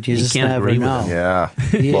rule, dude. You just can't never agree with know." him. Yeah.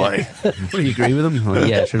 Yeah. Do you agree with him? Well,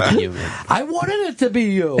 yeah, it should have been you, man. I wanted it to be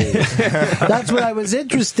you. That's what I was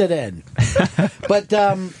interested in. But,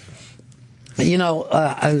 you know,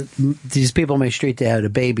 these people on my street, they had a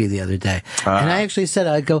baby the other day. And I actually said,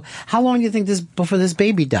 I go, "How long do you think before this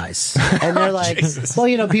baby dies?" And they're like, "Well,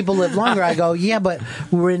 you know, people live longer." I go, "Yeah, but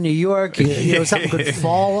we're in New York. You know, something could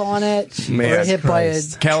fall on it. Man, or hit by a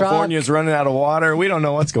California's truck." running out of water. We don't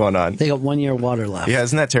know what's going on. They got 1 year water left. Yeah,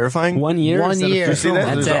 isn't that terrifying? 1 year? 1 year. Did you see that?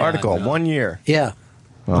 That's There's an it. article. 1 year. Yeah.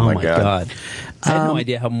 Oh, my God. I had no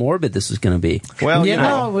idea how morbid this was going to be. Well, you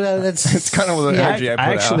know, that's it's kind of the energy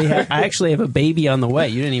I put out. I actually have a baby on the way.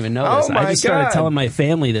 You didn't even know Oh, this. I my just started God. telling my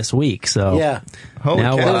family this week. So Yeah. Holy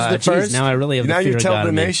now, cow. geez, now I really have Now the fear you of tell God the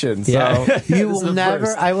in me. nation. So Yeah. You will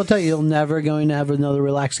never, I will tell you, you'll never going to have another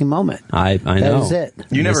relaxing moment. I know. That is it.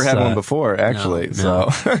 you never This, had one before, actually. no.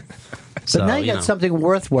 But So, now you got something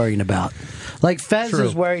worth worrying about. Like Fez True.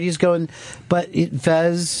 is worried. He's going, but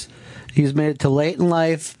Fez, he's made it to late in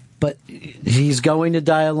life, but he's going to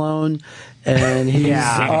die alone. And he's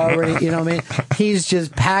already, you know what I mean? He's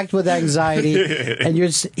just packed with anxiety. And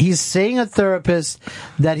he's seeing a therapist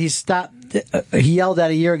that he stopped. He yelled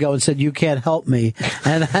at a year ago and said, "You can't help me."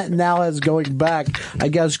 And now is going back, I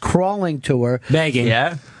guess, crawling to her. Begging.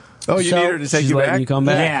 Yeah. Oh, you need her to take she's you letting back? you come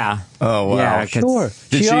back? Yeah. Oh, wow. Yeah, Sure.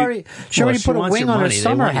 Did She she- already Well, she put a wants wing your on her money. They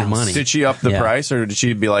summer want your house. money. Did she up the Yeah. price, or did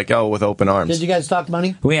she be like, "Oh, with open arms"? Did you guys talk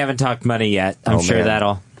money? We haven't talked money yet. I'm Oh, sure man.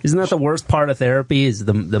 that'll. Isn't that the worst part of therapy? Is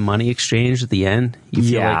the money exchange at the end? You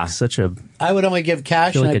feel Yeah. like such a. I would only give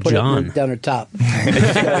cash Feel and like I a put John. it down her top.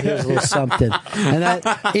 Here's a little something. And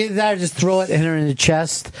either that or just throw it, hit her in the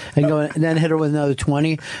chest, and go, and then hit her with another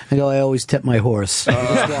 20, and go, "I always tip my horse." Just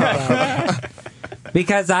walk out.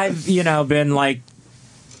 Because I've, been like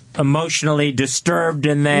emotionally disturbed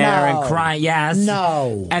in there and No. crying. Yes.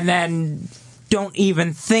 No. And then don't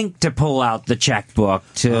even think to pull out the checkbook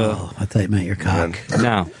to. Oh, I thought you meant your cock.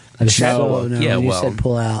 No. I was so no, yeah, when you well. said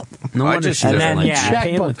pull out. No I wonder just- she and doesn't then, like yeah.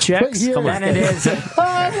 paying with checks. Here Come it on. Then it is.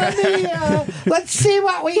 Let's see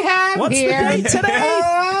what we have What's the here. date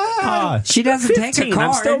today? She doesn't 15. take a card.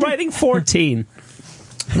 I'm still writing 14.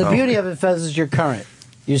 The beauty of it, Fez, is you're current.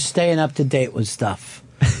 You're staying up to date with stuff.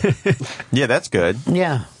 Yeah, that's good.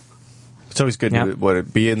 Yeah. It's always good Yep. to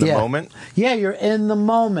be in the Yeah. moment. Yeah, you're in the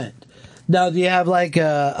moment. Now, do you have like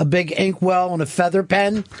a big inkwell and a feather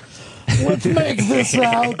pen? Let's make this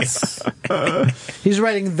out. He's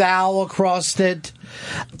writing thou across it.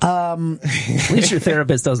 At least your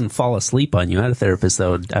therapist doesn't fall asleep on you. I had a therapist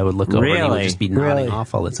that I would look over and he would Really? just be nodding Really?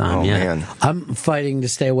 off all the time. Oh, yeah. man. I'm fighting to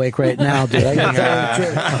stay awake right now, dude. I gotta tell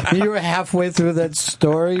you the truth. You were halfway through that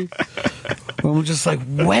story. I'm just like,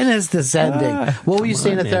 when is this ending? What were you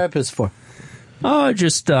seeing a man. therapist for? Oh,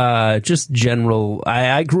 just general.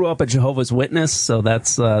 I grew up a Jehovah's Witness, so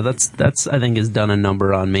that's I think has done a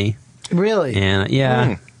number on me. Really? And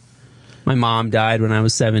yeah, my mom died when I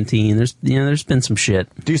was 17. There's been some shit.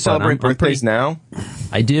 Do you But celebrate I'm birthdays pretty- now?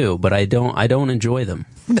 I do, but I don't enjoy them.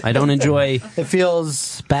 I don't enjoy. It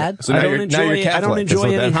feels bad. So I now don't you're enjoy. I don't Catholic, is enjoy what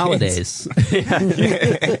any that means. holidays.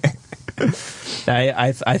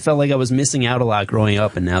 I felt like I was missing out a lot growing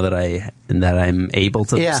up, and now that I'm able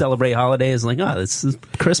to Yeah. celebrate holidays, like this is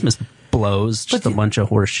Christmas blows, just a bunch of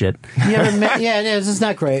horse shit. You ever yeah, it is. It's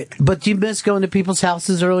not great. But do you miss going to people's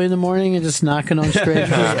houses early in the morning and just knocking on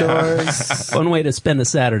strangers' doors? One way to spend a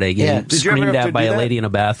Saturday getting Yeah. Did you ever screamed have to at by do a that? lady in a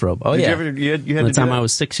bathrobe. Oh Did yeah, you ever, you had By to the do time that? I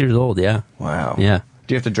was 6 years old. Yeah, Wow. yeah.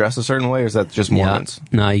 Do you have to dress a certain way, or is that just Mormons?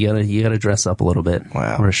 No, you gotta dress up a little bit.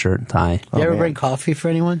 Wow. Wear a shirt and tie. You ever man. bring coffee for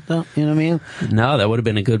anyone? No, you know what I mean? No, that would have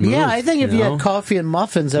been a good move. Yeah, I think if you know? had coffee and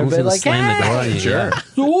muffins, Someone's everybody like, gonna slam the door on hey! you, Sure.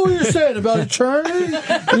 So what were you saying about eternity?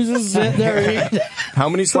 You just sit there eating. How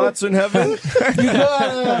many slots in heaven?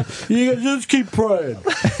 You just keep praying.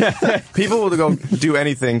 People will go do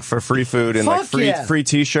anything for free food and like Fuck free yeah.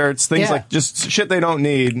 T-shirts, things Yeah. like just shit they don't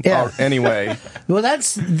need Yeah. anyway. Well,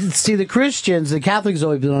 see, the Christians, the Catholics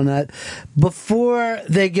always been on that. Before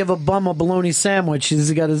they give a bum a bologna sandwich,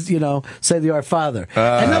 he's got to, say the Our Father.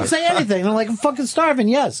 And they'll say anything. They're like, I'm fucking starving,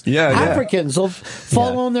 yes. Yeah, yeah. Africans will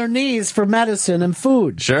fall on their knees for medicine and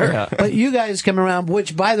food. Sure. Yeah. But you guys come around,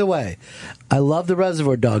 which, by the way, I love the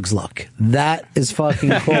Reservoir Dogs look. That is fucking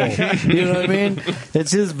cool. You know what I mean?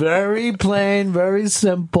 It's just very plain, very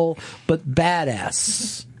simple, but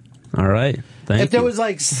badass. All right. Thank If there you. was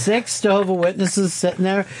like 6 Jehovah's Witnesses sitting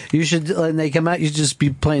there, you should, when they come out, you should just be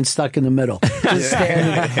playing stuck in the middle. Just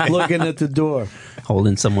standing, looking at the door.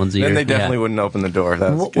 Holding someone's ear. Then they Yeah. definitely wouldn't open the door.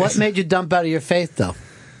 That's What made you dump out of your faith, though?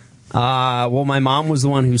 Well, my mom was the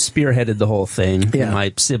one who spearheaded the whole thing. Yeah.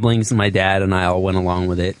 My siblings and my dad and I all went along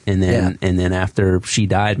with it. And then after she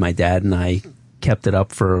died, my dad and I kept it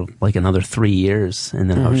up for like another 3 years. And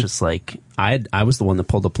then I was just like, I was the one that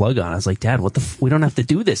pulled the plug on. I was like, Dad, we don't have to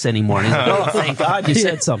do this anymore. And he's like, oh, thank God you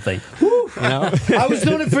said something. You know? I was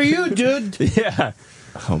doing it for you, dude. Yeah.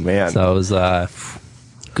 Oh, man. So it was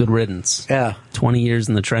good riddance. Yeah. 20 years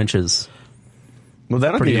in the trenches. Well,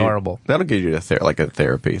 that'll pretty give you, horrible. That'll give you a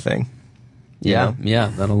therapy thing. Yeah, yeah.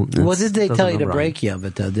 What did they tell you to break you of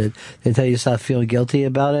it, though? Did they tell you to stop feeling guilty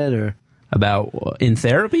about it, or about in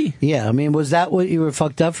therapy? Yeah, I mean, was that what you were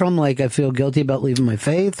fucked up from? Like, I feel guilty about leaving my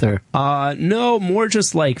faith, or no, more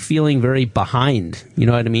just like feeling very behind. You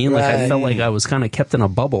know what I mean? Like I felt like I was kind of kept in a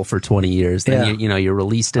bubble for 20 years. Then you're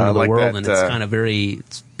released into the like world, that, and it's kind of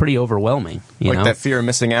it's pretty overwhelming. You know? That fear of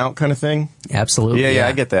missing out kind of thing. Absolutely. Yeah,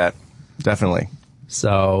 I get that. Definitely.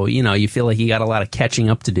 So, you feel like you got a lot of catching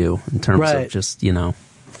up to do in terms of just,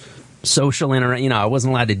 social interaction. I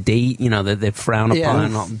wasn't allowed to date, that they frown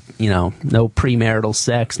upon, no premarital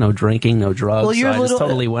sex, no drinking, no drugs. Well, so I just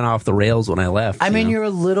totally went off the rails when I left. I mean, you're a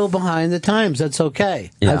little behind the times. That's okay.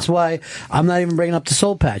 Yeah. That's why I'm not even bringing up the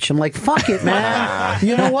Soul Patch. I'm like, fuck it, man.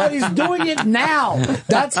 You know what? He's doing it now.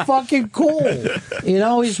 That's fucking cool.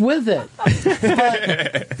 He's with it.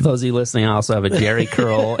 But those of you listening, I also have a Jerry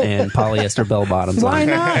curl and polyester bell bottoms. Why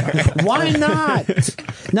not? Why not?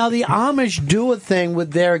 Now, the Amish do a thing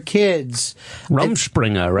with their kids.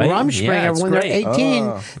 Rumspringa, right? Rumspringa. When great. They're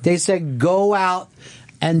 18, they said, go out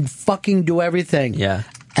and fucking do everything. Yeah.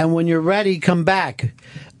 And when you're ready, come back.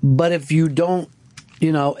 But if you don't,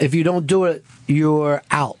 if you don't do it, you're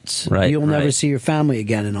out. Right. You'll never see your family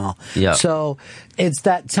again and all. Yeah. So it's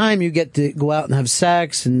that time you get to go out and have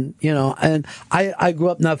sex and, and I grew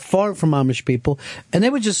up not far from Amish people and they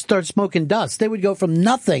would just start smoking dust. They would go from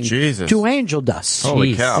nothing to angel dust.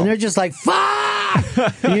 Holy cow. And they're just like, fuck!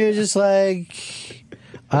 And you're just like,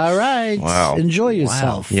 all right, enjoy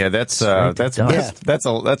yourself. Wow. Yeah, that's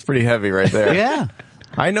pretty heavy right there. Yeah.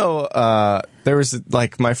 I know there was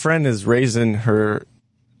my friend is raising her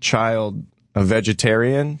child a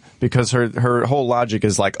vegetarian because her whole logic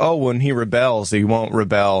is like, oh, when he rebels, he won't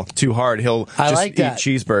rebel too hard. He'll just eat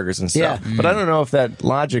cheeseburgers and stuff. Yeah. But I don't know if that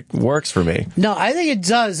logic works for me. No, I think it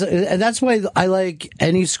does. And that's why I like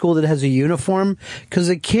any school that has a uniform because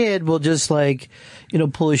a kid will just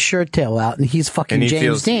pull his shirt tail out and he's fucking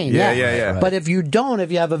James Dean. Yeah. But if you don't,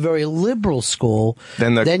 if you have a very liberal school,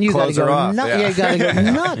 then you got to go off. You got to go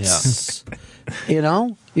nuts. You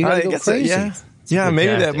got to go crazy. Yeah,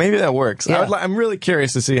 maybe that works. Yeah. I'm really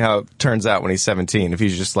curious to see how it turns out when he's 17. If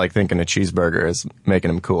he's just thinking a cheeseburger is making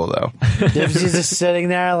him cool, though. If he's just sitting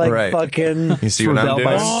there fucking. You see what I'm doing?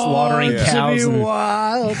 By slaughtering cows. To be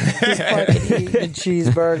wild. Just fucking eating a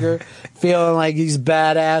cheeseburger, feeling like he's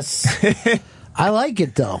badass. I like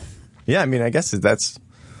it though. Yeah, I mean, I guess that's.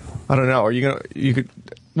 I don't know. Are you gonna? You could.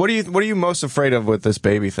 What are you most afraid of with this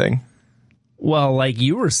baby thing? Well, like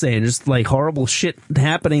you were saying, just horrible shit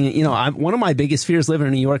happening. One of my biggest fears living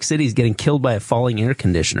in New York City is getting killed by a falling air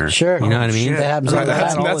conditioner. Sure. You know what I mean? That happens all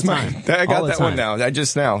the time. I got that one now.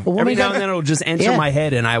 Every now and then it'll just enter my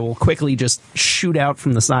head and I will quickly just shoot out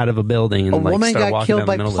from the side of a building and woman start got walking killed down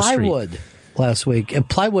by the middle of the street. plywood last week. And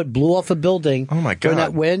plywood blew off a building. Oh my God. During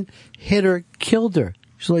that wind, hit her, killed her.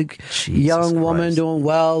 She's young woman doing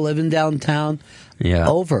well, living downtown. Yeah.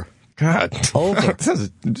 Over. God. Over. This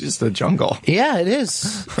is just a jungle. Yeah, it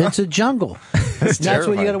is. It's a jungle. That's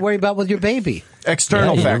what you got to worry about with your baby.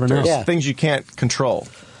 External factors. Yeah. Things you can't control.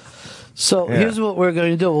 So here's what we're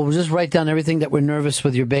going to do. We'll just write down everything that we're nervous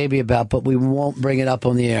with your baby about, but we won't bring it up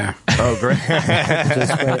on the air. Oh, great.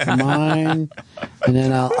 Just write mine, and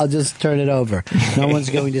then I'll just turn it over. No one's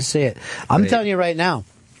going to see it. I'm telling you right now,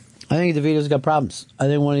 I think DeVito's got problems. I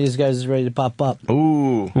think one of these guys is ready to pop up.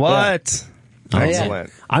 Ooh. What? Yeah.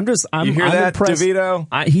 Excellent. I'm you hear that, impressed.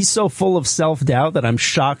 DeVito? He's so full of self-doubt that I'm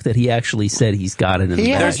shocked that he actually said he's got it in the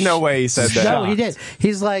bag. There's no way he said that. No, he did.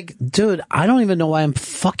 He's like, dude, I don't even know why I'm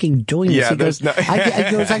fucking doing this. Yeah, he goes, no-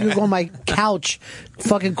 I could go on my couch,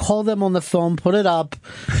 fucking call them on the phone, put it up,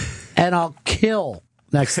 and I'll kill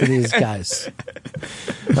next to these guys.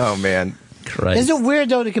 Oh, man. Christ. Is it weird,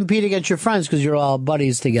 though, to compete against your friends because you're all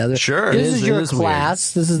buddies together? Sure. This is your weird.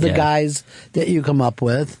 class. This is the guys that you come up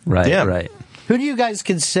with. Right, Yeah. right. Who do you guys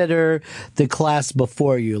consider the class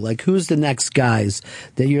before you? Like, who's the next guys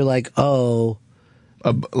that you're like, oh...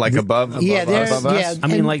 above above us? Yeah, I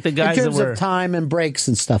mean, like the guys in terms that were... of time and breaks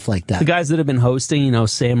and stuff like that. The guys that have been hosting,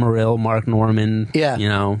 Sam Morrill, Mark Norman,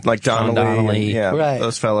 like Sean Donnelly, Right.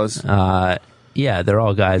 those fellas. Yeah, they're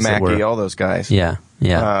all guys Mackie, that were... all those guys. Yeah.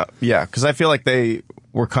 Yeah, because I feel like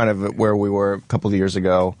we're kind of where we were a couple of years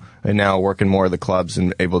ago, and now working more of the clubs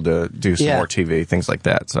and able to do some more TV, things like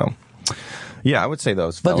that. So, yeah, I would say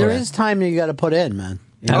those. But there is time that you got to put in, man.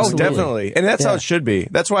 Absolutely. Oh, definitely. And that's how it should be.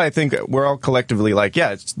 That's why I think we're all collectively like,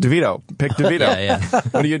 yeah, it's DeVito. Pick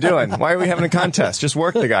DeVito. What are you doing? Why are we having a contest? Just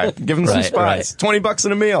work the guy. Give him some spots. $20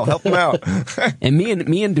 in a meal. Help him out. And me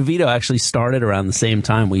and DeVito actually started around the same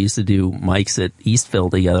time. We used to do mics at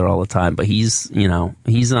Eastville together all the time. But he's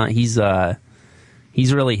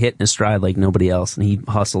really hitting his stride like nobody else, and he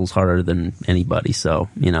hustles harder than anybody. So,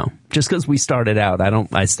 just because we started out,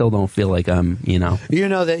 I still don't feel like I'm, that you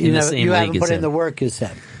haven't put in the work, you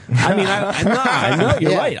said. I mean, I know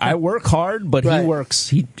you're right. I work hard, but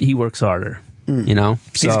he works harder. So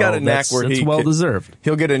he's got a knack where it's well deserved.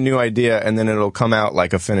 He'll get a new idea, and then it'll come out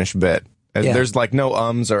like a finished bit. There's like no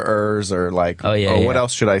ums or ers or like, what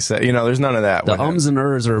else should I say? There's none of that. The ums and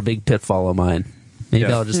ers are a big pitfall of mine. Maybe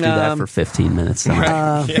I'll just do that for 15 minutes.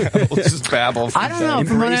 We'll just babble. I don't know.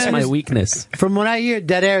 Embrace my weakness. From what I hear,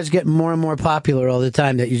 Dead Air is getting more and more popular all the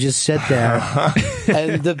time, that you just sit there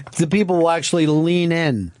and the people will actually lean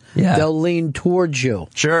in. Yeah. They'll lean towards you.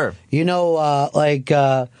 Sure. Bob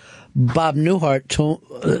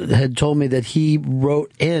Newhart had told me that he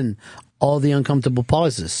wrote in all the uncomfortable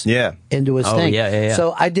pauses into his thing. Yeah.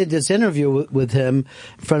 So I did this interview with him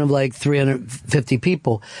in front of like 350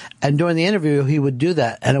 people. And during the interview, he would do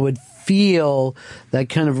that. And I would feel that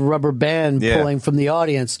kind of rubber band pulling from the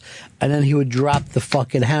audience. And then he would drop the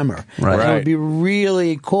fucking hammer. Right. And it would be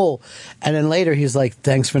really cool. And then later he's like,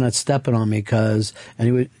 thanks for not stepping on me,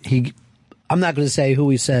 I'm not going to say who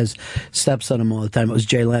he says steps on him all the time. It was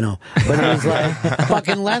Jay Leno. But it was like,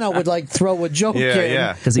 fucking Leno would like throw a joke in.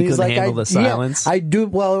 Yeah. Because he couldn't handle the silence. Yeah, I do,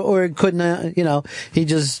 well, or it couldn't, he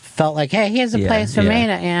just felt like, hey, here's a place for me to,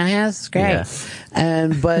 that's great.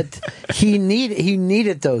 Yeah. But he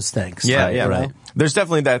needed those things. Right. There's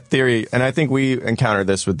definitely that theory, and I think we encountered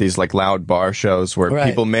this with these like loud bar shows where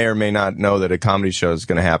people may or may not know that a comedy show is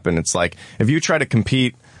going to happen. It's like, if you try to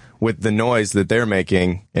compete with the noise that they're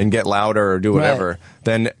making and get louder or do whatever,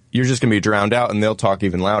 then you're just going to be drowned out and they'll talk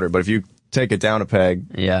even louder. But if you take it down a peg,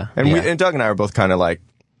 and Doug and I are both kind of like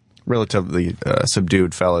relatively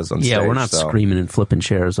subdued fellas on stage. Yeah, we're not screaming and flipping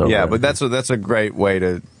chairs over. Yeah, but that's a great way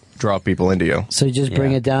to draw people into you. So you just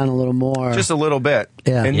bring it down a little more. Just a little bit.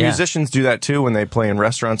 Yeah. And musicians do that too when they play in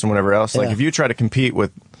restaurants and whatever else. Like if you try to compete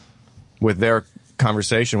with their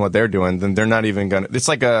conversation, what they're doing, then they're not even gonna. It's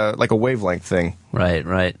like a wavelength thing. Right.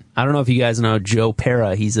 I don't know if you guys know Joe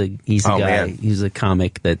Pera. He's a guy. Man. He's a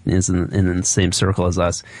comic that is in the same circle as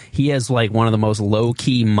us. He has like one of the most low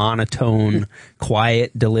key, monotone,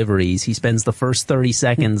 quiet deliveries. He spends the first 30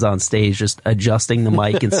 seconds on stage just adjusting the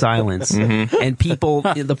mic in silence, and people,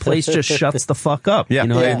 the place just shuts the fuck up. Yeah, you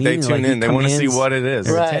know what I mean? They tune in. They want to see what it is.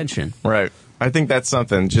 Their attention. Right. I think that's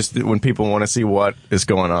something. Just when people want to see what is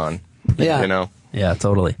going on. Yeah. Yeah,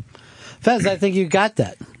 totally. Fez, I think you got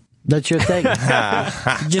that. That's your thing.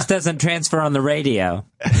 It just doesn't transfer on the radio.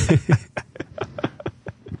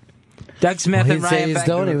 Doug Smith and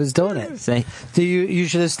Ryan He was doing it. See? You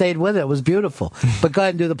should have stayed with it. It was beautiful. But go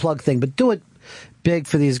ahead and do the plug thing. But do it big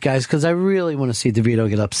for these guys, because I really want to see DeVito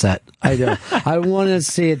get upset. I do. I want to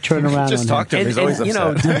see it turn around. Just talk to him. He's always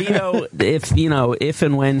upset. DeVito, if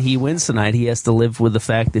and when he wins tonight, he has to live with the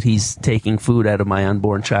fact that he's taking food out of my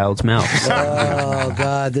unborn child's mouth. Oh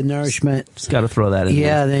God, the nourishment. Just got to throw that in.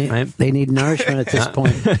 Yeah, there, they need nourishment at this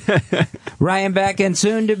point. Ryan Beck and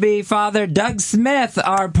soon-to-be father Doug Smith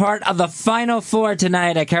are part of the Final Four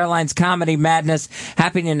tonight at Caroline's Comedy Madness,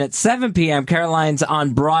 happening at 7 p.m. Caroline's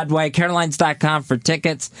on Broadway. Carolines.com for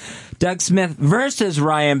tickets. Doug Smith versus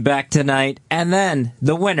Ryan Beck tonight, and then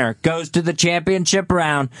the winner goes to the championship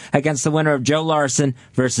round against the winner of Joe Larson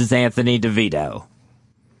versus Anthony DeVito.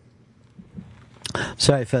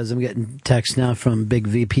 Sorry, Fez, I'm getting text now from big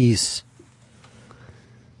VPs.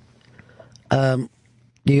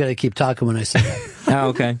 You got to keep talking when I say that. Oh,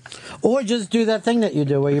 okay. Or just do that thing that you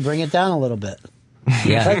do where you bring it down a little bit.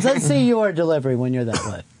 Yeah. Let's see your delivery when you're that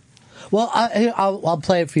way. Well, I'll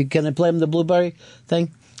play it for you. Can I play him the blueberry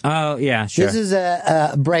thing? Oh, yeah, sure. This is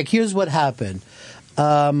a break. Here's what happened.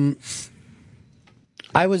 I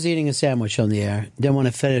was eating a sandwich on the air. Didn't want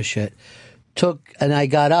to finish it. And I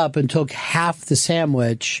got up and took half the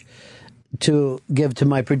sandwich to give to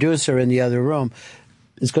my producer in the other room.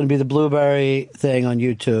 It's going to be the blueberry thing on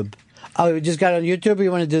YouTube. Oh, you just got it on YouTube, or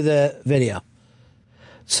you want to do the video?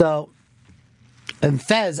 So, and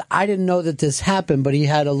Fez, I didn't know that this happened, but he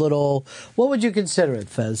had a little, what would you consider it,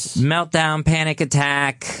 Fez? Meltdown, panic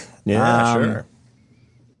attack. Yeah, sure.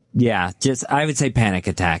 Yeah, I would say panic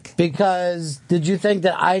attack. Because, did you think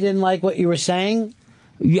that I didn't like what you were saying?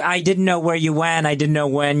 I didn't know where you went. I didn't know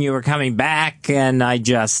when you were coming back, and I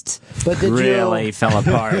just really fell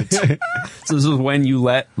apart. So this was when you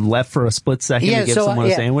left for a split second to give someone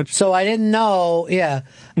a sandwich? So I didn't know. Yeah,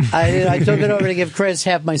 I took it over to give Chris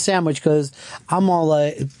half my sandwich because I'm all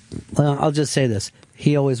like, I'll just say this.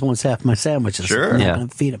 He always wants half my sandwiches. Sure. I'm not going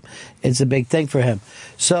to feed him. It's a big thing for him.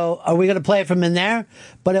 So are we going to play it from in there?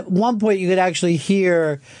 But at one point you could actually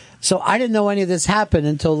hear. So I didn't know any of this happened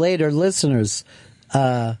until later listeners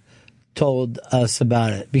told us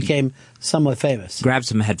about it. Became somewhat famous. Grab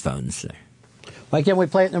some headphones there. Why can't we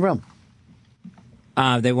play it in the room?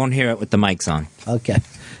 They won't hear it with the mics on. Okay.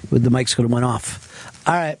 With the mics could have went off.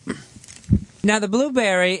 All right. Now, the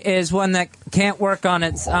Blueberry is one that can't work on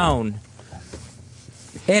its own.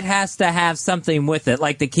 It has to have something with it,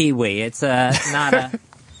 like the kiwi. It's not a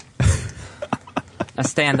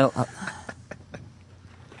standalone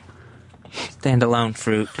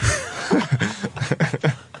fruit.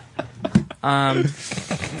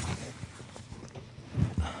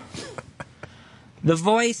 The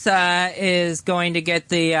Voice is going to get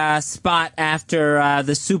the spot after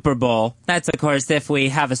the Super Bowl. That's, of course, if we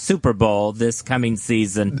have a Super Bowl this coming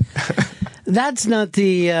season. That's not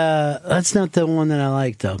the one that I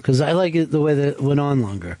like though, because I like it the way that it went on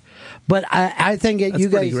longer. But I think That's you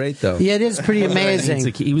guys pretty great though. Yeah, it is pretty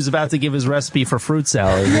amazing. He was about to give his recipe for fruit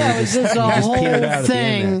salad. Yeah, it was just a whole petered out at the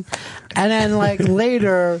end thing, and then like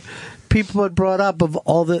later. People had brought up of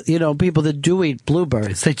all the people that do eat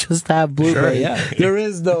blueberries. They just have blueberries. Sure, yeah. There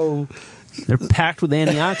is no. They're packed with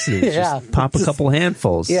antioxidants. Yeah. Just pop a couple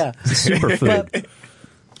handfuls. Yeah, it's a superfood.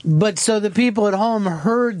 But so the people at home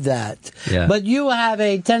heard that. Yeah. But you have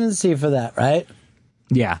a tendency for that, right?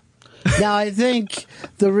 Yeah. Now, I think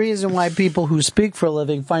the reason why people who speak for a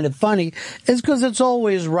living find it funny is because it's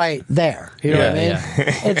always right there. You know what I mean?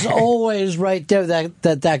 It's always right there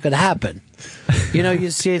that could happen. You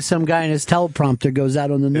see some guy in his teleprompter goes out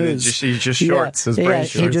on the news. He just shorts. His brain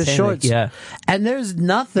shorts. He just shorts. Yeah. And there's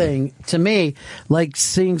nothing, to me, like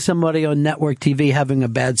seeing somebody on network TV having a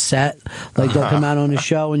bad set. Like they'll come out on a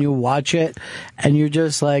show and you watch it and you're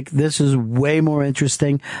just like, this is way more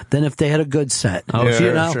interesting than if they had a good set. Oh,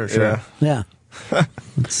 Yeah. sure. Yeah.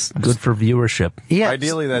 It's good for viewership. Yeah.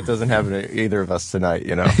 Ideally, that doesn't happen to either of us tonight,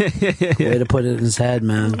 Way to put it in his head,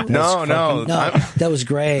 man. No. That was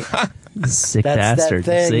great. Sick That's bastard.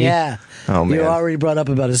 that thing, See? yeah. Oh, man. You already brought up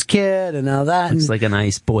about his kid and all that. Looks like a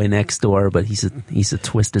nice boy next door, but he's a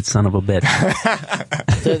twisted son of a bitch.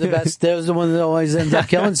 They're the best. They're the one that always ends up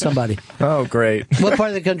killing somebody. Oh, great. What part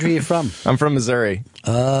of the country are you from? I'm from Missouri.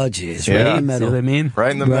 Oh, jeez. Yeah. Right in the See middle. what I mean?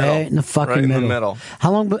 Right in the middle. Right in the fucking right middle. in the middle.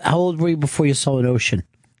 How old were you before you saw an ocean?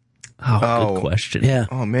 Oh, good question. Yeah.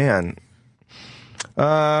 Oh, man.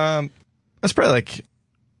 That's probably like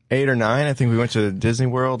 8 or 9. I think we went to Disney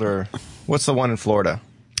World, or what's the one in Florida?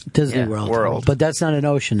 Disney World. But that's not an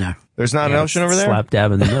ocean there. There's not an ocean over there? Slap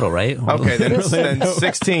dab in the middle, right? Okay, then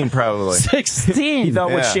 16 probably. 16. You thought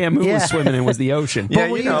what Yeah. Shamu was swimming in was the ocean. Yeah,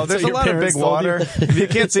 there's a lot of big water. If you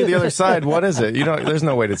can't see the other side, what is it? There's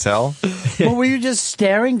no way to tell. Well, were you just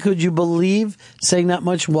staring? Could you believe seeing that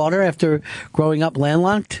much water after growing up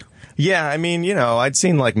landlocked? Yeah, I mean, I'd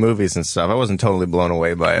seen like movies and stuff. I wasn't totally blown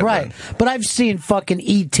away by it. Right. But I've seen fucking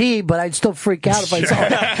E.T., but I'd still freak out if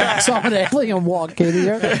I saw an alien walk in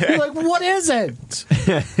here. You're like, what is it?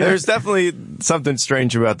 There's definitely something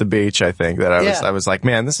strange about the beach, I think, that I was like,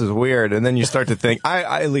 man, this is weird. And then you start to think,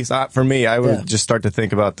 for me, I would just start to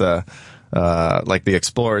think about the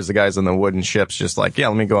explorers, the guys on the wooden ships, just like,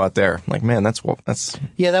 let me go out there. I'm like, man, that's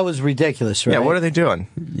Yeah, that was ridiculous, right? Yeah, what are they doing?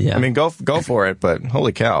 Yeah. I mean, go for it, but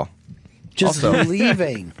holy cow. Just Also,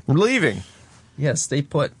 leaving. Leaving. Yes, they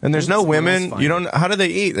put. And there's no women. How do they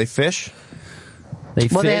eat? They fish? They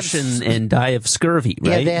Well, they fish have and die of scurvy,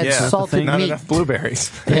 right? Yeah, they had salted Not meat. enough blueberries.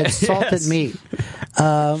 They had salted meat.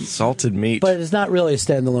 Salted meat. But it's not really a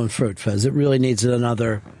standalone fruit, Fez. It really needs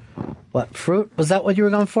another... What, fruit? Was that what you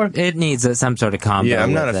were going for? It needs some sort of combo. Yeah,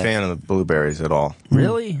 I'm not a with it. fan of the blueberries at all.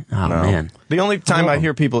 Really? Oh, No. man. The only time I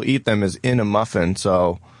hear people eat them is in a muffin,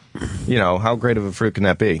 so... how great of a fruit can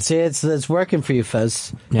that be? See, it's working for you,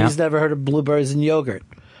 Fez. Yeah. He's never heard of blueberries in yogurt.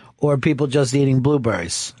 Or people just eating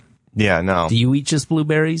blueberries. Yeah, no. Do you eat just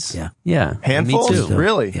blueberries? Yeah. Yeah. Handfuls? Me too.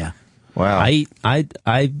 Really? Yeah. Wow.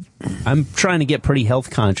 I'm trying to get pretty health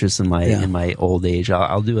conscious in my old age.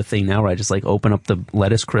 I'll do a thing now where I just like open up the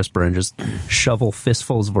lettuce crisper and just shovel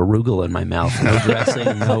fistfuls of arugula in my mouth. No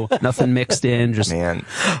dressing, nothing mixed in. Just Man.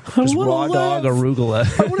 just raw dog arugula.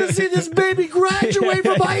 I want to see this baby graduate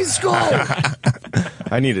from high school.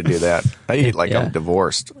 I need to do that. I eat like I'm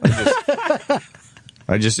divorced.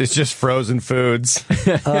 It's just frozen foods.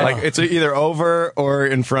 Like it's either over or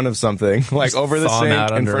in front of something, like over the Thawing sink,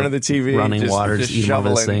 out in under front of the TV, running water, just eat 'em over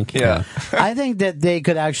the shoveling. sink. Yeah. I think that they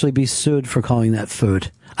could actually be sued for calling that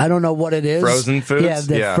food. I don't know what it is. Frozen foods?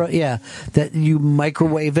 Yeah, that you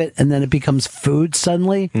microwave it and then it becomes food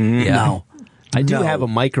suddenly. Mm-hmm. Yeah. No. I do have a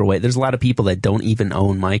microwave. There's a lot of people that don't even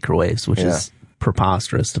own microwaves, which is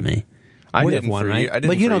preposterous to me. I We didn't have one, for right? ye- I didn't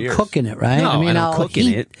But you for don't years. cook in it, right? No, I don't I'll cook in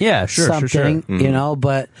heat it. Yeah, sure, something, sure. you know,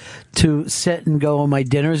 but to sit and go, my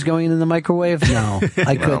dinner's going in the microwave? No,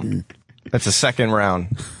 I couldn't. That's a second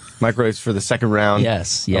round. Microwaves for the second round.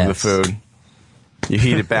 Yes, Of the yes. food. You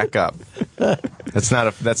heat it back up. That's not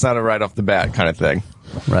a right off the bat kind of thing.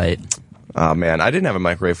 Right. Oh man, I didn't have a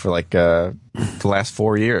microwave for like the last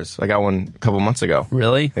 4 years. I got one a couple months ago.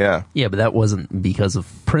 Really? Yeah. Yeah, but that wasn't because of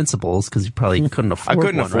principles, because you probably couldn't I afford one.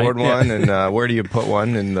 couldn't afford right? one, Yeah. and where do you put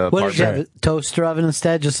one in the What did you have? apartment? A toaster oven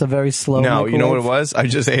instead? Just a very slow No, you know what it microwave? was? I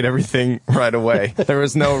just ate everything right away. There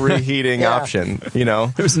was no reheating Yeah. option, you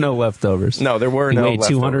know? There was no leftovers. No, there were You no weighed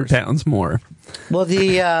leftovers. 200 pounds more. Well,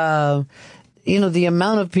 the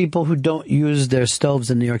amount of people who don't use their stoves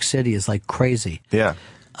in New York City is like crazy. Yeah.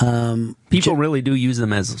 People really do use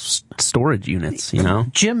them as storage units, you know?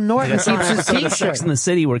 Jim Norton keeps his Sex T-shirt. in the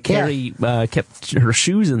City where Carrie kept her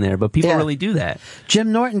shoes in there, but people Yeah. really do that.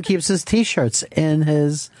 Jim Norton keeps his T-shirts in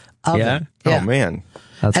his oven. Yeah? Oh man.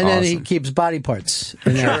 That's and awesome. then he keeps body parts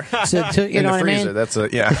in there. So you In know the what I freezer.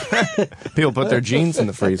 mean? That's people put their jeans in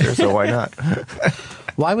the freezer, so why not?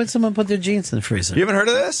 Why would someone put their jeans in the freezer? You haven't heard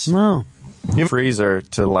of this? No. You freezer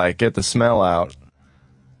to like get the smell out,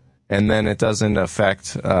 and then it doesn't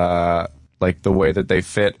affect like the way that they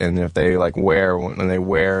fit, and if they like wear when they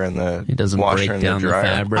wear in the It doesn't washer break and down the the dryer.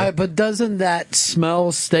 fabric. All right, but doesn't that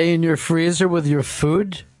smell stay in your freezer with your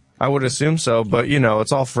food? I would assume so, but you know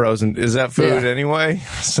it's all frozen. Is that food Yeah. anyway?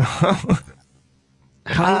 So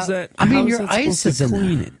How is that? I mean, how is your that ice supposed is to in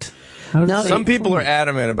clean there. it. No, some people are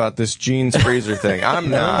adamant about this jeans freezer thing. I'm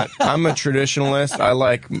not. I'm a traditionalist. I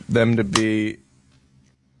like them to be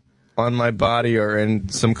on my body or in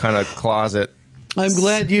some kind of closet. I'm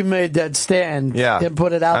glad you made that stand Yeah, and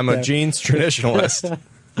put it out I'm there. a jeans traditionalist.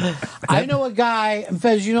 I know a guy,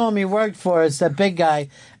 Fez, you know him, he worked for us, that big guy,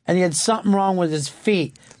 and he had something wrong with his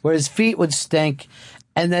feet, where his feet would stink,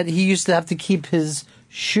 and that he used to have to keep his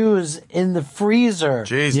shoes in the freezer.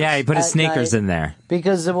 Jesus. Yeah, he put his At sneakers night. in there.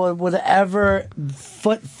 Because of whatever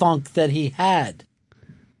foot funk that he had.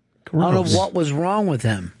 I don't know Gross. what was wrong with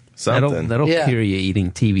him. Something. That'll Yeah. cure you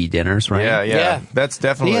eating TV dinners, right? Yeah, Yeah. That's He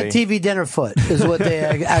definitely. had TV dinner foot, is what they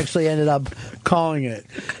actually ended up calling it.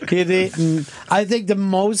 He'd eaten, I think the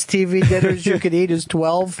most TV dinners you could eat is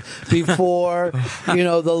 12 before,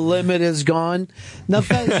 the limit is gone. Now,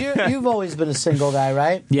 Fez, you've always been a single guy,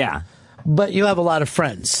 right? Yeah. But you have a lot of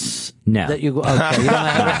friends. No. That you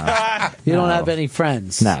you don't have any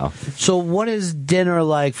friends. No. So what is dinner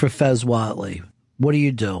like for Fez Watley? What do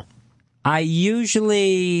you do? I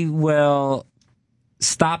usually will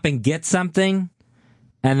stop and get something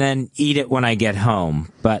and then eat it when I get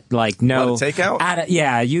home. But like no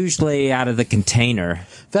takeout? Usually out of the container.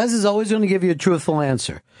 Fez is always going to give you a truthful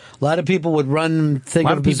answer. A lot of people would run and think A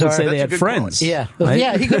lot of people bizarre. say they That's a had good friends. point. Yeah, Right?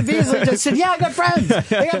 yeah. He could have easily just said, "Yeah, I got friends.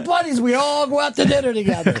 I got buddies. We all go out to dinner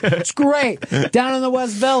together. It's great. Down in the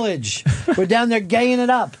West Village, we're down there gaying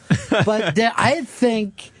it up." But I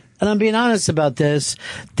think, and I'm being honest about this,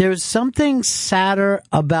 there's something sadder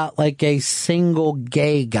about like a single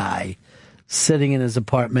gay guy sitting in his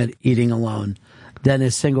apartment eating alone than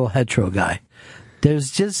a single hetero guy.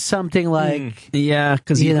 There's just something like Yeah,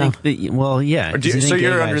 because you know. think that, well, yeah. 'cause you So think gay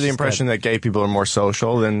you're guys under the just impression that gay people are more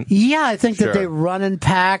social than. Yeah, I think Sure. that they run in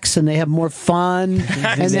packs and they have more fun.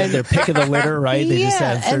 and they have their pick of the litter, right? They just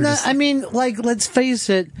have. and they're just- I mean, like, let's face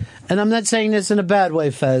it, and I'm not saying this in a bad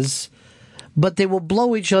way, Fez, but they will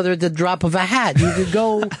blow each other at the drop of a hat. You could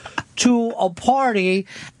go to a party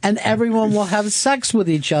and everyone will have sex with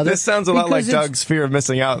each other. This sounds a lot like because it's- Doug's fear of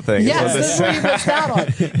missing out thing. Yes, So this is what you missed out on.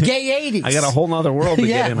 Gay 80s. I got a whole nother world to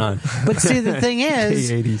Yeah. get in on. But see, the thing is,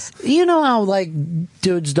 Gay 80s. you know how, like,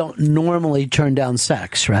 dudes don't normally turn down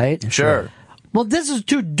sex, right? Sure. Well, this is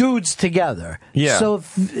two dudes together. Yeah. So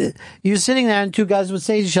if you're sitting there and two guys would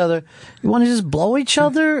say to each other, "You want to just blow each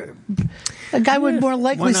other?" A guy would more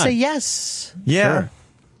likely not? say yes. Yeah. Sure.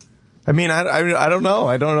 I mean, I don't know.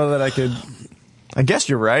 I don't know that I could. I guess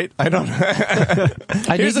you're right. I don't.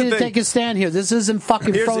 I need you to take a stand here. This isn't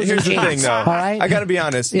fucking frozen Here's the jeans, thing, though. all right? I got to be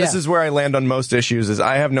honest. This Yeah. is where I land on most issues. Is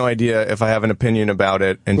I have no idea if I have an opinion about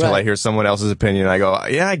it until Right. I hear someone else's opinion. I go,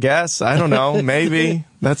 yeah, I guess. I don't know. Maybe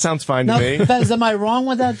that sounds fine Now, to me. Fez, am I wrong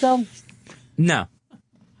with that though? No.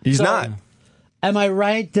 He's So, not. Am I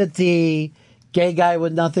right that the gay guy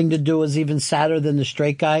with nothing to do is even sadder than the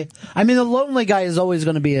straight guy? I mean, the lonely guy is always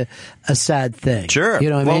going to be a sad thing. Sure. You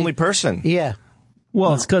know what I mean? Lonely person. Yeah.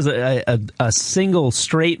 Well, it's because a single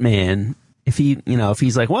straight man, if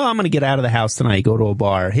he's like, well, I'm going to get out of the house tonight, go to a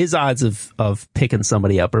bar, his odds of picking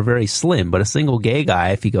somebody up are very slim. But a single gay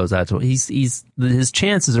guy, if he goes out to, his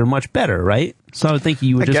chances are much better, right? So I would think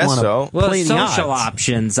you would just want to play the odds. Social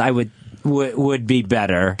options, I would be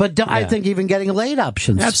better. But I think even getting laid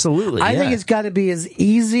options. Absolutely. I think it's got to be as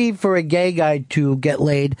easy for a gay guy to get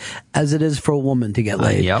laid as it is for a woman to get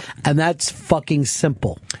laid. Yep. And that's fucking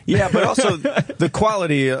simple. Yeah, but also the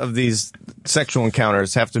quality of these sexual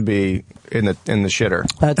encounters have to be in the shitter.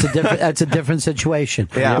 That's a different situation.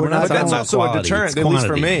 Yeah, but that's also quality, a deterrent, it's at least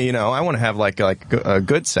for quantity. me. I want to have like a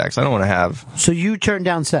good sex. I don't want to have. So you turn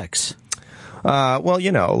down sex? Well,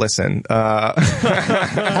 listen.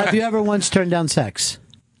 Have you ever once turned down sex?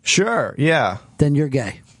 Sure. Yeah. Then you're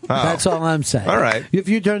gay. Oh. That's all I'm saying. All right. If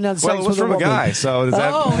you turn down sex Well, it was with from a a woman, guy, so does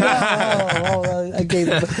that?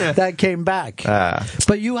 that came back.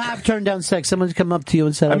 But you have turned down sex. Someone's come up to you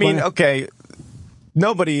and said, okay.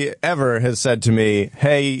 Nobody ever has said to me,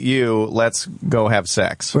 "Hey, you, let's go have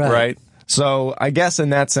sex." Right? So I guess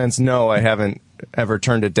in that sense, no, I haven't ever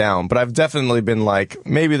turned it down. But I've definitely been like,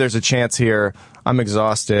 maybe there's a chance here. I'm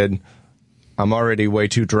exhausted. I'm already way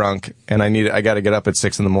too drunk, and I got to get up at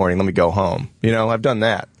 6 a.m. Let me go home. I've done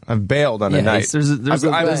that. I've bailed on a night. There's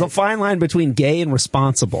a fine line between gay and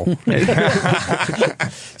responsible.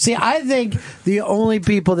 See, I think the only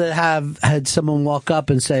people that have had someone walk up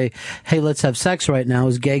and say, "Hey, let's have sex right now,"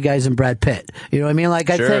 is gay guys and Brad Pitt. You know what I mean? Like,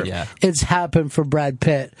 Sure. I think it's happened for Brad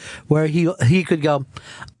Pitt where he could go,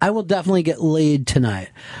 "I will definitely get laid tonight."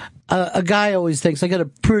 A guy always thinks, I got a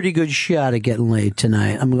pretty good shot at getting laid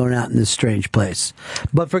tonight. I'm going out in this strange place.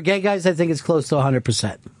 But for gay guys, I think it's close to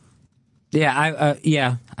 100%.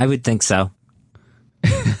 Yeah, I would think so.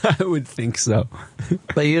 I would think so.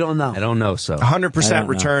 But you don't know. I don't know so. 100%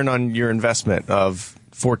 return on your investment of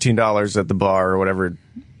 $14 at the bar or whatever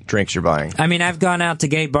drinks you're buying. I mean, I've gone out to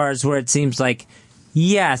gay bars where it seems like,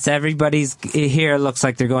 yes, everybody's here looks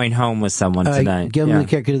like they're going home with someone All right, tonight. give them the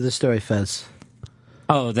kicker to the story, Fez.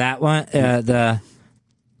 Oh, that one? Not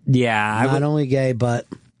only gay, but...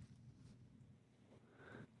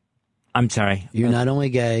 I'm sorry. You're not only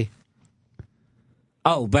gay...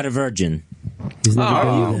 Oh, but a virgin. He's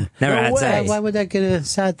never had sex. Why would that get a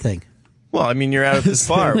sad thing? Well, I mean, you're out at this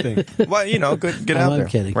bar. Well, good, get out I'm there.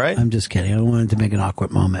 kidding. Right? I'm just kidding. I wanted to make an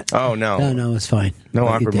awkward moment. Oh, no. No, it's fine. No What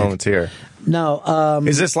you awkward did. moments here. No.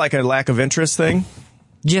 Is this like a lack of interest thing?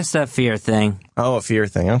 Just a fear thing. Oh, a fear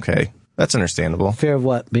thing. Okay. That's understandable. Fear of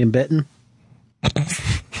what? Being bitten?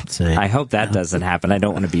 I hope that doesn't happen. I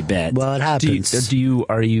don't want to be bit. Well, it happens.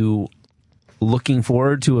 Are you looking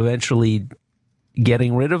forward to eventually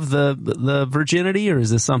getting rid of the virginity, or is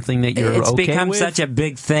this something that you're It's okay become with? such a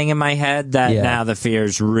big thing in my head that now the fear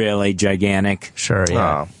is really gigantic. Sure,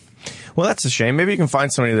 yeah. Oh. Well, that's a shame. Maybe you can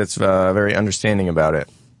find somebody that's very understanding about it.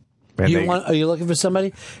 Are you looking for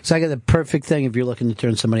somebody? So I got the perfect thing if you're looking to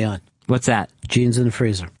turn somebody on. What's that? Jeans in the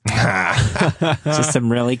freezer. Just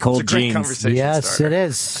some really cold It's a great jeans. conversation Yes, starter. it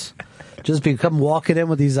is. Just become walking in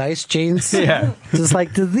with these ice jeans. Yeah. Just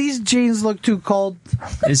like, do these jeans look too cold?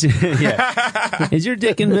 Is your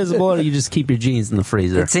dick invisible, or you just keep your jeans in the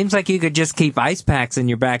freezer? It seems like you could just keep ice packs in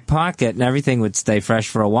your back pocket and everything would stay fresh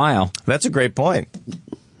for a while. That's a great point.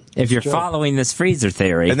 If you're following this freezer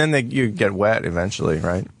theory. And then you get wet eventually,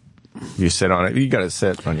 right? You sit on it. You got to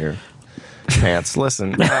sit on your pants.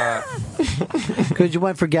 Listen. Because you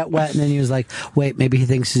went for get wet, and then he was like, wait, maybe he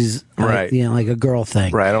thinks he's Right. like a girl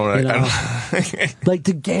thing. Right. I don't You know. know? Like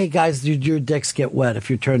the gay guys, dude, your dicks get wet if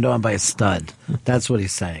you're turned on by a stud. That's what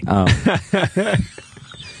he's saying. Oh.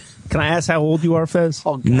 Can I ask how old you are, Fez?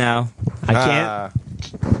 Oh, God. No. I can't.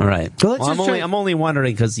 All right. Well, let's Well, just I'm only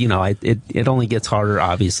wondering because it only gets harder.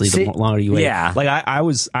 Obviously, See, the longer you wait. yeah. Like I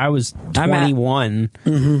was 21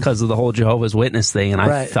 because of the whole Jehovah's Witness thing, and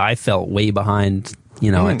Right. I felt way behind.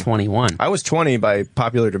 At 21. I was 20 by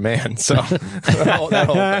popular demand, so that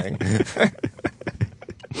whole thing.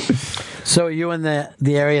 So are you in the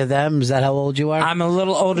area of them? Is that how old you are? I'm a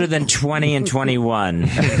little older than 20 and 21.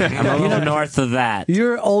 I'm a little north of that.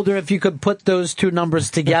 You're older if you could put those two numbers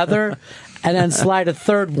together and then slide a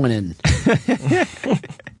third one in.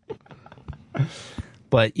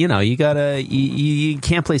 But you gotta you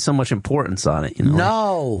can't place so much importance on it.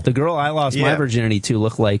 No. The girl I lost my virginity to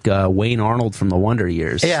looked like Wayne Arnold from the Wonder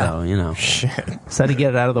Years. Yeah. So just had to get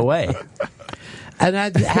it out of the way. And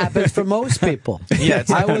that happens for most people. Yeah,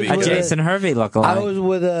 it's I was A with Jason Hervey look-alike. I was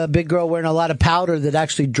with a big girl wearing a lot of powder that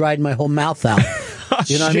actually dried my whole mouth out.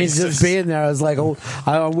 You know what I mean? Just being there, I was like, oh,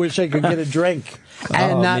 I wish I could get a drink.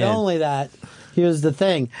 And not only that, here's the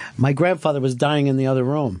thing. My grandfather was dying in the other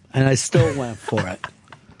room, and I still went for it.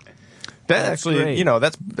 That actually,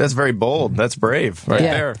 that's very bold. That's brave right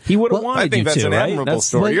there. He would have wanted I think you that's to, an right? admirable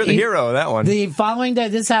story. You're the hero of that one. The following day,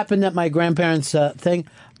 this happened at my grandparents' thing.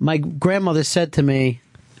 My grandmother said to me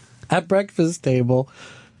at breakfast table,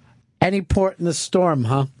 "Any port in the storm,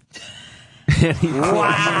 huh?"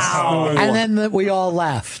 Wow! And then we all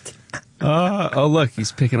laughed. Oh, look,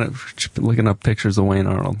 he's looking up pictures of Wayne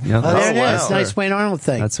Arnold. Yeah, there it is. Nice Wayne Arnold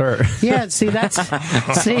thing. That's her. Yeah,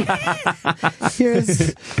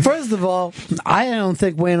 first of all, I don't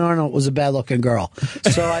think Wayne Arnold was a bad-looking girl.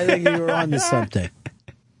 So I think you were onto something.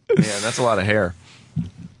 Yeah, that's a lot of hair.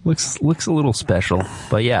 Looks a little special.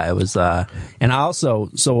 But yeah, it was, and I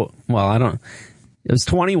also, it was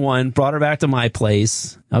 21, brought her back to my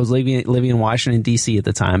place. I was living in Washington, D.C. at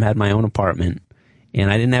the time, had my own apartment. And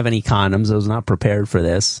I didn't have any condoms. I was not prepared for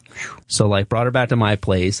this. So, brought her back to my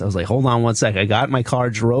place. I was like, hold on one sec. I got in my car,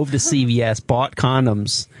 drove to CVS, bought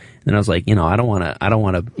condoms. And I was like, I don't want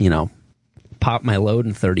to, pop my load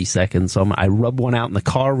in 30 seconds. So I rubbed one out in the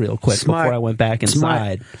car real quick before I went back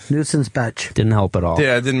inside. Smart. Nuisance batch. Didn't help at all.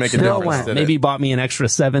 Yeah, it didn't make a difference. Maybe bought me an extra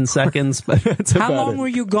 7 seconds, but that's How long were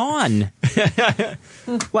you gone? 10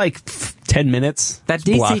 minutes. That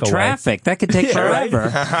DC traffic, that could take forever.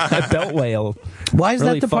 That Beltway will Why is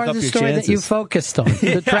really that the part fuck of the up your story chances. that you focused on?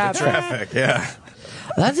 The traffic. Yeah.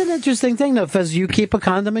 That's an interesting thing, though, Fez. You keep a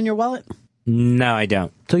condom in your wallet? No, I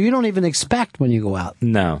don't. So you don't even expect when you go out?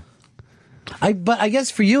 No. But I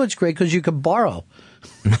guess for you it's great because you could borrow.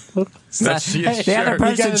 The other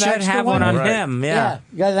person should have one on him. Yeah.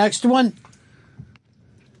 You got an extra one?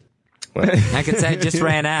 I could say I just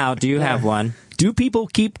ran out. Do you have one? Do people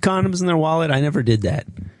keep condoms in their wallet? I never did that.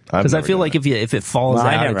 Because I feel like if it falls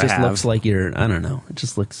out, it just looks like you're, I don't know. It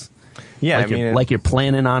just looks... Yeah, like you're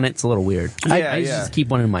planning on it. It's a little weird. I just keep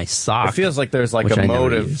one in my sock. It feels like there's a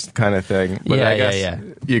motive kind of thing. But I guess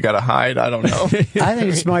you got to hide. I don't know. I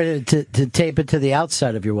think it's smarter to tape it to the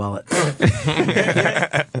outside of your wallet.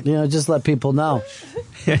 Just let people know.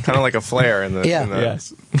 Kind of like a flare in the...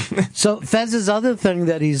 Yes. So Fez's other thing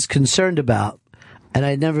that he's concerned about, and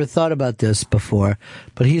I never thought about this before,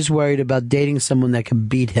 but he's worried about dating someone that can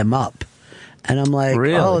beat him up. And I'm like,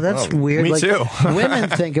 oh, that's weird. Me too.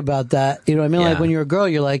 Women think about that. You know what I mean? Yeah. Like when you're a girl,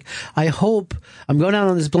 you're like, I hope I'm going out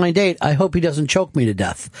on this blind date. I hope he doesn't choke me to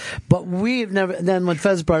death. But we've never, then when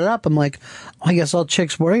Fez brought it up, I'm like, I guess all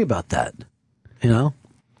chicks worry about that. You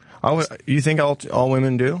think all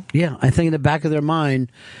women do? Yeah. I think in the back of their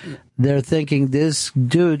mind, they're thinking this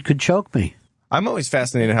dude could choke me. I'm always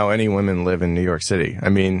fascinated how any women live in New York City. I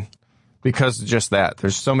mean, because of just that.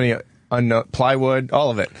 There's so many plywood,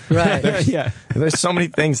 all of it. Right. There's so many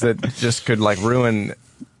things that just could ruin,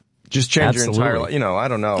 just change your entire life. I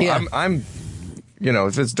don't know. Yeah. I'm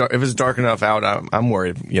if it's dark enough out, I'm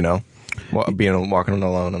worried. Walking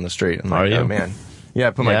alone on the street. I'm like, oh man. Yeah,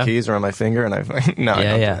 I put my keys around my finger and I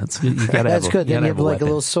That's good. You gotta That's good. Then you have a like a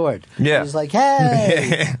little sword. Yeah. He's like,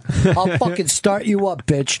 hey, I'll fucking start you up,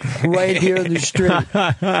 bitch, right here in the street.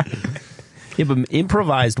 Yeah, but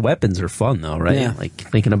improvised weapons are fun, though, right? Yeah. Like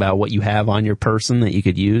thinking about what you have on your person that you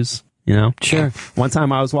could use, Sure. One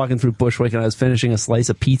time I was walking through Bushwick and I was finishing a slice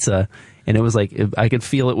of pizza, and it was like, I could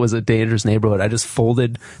feel it was a dangerous neighborhood. I just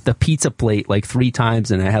folded the pizza plate 3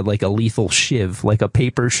 times, and I had a lethal shiv, like a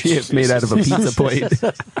paper shiv made out of a pizza plate.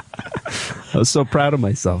 I was so proud of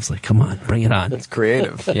myself. I was like, come on, bring it on. That's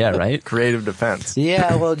creative. Yeah, right? Creative defense.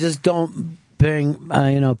 Yeah, well, just don't bring,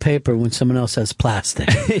 paper when someone else has plastic.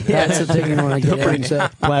 That's the thing you want to get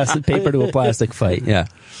into. Plastic paper to a plastic fight. Yeah.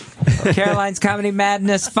 Caroline's Comedy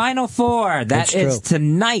Madness Final Four. That is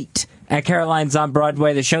tonight at Caroline's on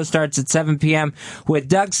Broadway. The show starts at 7 p.m. with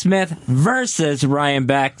Doug Smith versus Ryan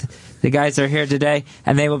Beck. The guys are here today,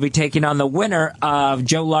 and they will be taking on the winner of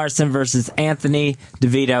Joe Larson versus Anthony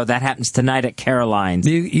DeVito. That happens tonight at Caroline's.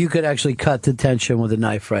 You could actually cut the tension with a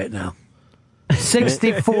knife right now.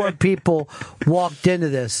 64 people walked into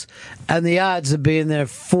this, and the odds of being there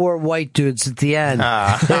 4 white dudes at the end.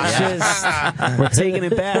 It's just, we're taking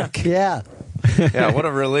it back. Yeah. Yeah, what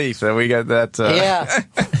a relief that we got that. Yeah.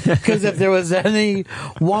 Because if there was any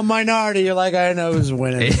one minority, you're like, I know who's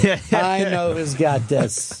winning. I know who's got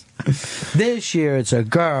this. This year, it's a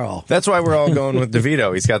girl. That's why we're all going with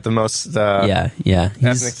DeVito. He's got the most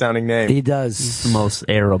ethnic sounding name. He does. He's the most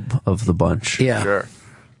Arab of the bunch. Yeah. Sure.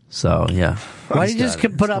 So, yeah. Why do you just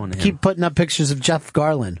keep putting up pictures of Jeff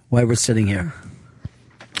Garland while we're sitting here?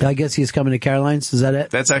 I guess he's coming to Caroline's. Is that it?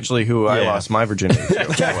 That's actually who I lost my virginity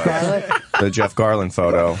to. Jeff Garland? The Jeff Garland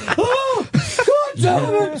photo. Oh, God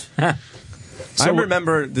damn it! I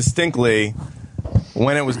remember distinctly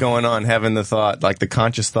when it was going on, having the thought, like the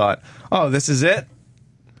conscious thought, oh, this is it?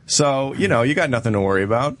 So, you got nothing to worry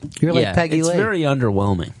about. You're like Peggy it's Lee. very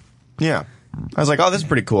underwhelming. Yeah. I was like, oh, this is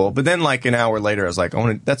pretty cool. But then, like, an hour later, I was like,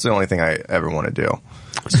 that's the only thing I ever want to do.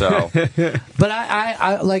 So. But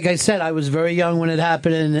I, like I said, I was very young when it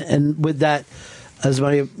happened, and with that, as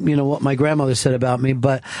what my grandmother said about me.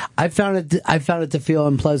 But I found it to feel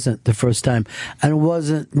unpleasant the first time, and it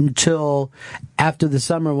wasn't until after the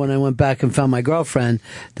summer when I went back and found my girlfriend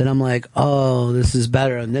that I'm like, oh, this is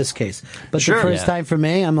better in this case. But the first time for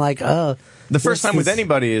me, I'm like, oh. The first time with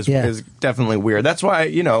anybody is definitely weird. That's why,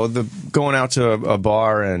 the going out to a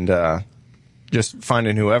bar and just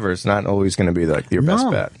finding whoever is not always going to be like your best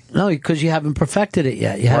bet. No, because you haven't perfected it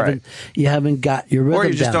yet. You haven't got your rhythm Or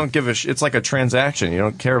you just down. don't give a it's like a transaction. You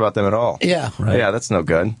don't care about them at all. Yeah. Right. Yeah, that's no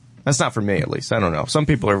good. That's not for me, at least. I don't know. Some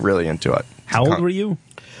people are really into it. How old were you?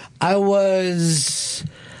 I was...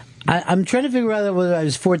 I'm trying to figure out whether I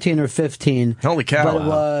was 14 or 15. Holy cow. But it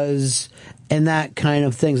was in that kind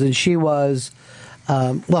of things. And she was...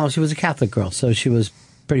 she was a Catholic girl, so she was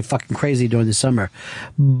pretty fucking crazy during the summer.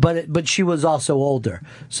 But she was also older.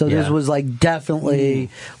 So this was like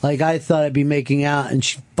definitely... Like I thought I'd be making out and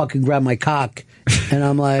she fucking grabbed my cock. And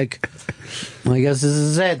I'm like, I guess this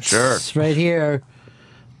is it. Sure. It's right here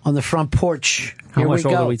on the front porch. How Here much we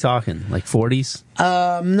older go. are we talking? Like 40s?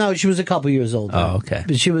 No, she was a couple years older. Oh, okay.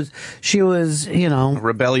 But she was, a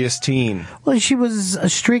rebellious teen. Well, she was a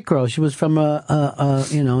street girl. She was from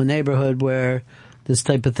a neighborhood where this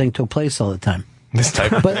type of thing took place all the time. This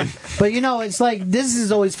type of thing. But it's like, this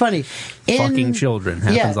is always funny. Fucking children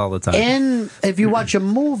happens all the time. And if you watch a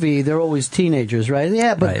movie, they're always teenagers, right?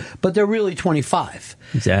 Yeah, but they're really 25.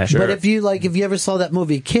 Exactly. But if you ever saw that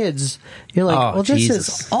movie Kids, you're like, this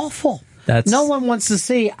Jesus. is awful. No one wants to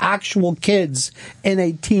see actual kids in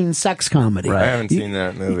a teen sex comedy. I haven't seen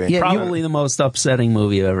that movie. Probably the most upsetting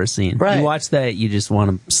movie I've ever seen. Right. You watch that, you just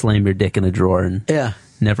want to slam your dick in a drawer and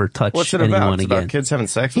never touch What's it anyone about? It's again. about kids having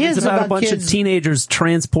sex? Yeah, It's about a bunch of teenagers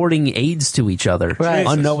transporting AIDS to each other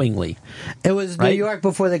unknowingly. It was New York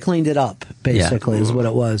before they cleaned it up, basically, is what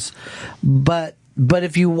it was. But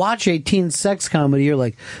if you watch a teen sex comedy, you're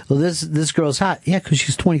like, well, this girl's hot. Yeah, because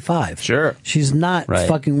she's 25. Sure. She's not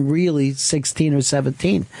fucking really 16 or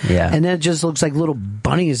 17. Yeah. And then it just looks like little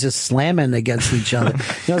bunnies just slamming against each other.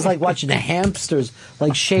 It's like watching the hamsters,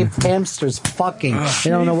 like shaped hamsters fucking. They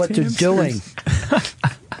don't know what they're doing.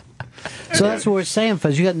 So that's what we're saying,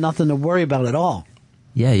 Fez. You got nothing to worry about at all.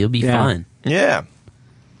 Yeah, you'll be fine. Yeah.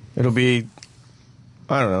 It'll be...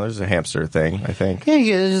 I don't know. There's a hamster thing, I think. Yeah,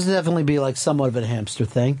 there's definitely be like somewhat of a hamster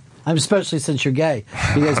thing. Especially since you're gay.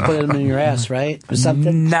 You guys put them in your ass, right? Or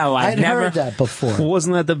something? No, I've never heard that before. Well,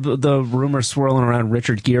 wasn't that the rumor swirling around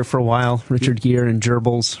Richard Gere for a while? Richard Gere and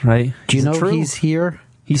gerbils, right? Do you know true? he's here?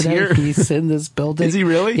 He's today? here? He's in this building. Is he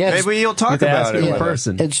really? Yeah, Maybe he'll talk about it in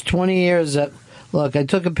person. It's 20 years. Look, I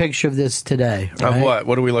took a picture of this today. Of right? what?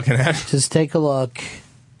 What are we looking at? Just take a look.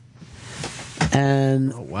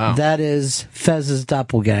 And that is Fez's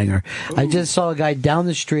doppelganger. Ooh. I just saw a guy down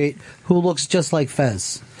the street who looks just like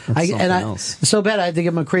Fez. So bad I had to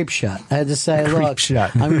give him a creep shot. I had to say, look,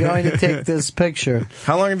 I'm going to take this picture.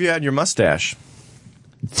 How long have you had your mustache?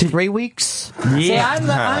 3 weeks? Yeah. See,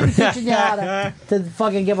 I'm teaching you how to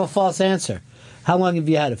fucking give a false answer. How long have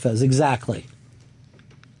you had it, Fez? Exactly.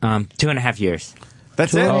 2.5 years.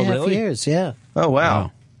 That's 2.5 years, yeah. Oh,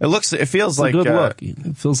 wow. It feels like a good look.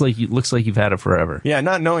 It feels like looks like you've had it forever. Yeah,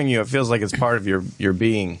 not knowing you, it feels like it's part of your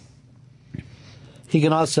being. He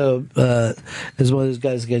can also, as one of those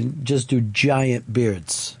guys, can just do giant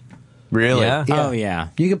beards. Really? Yeah? Oh, yeah.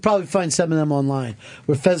 You could probably find some of them online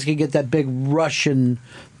where Fez can get that big Russian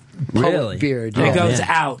poet beard. It goes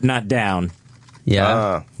out, not down.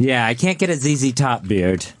 Yeah. Yeah, I can't get a ZZ Top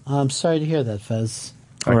beard. I'm sorry to hear that, Fez.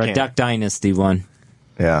 Or a Duck Dynasty one.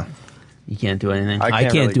 Yeah. You can't do anything. I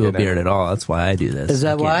can't really do a get beard at all. That's why I do this. Is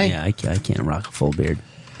that why? Yeah, I can't rock a full beard.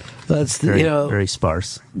 That's very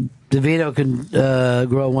sparse. DeVito can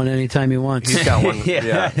grow one anytime he wants. He's got one.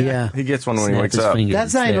 Yeah. He gets one when he wakes up.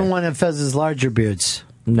 That's not even one of Fez's larger beards.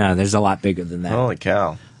 No, there's a lot bigger than that. Holy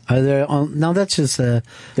cow. Are there? No, that's just a.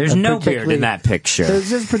 There's no beard in that picture. It's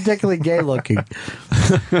just particularly gay looking.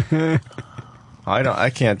 I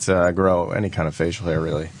can't grow any kind of facial hair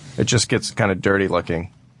really. It just gets kind of dirty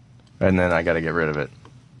looking, and then I got to get rid of it.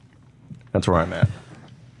 That's where I'm at.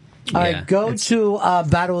 All right, go to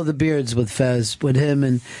Battle of the Beards with Fez, with him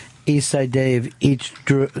and Eastside Dave. Each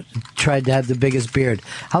tried to have the biggest beard.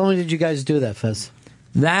 How long did you guys do that, Fez?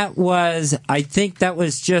 I think that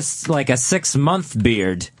was just like a 6-month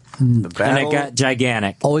beard. And it got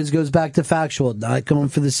gigantic. Always goes back to factual, not going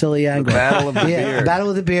for the silly angle. Battle of the beard. Battle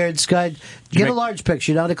of the beard, Scott. Get a large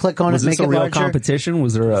picture. You know how to click on Was it, this make a it real larger. competition?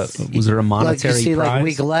 Was there a monetary like you see, prize? like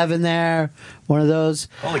week 11 there, one of those.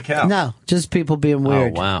 Holy cow. No, just people being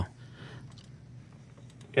weird. Oh wow.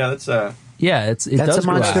 Yeah, that's Yeah, it That's does a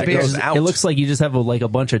monster go out. beard. It looks like you just have a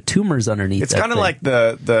bunch of tumors underneath. It's that kind of thing. like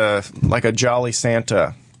the like a Jolly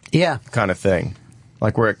Santa Yeah. kind of thing,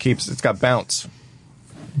 like where it's got bounce.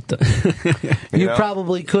 You know?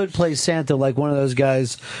 probably could play Santa like one of those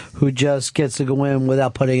guys who just gets to go in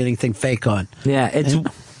without putting anything fake on. Yeah,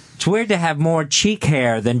 it's weird to have more cheek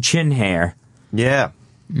hair than chin hair. Yeah.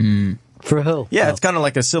 For who? Yeah, it's kind of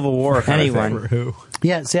like a Civil War kind Anyone. of thing.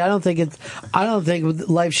 Yeah, see, I don't think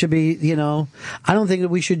life should be, I don't think that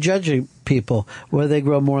we should judge people where they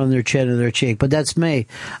grow more on their chin or their cheek. But that's me.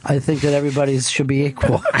 I think that everybody should be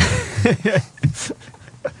equal.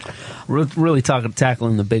 really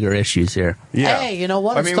tackling the bigger issues here. Yeah. Hey, you know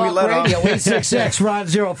what? I It's mean, Talk we let Radio, off- 866 Ron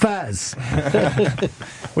Zero Fez.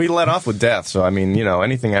 We let off with death, so I mean,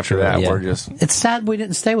 anything after that, yeah. we're just. It's sad we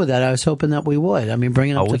didn't stay with that. I was hoping that we would. I mean,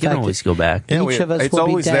 bringing up the We can fact always that go back. Yeah, each of us it's will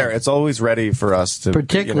always be dead. there. It's always ready for us to.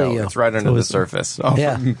 Particularly you. It's right under the surface. Oh,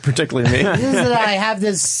 Yeah. particularly me. This is that I have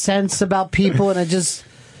this sense about people, and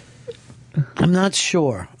I'm not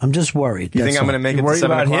sure. I'm just worried. You think That's I'm going to all. make You it to worried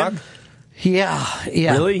 7 about o'clock? him? Yeah.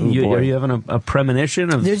 Really? boy. Are you having a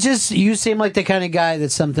premonition of? There's just you seem like the kind of guy that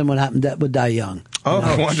something would happen that would die young. Oh,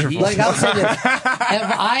 wonderful. Like I'll say this,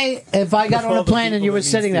 if I got on a plane and you were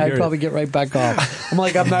sitting there, I'd probably get right back off. I'm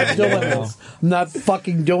like, I'm not doing this. I'm not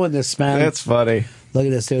fucking doing this, man. That's funny. Look at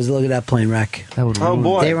this. Look at that plane wreck. That would Oh,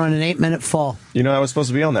 boy. They were on an 8-minute fall. I was supposed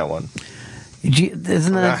to be on that one.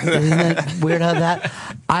 Isn't that weird how that?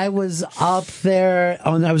 I was up there.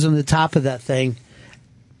 I was on the top of that thing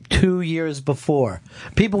 2 years before.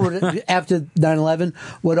 People would, after 9/11,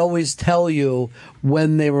 would always tell you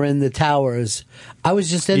when they were in the towers. I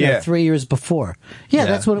was just in Yeah. there 3 years before. Yeah,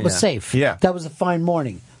 that's when it was yeah. safe. Yeah. That was a fine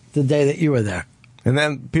morning, the day that you were there. And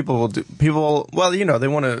then people will they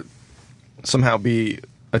want to somehow be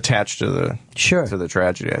attached to the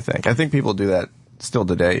tragedy. I think people do that still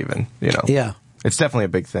today, even. Yeah. It's definitely a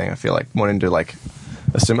big thing. I feel like wanting to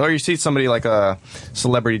a similar. You see somebody like a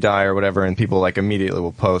celebrity die or whatever, and people immediately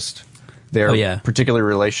will post their particular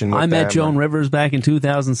relation with I met them Joan or- Rivers back in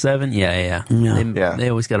 2007. Yeah. They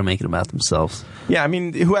always got to make it about themselves. Yeah, I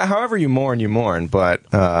mean, however you mourn, but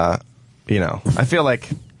I feel like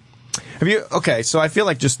so I feel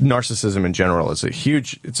like just narcissism in general is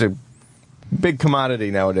it's a big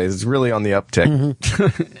commodity nowadays. It's really on the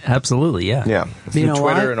uptick. Absolutely, yeah. Yeah. You know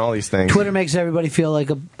Twitter why? and all these things. Twitter makes everybody feel like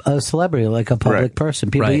a celebrity, like a public Right.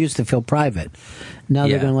 person. People Right. used to feel private. Now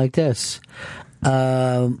they're Yeah. going like this.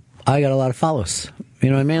 I got a lot of follows. You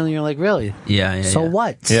know what I mean? And you're like, really? Yeah. So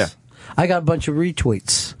what? Yeah. I got a bunch of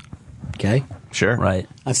retweets. Okay? Sure. Right.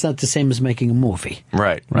 That's not the same as making a movie.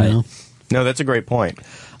 Right. You know? No, that's a great point.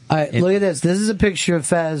 All right, look at this. This is a picture of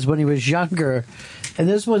Fez when he was younger. And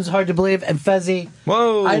this one's hard to believe. And Fezzy,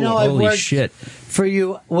 Whoa. I know I've Holy worked shit.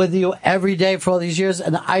 with you every day for all these years,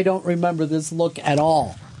 and I don't remember this look at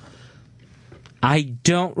all. I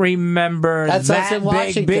don't remember That's us that in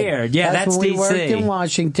Washington. big beard. Yeah, that's when we worked DC. in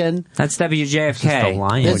Washington. That's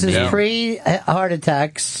WJFK. This is pre-heart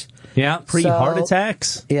attacks. Yeah. Pre-heart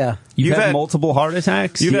attacks? Yeah. You've had multiple heart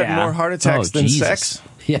attacks? You've had more heart attacks than Jesus. sex?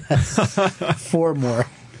 Yes. 4 more.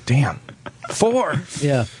 Damn. 4?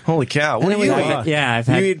 Yeah. Holy cow. What do you eat? Yeah, I've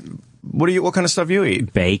had You eat, what kind of stuff you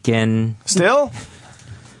eat? bacon. Still?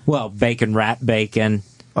 Well, bacon, wrapped bacon.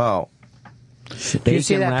 Oh. Do you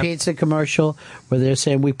see that pizza commercial where they're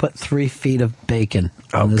saying we put 3 feet of bacon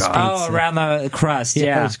on this pizza? Oh, around the crust,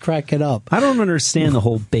 yeah. Let's crack it up. I don't understand the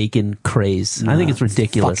whole bacon craze. I think it's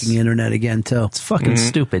ridiculous. Fucking internet again, too. It's fucking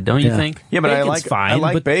stupid, don't you Yeah. think? Yeah, but Bacon's fine, I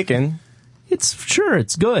like but bacon.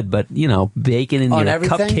 it's good, but bacon in On your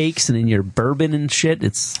everything? cupcakes and in your bourbon and shit.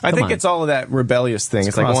 I think it's all of that rebellious thing.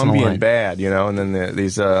 It's like, well, I'm crossing the being line. bad, and then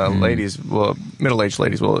these ladies, middle-aged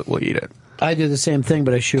ladies will eat it. I do the same thing,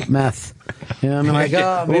 but I shoot meth. You know, I'm like,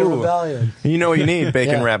 I'm in Ooh. rebellion. You know what you need?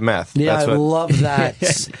 Bacon Yeah. wrapped meth. Yeah, That's I what, love that.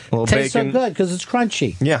 little Tastes bacon. so good because it's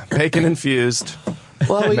crunchy. Yeah, bacon infused.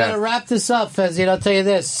 Well, we got Meth. to wrap this up, Fezzy, and I'll tell you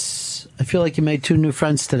this. I feel like you made 2 new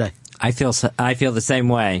friends today. I feel the same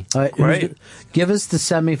way. All right, Great. give us the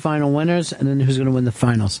semifinal winners, and then who's going to win the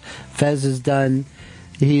finals. Fez is done.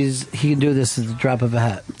 He can do this at the drop of a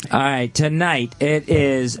hat. All right, tonight it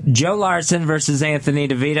is Joe Larson versus Anthony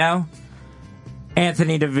DeVito.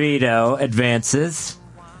 Anthony DeVito advances.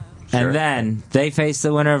 Sure. And then they face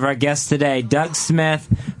the winner of our guest today, Doug Smith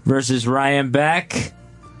versus Ryan Beck.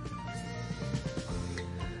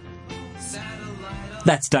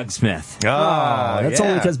 That's Doug Smith. That's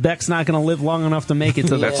only because Beck's not going to live long enough to make it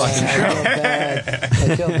to the fucking show.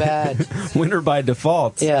 I feel bad. Winner by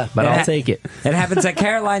default. Yeah. But I'll take it. It happens at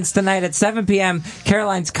Caroline's tonight at 7 p.m.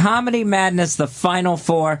 Caroline's Comedy Madness, the Final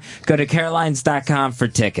Four. Go to carolines.com for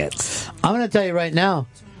tickets. I'm going to tell you right now,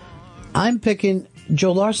 I'm picking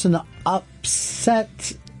Joe Larson to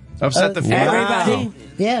upset the field. Everybody?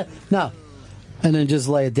 Yeah, no. And then just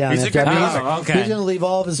lay it down. He's a good comic. He's going to leave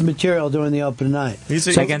all of his material during the opening night. He's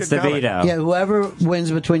against DeVito. Yeah, whoever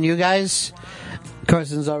wins between you guys,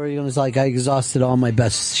 Carson's already going to like, I exhausted all my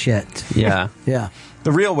best shit. Yeah. Yeah.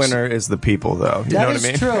 The real winner is the people, though. You know what I mean?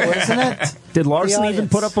 That is true, isn't it? Did Larson even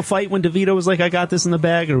put up a fight when DeVito was like, I got this in the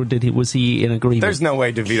bag, or was he in agreement? There's no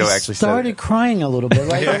way DeVito actually started crying a little bit,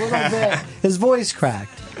 like a little bit. His voice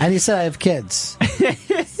cracked. And he said, I have kids.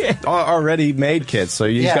 Already made kids, so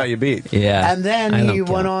he's got you beat. Yeah. And then he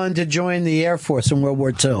went on to join the Air Force in World War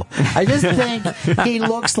II. I just think he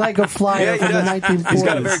looks like a flyer from the 1940s. He's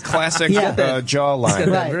got a very classic jawline. He's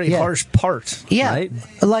got that very harsh part. Yeah. Right?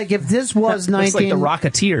 Like if this was Looks like the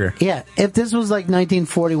Rocketeer. Yeah. If this was like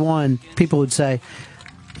 1941, people would say,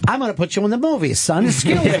 I'm going to put you in the movies, son.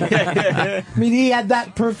 Excuse me. I mean, he had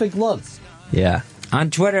that perfect look. Yeah. On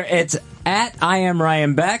Twitter, it's at I am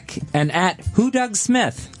Ryan Beck and at Who Doug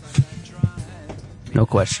Smith. No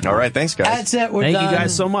question. All right, thanks, guys. That's it. We're Thank done. you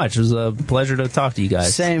guys so much. It was a pleasure to talk to you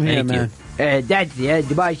guys. Same here, Thank you. man. That's the end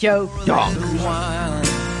of my show.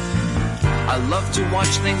 I love to watch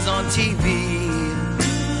things on TV.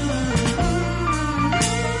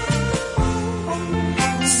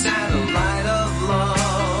 Satellite of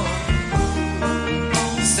love.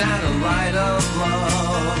 Satellite of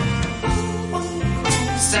love.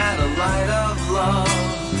 Satellite of love.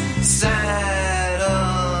 Satellite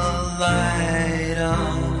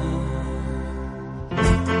of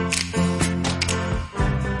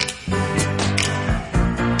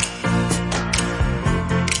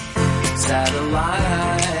satellite of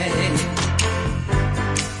love.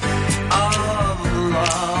 Satellite of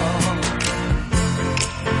love.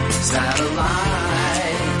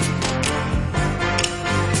 Satellite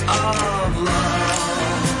of love.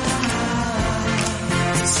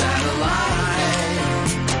 Satellite.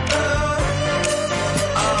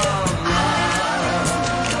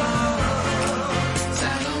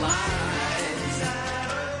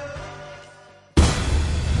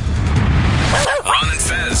 Ron and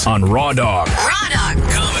Fez on Raw Dog. Raw Dog.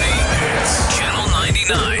 Comedy Hits. Channel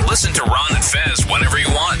 99. Listen to Ron and Fez whenever you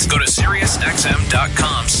want. Go to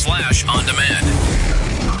SiriusXM.com/on-demand.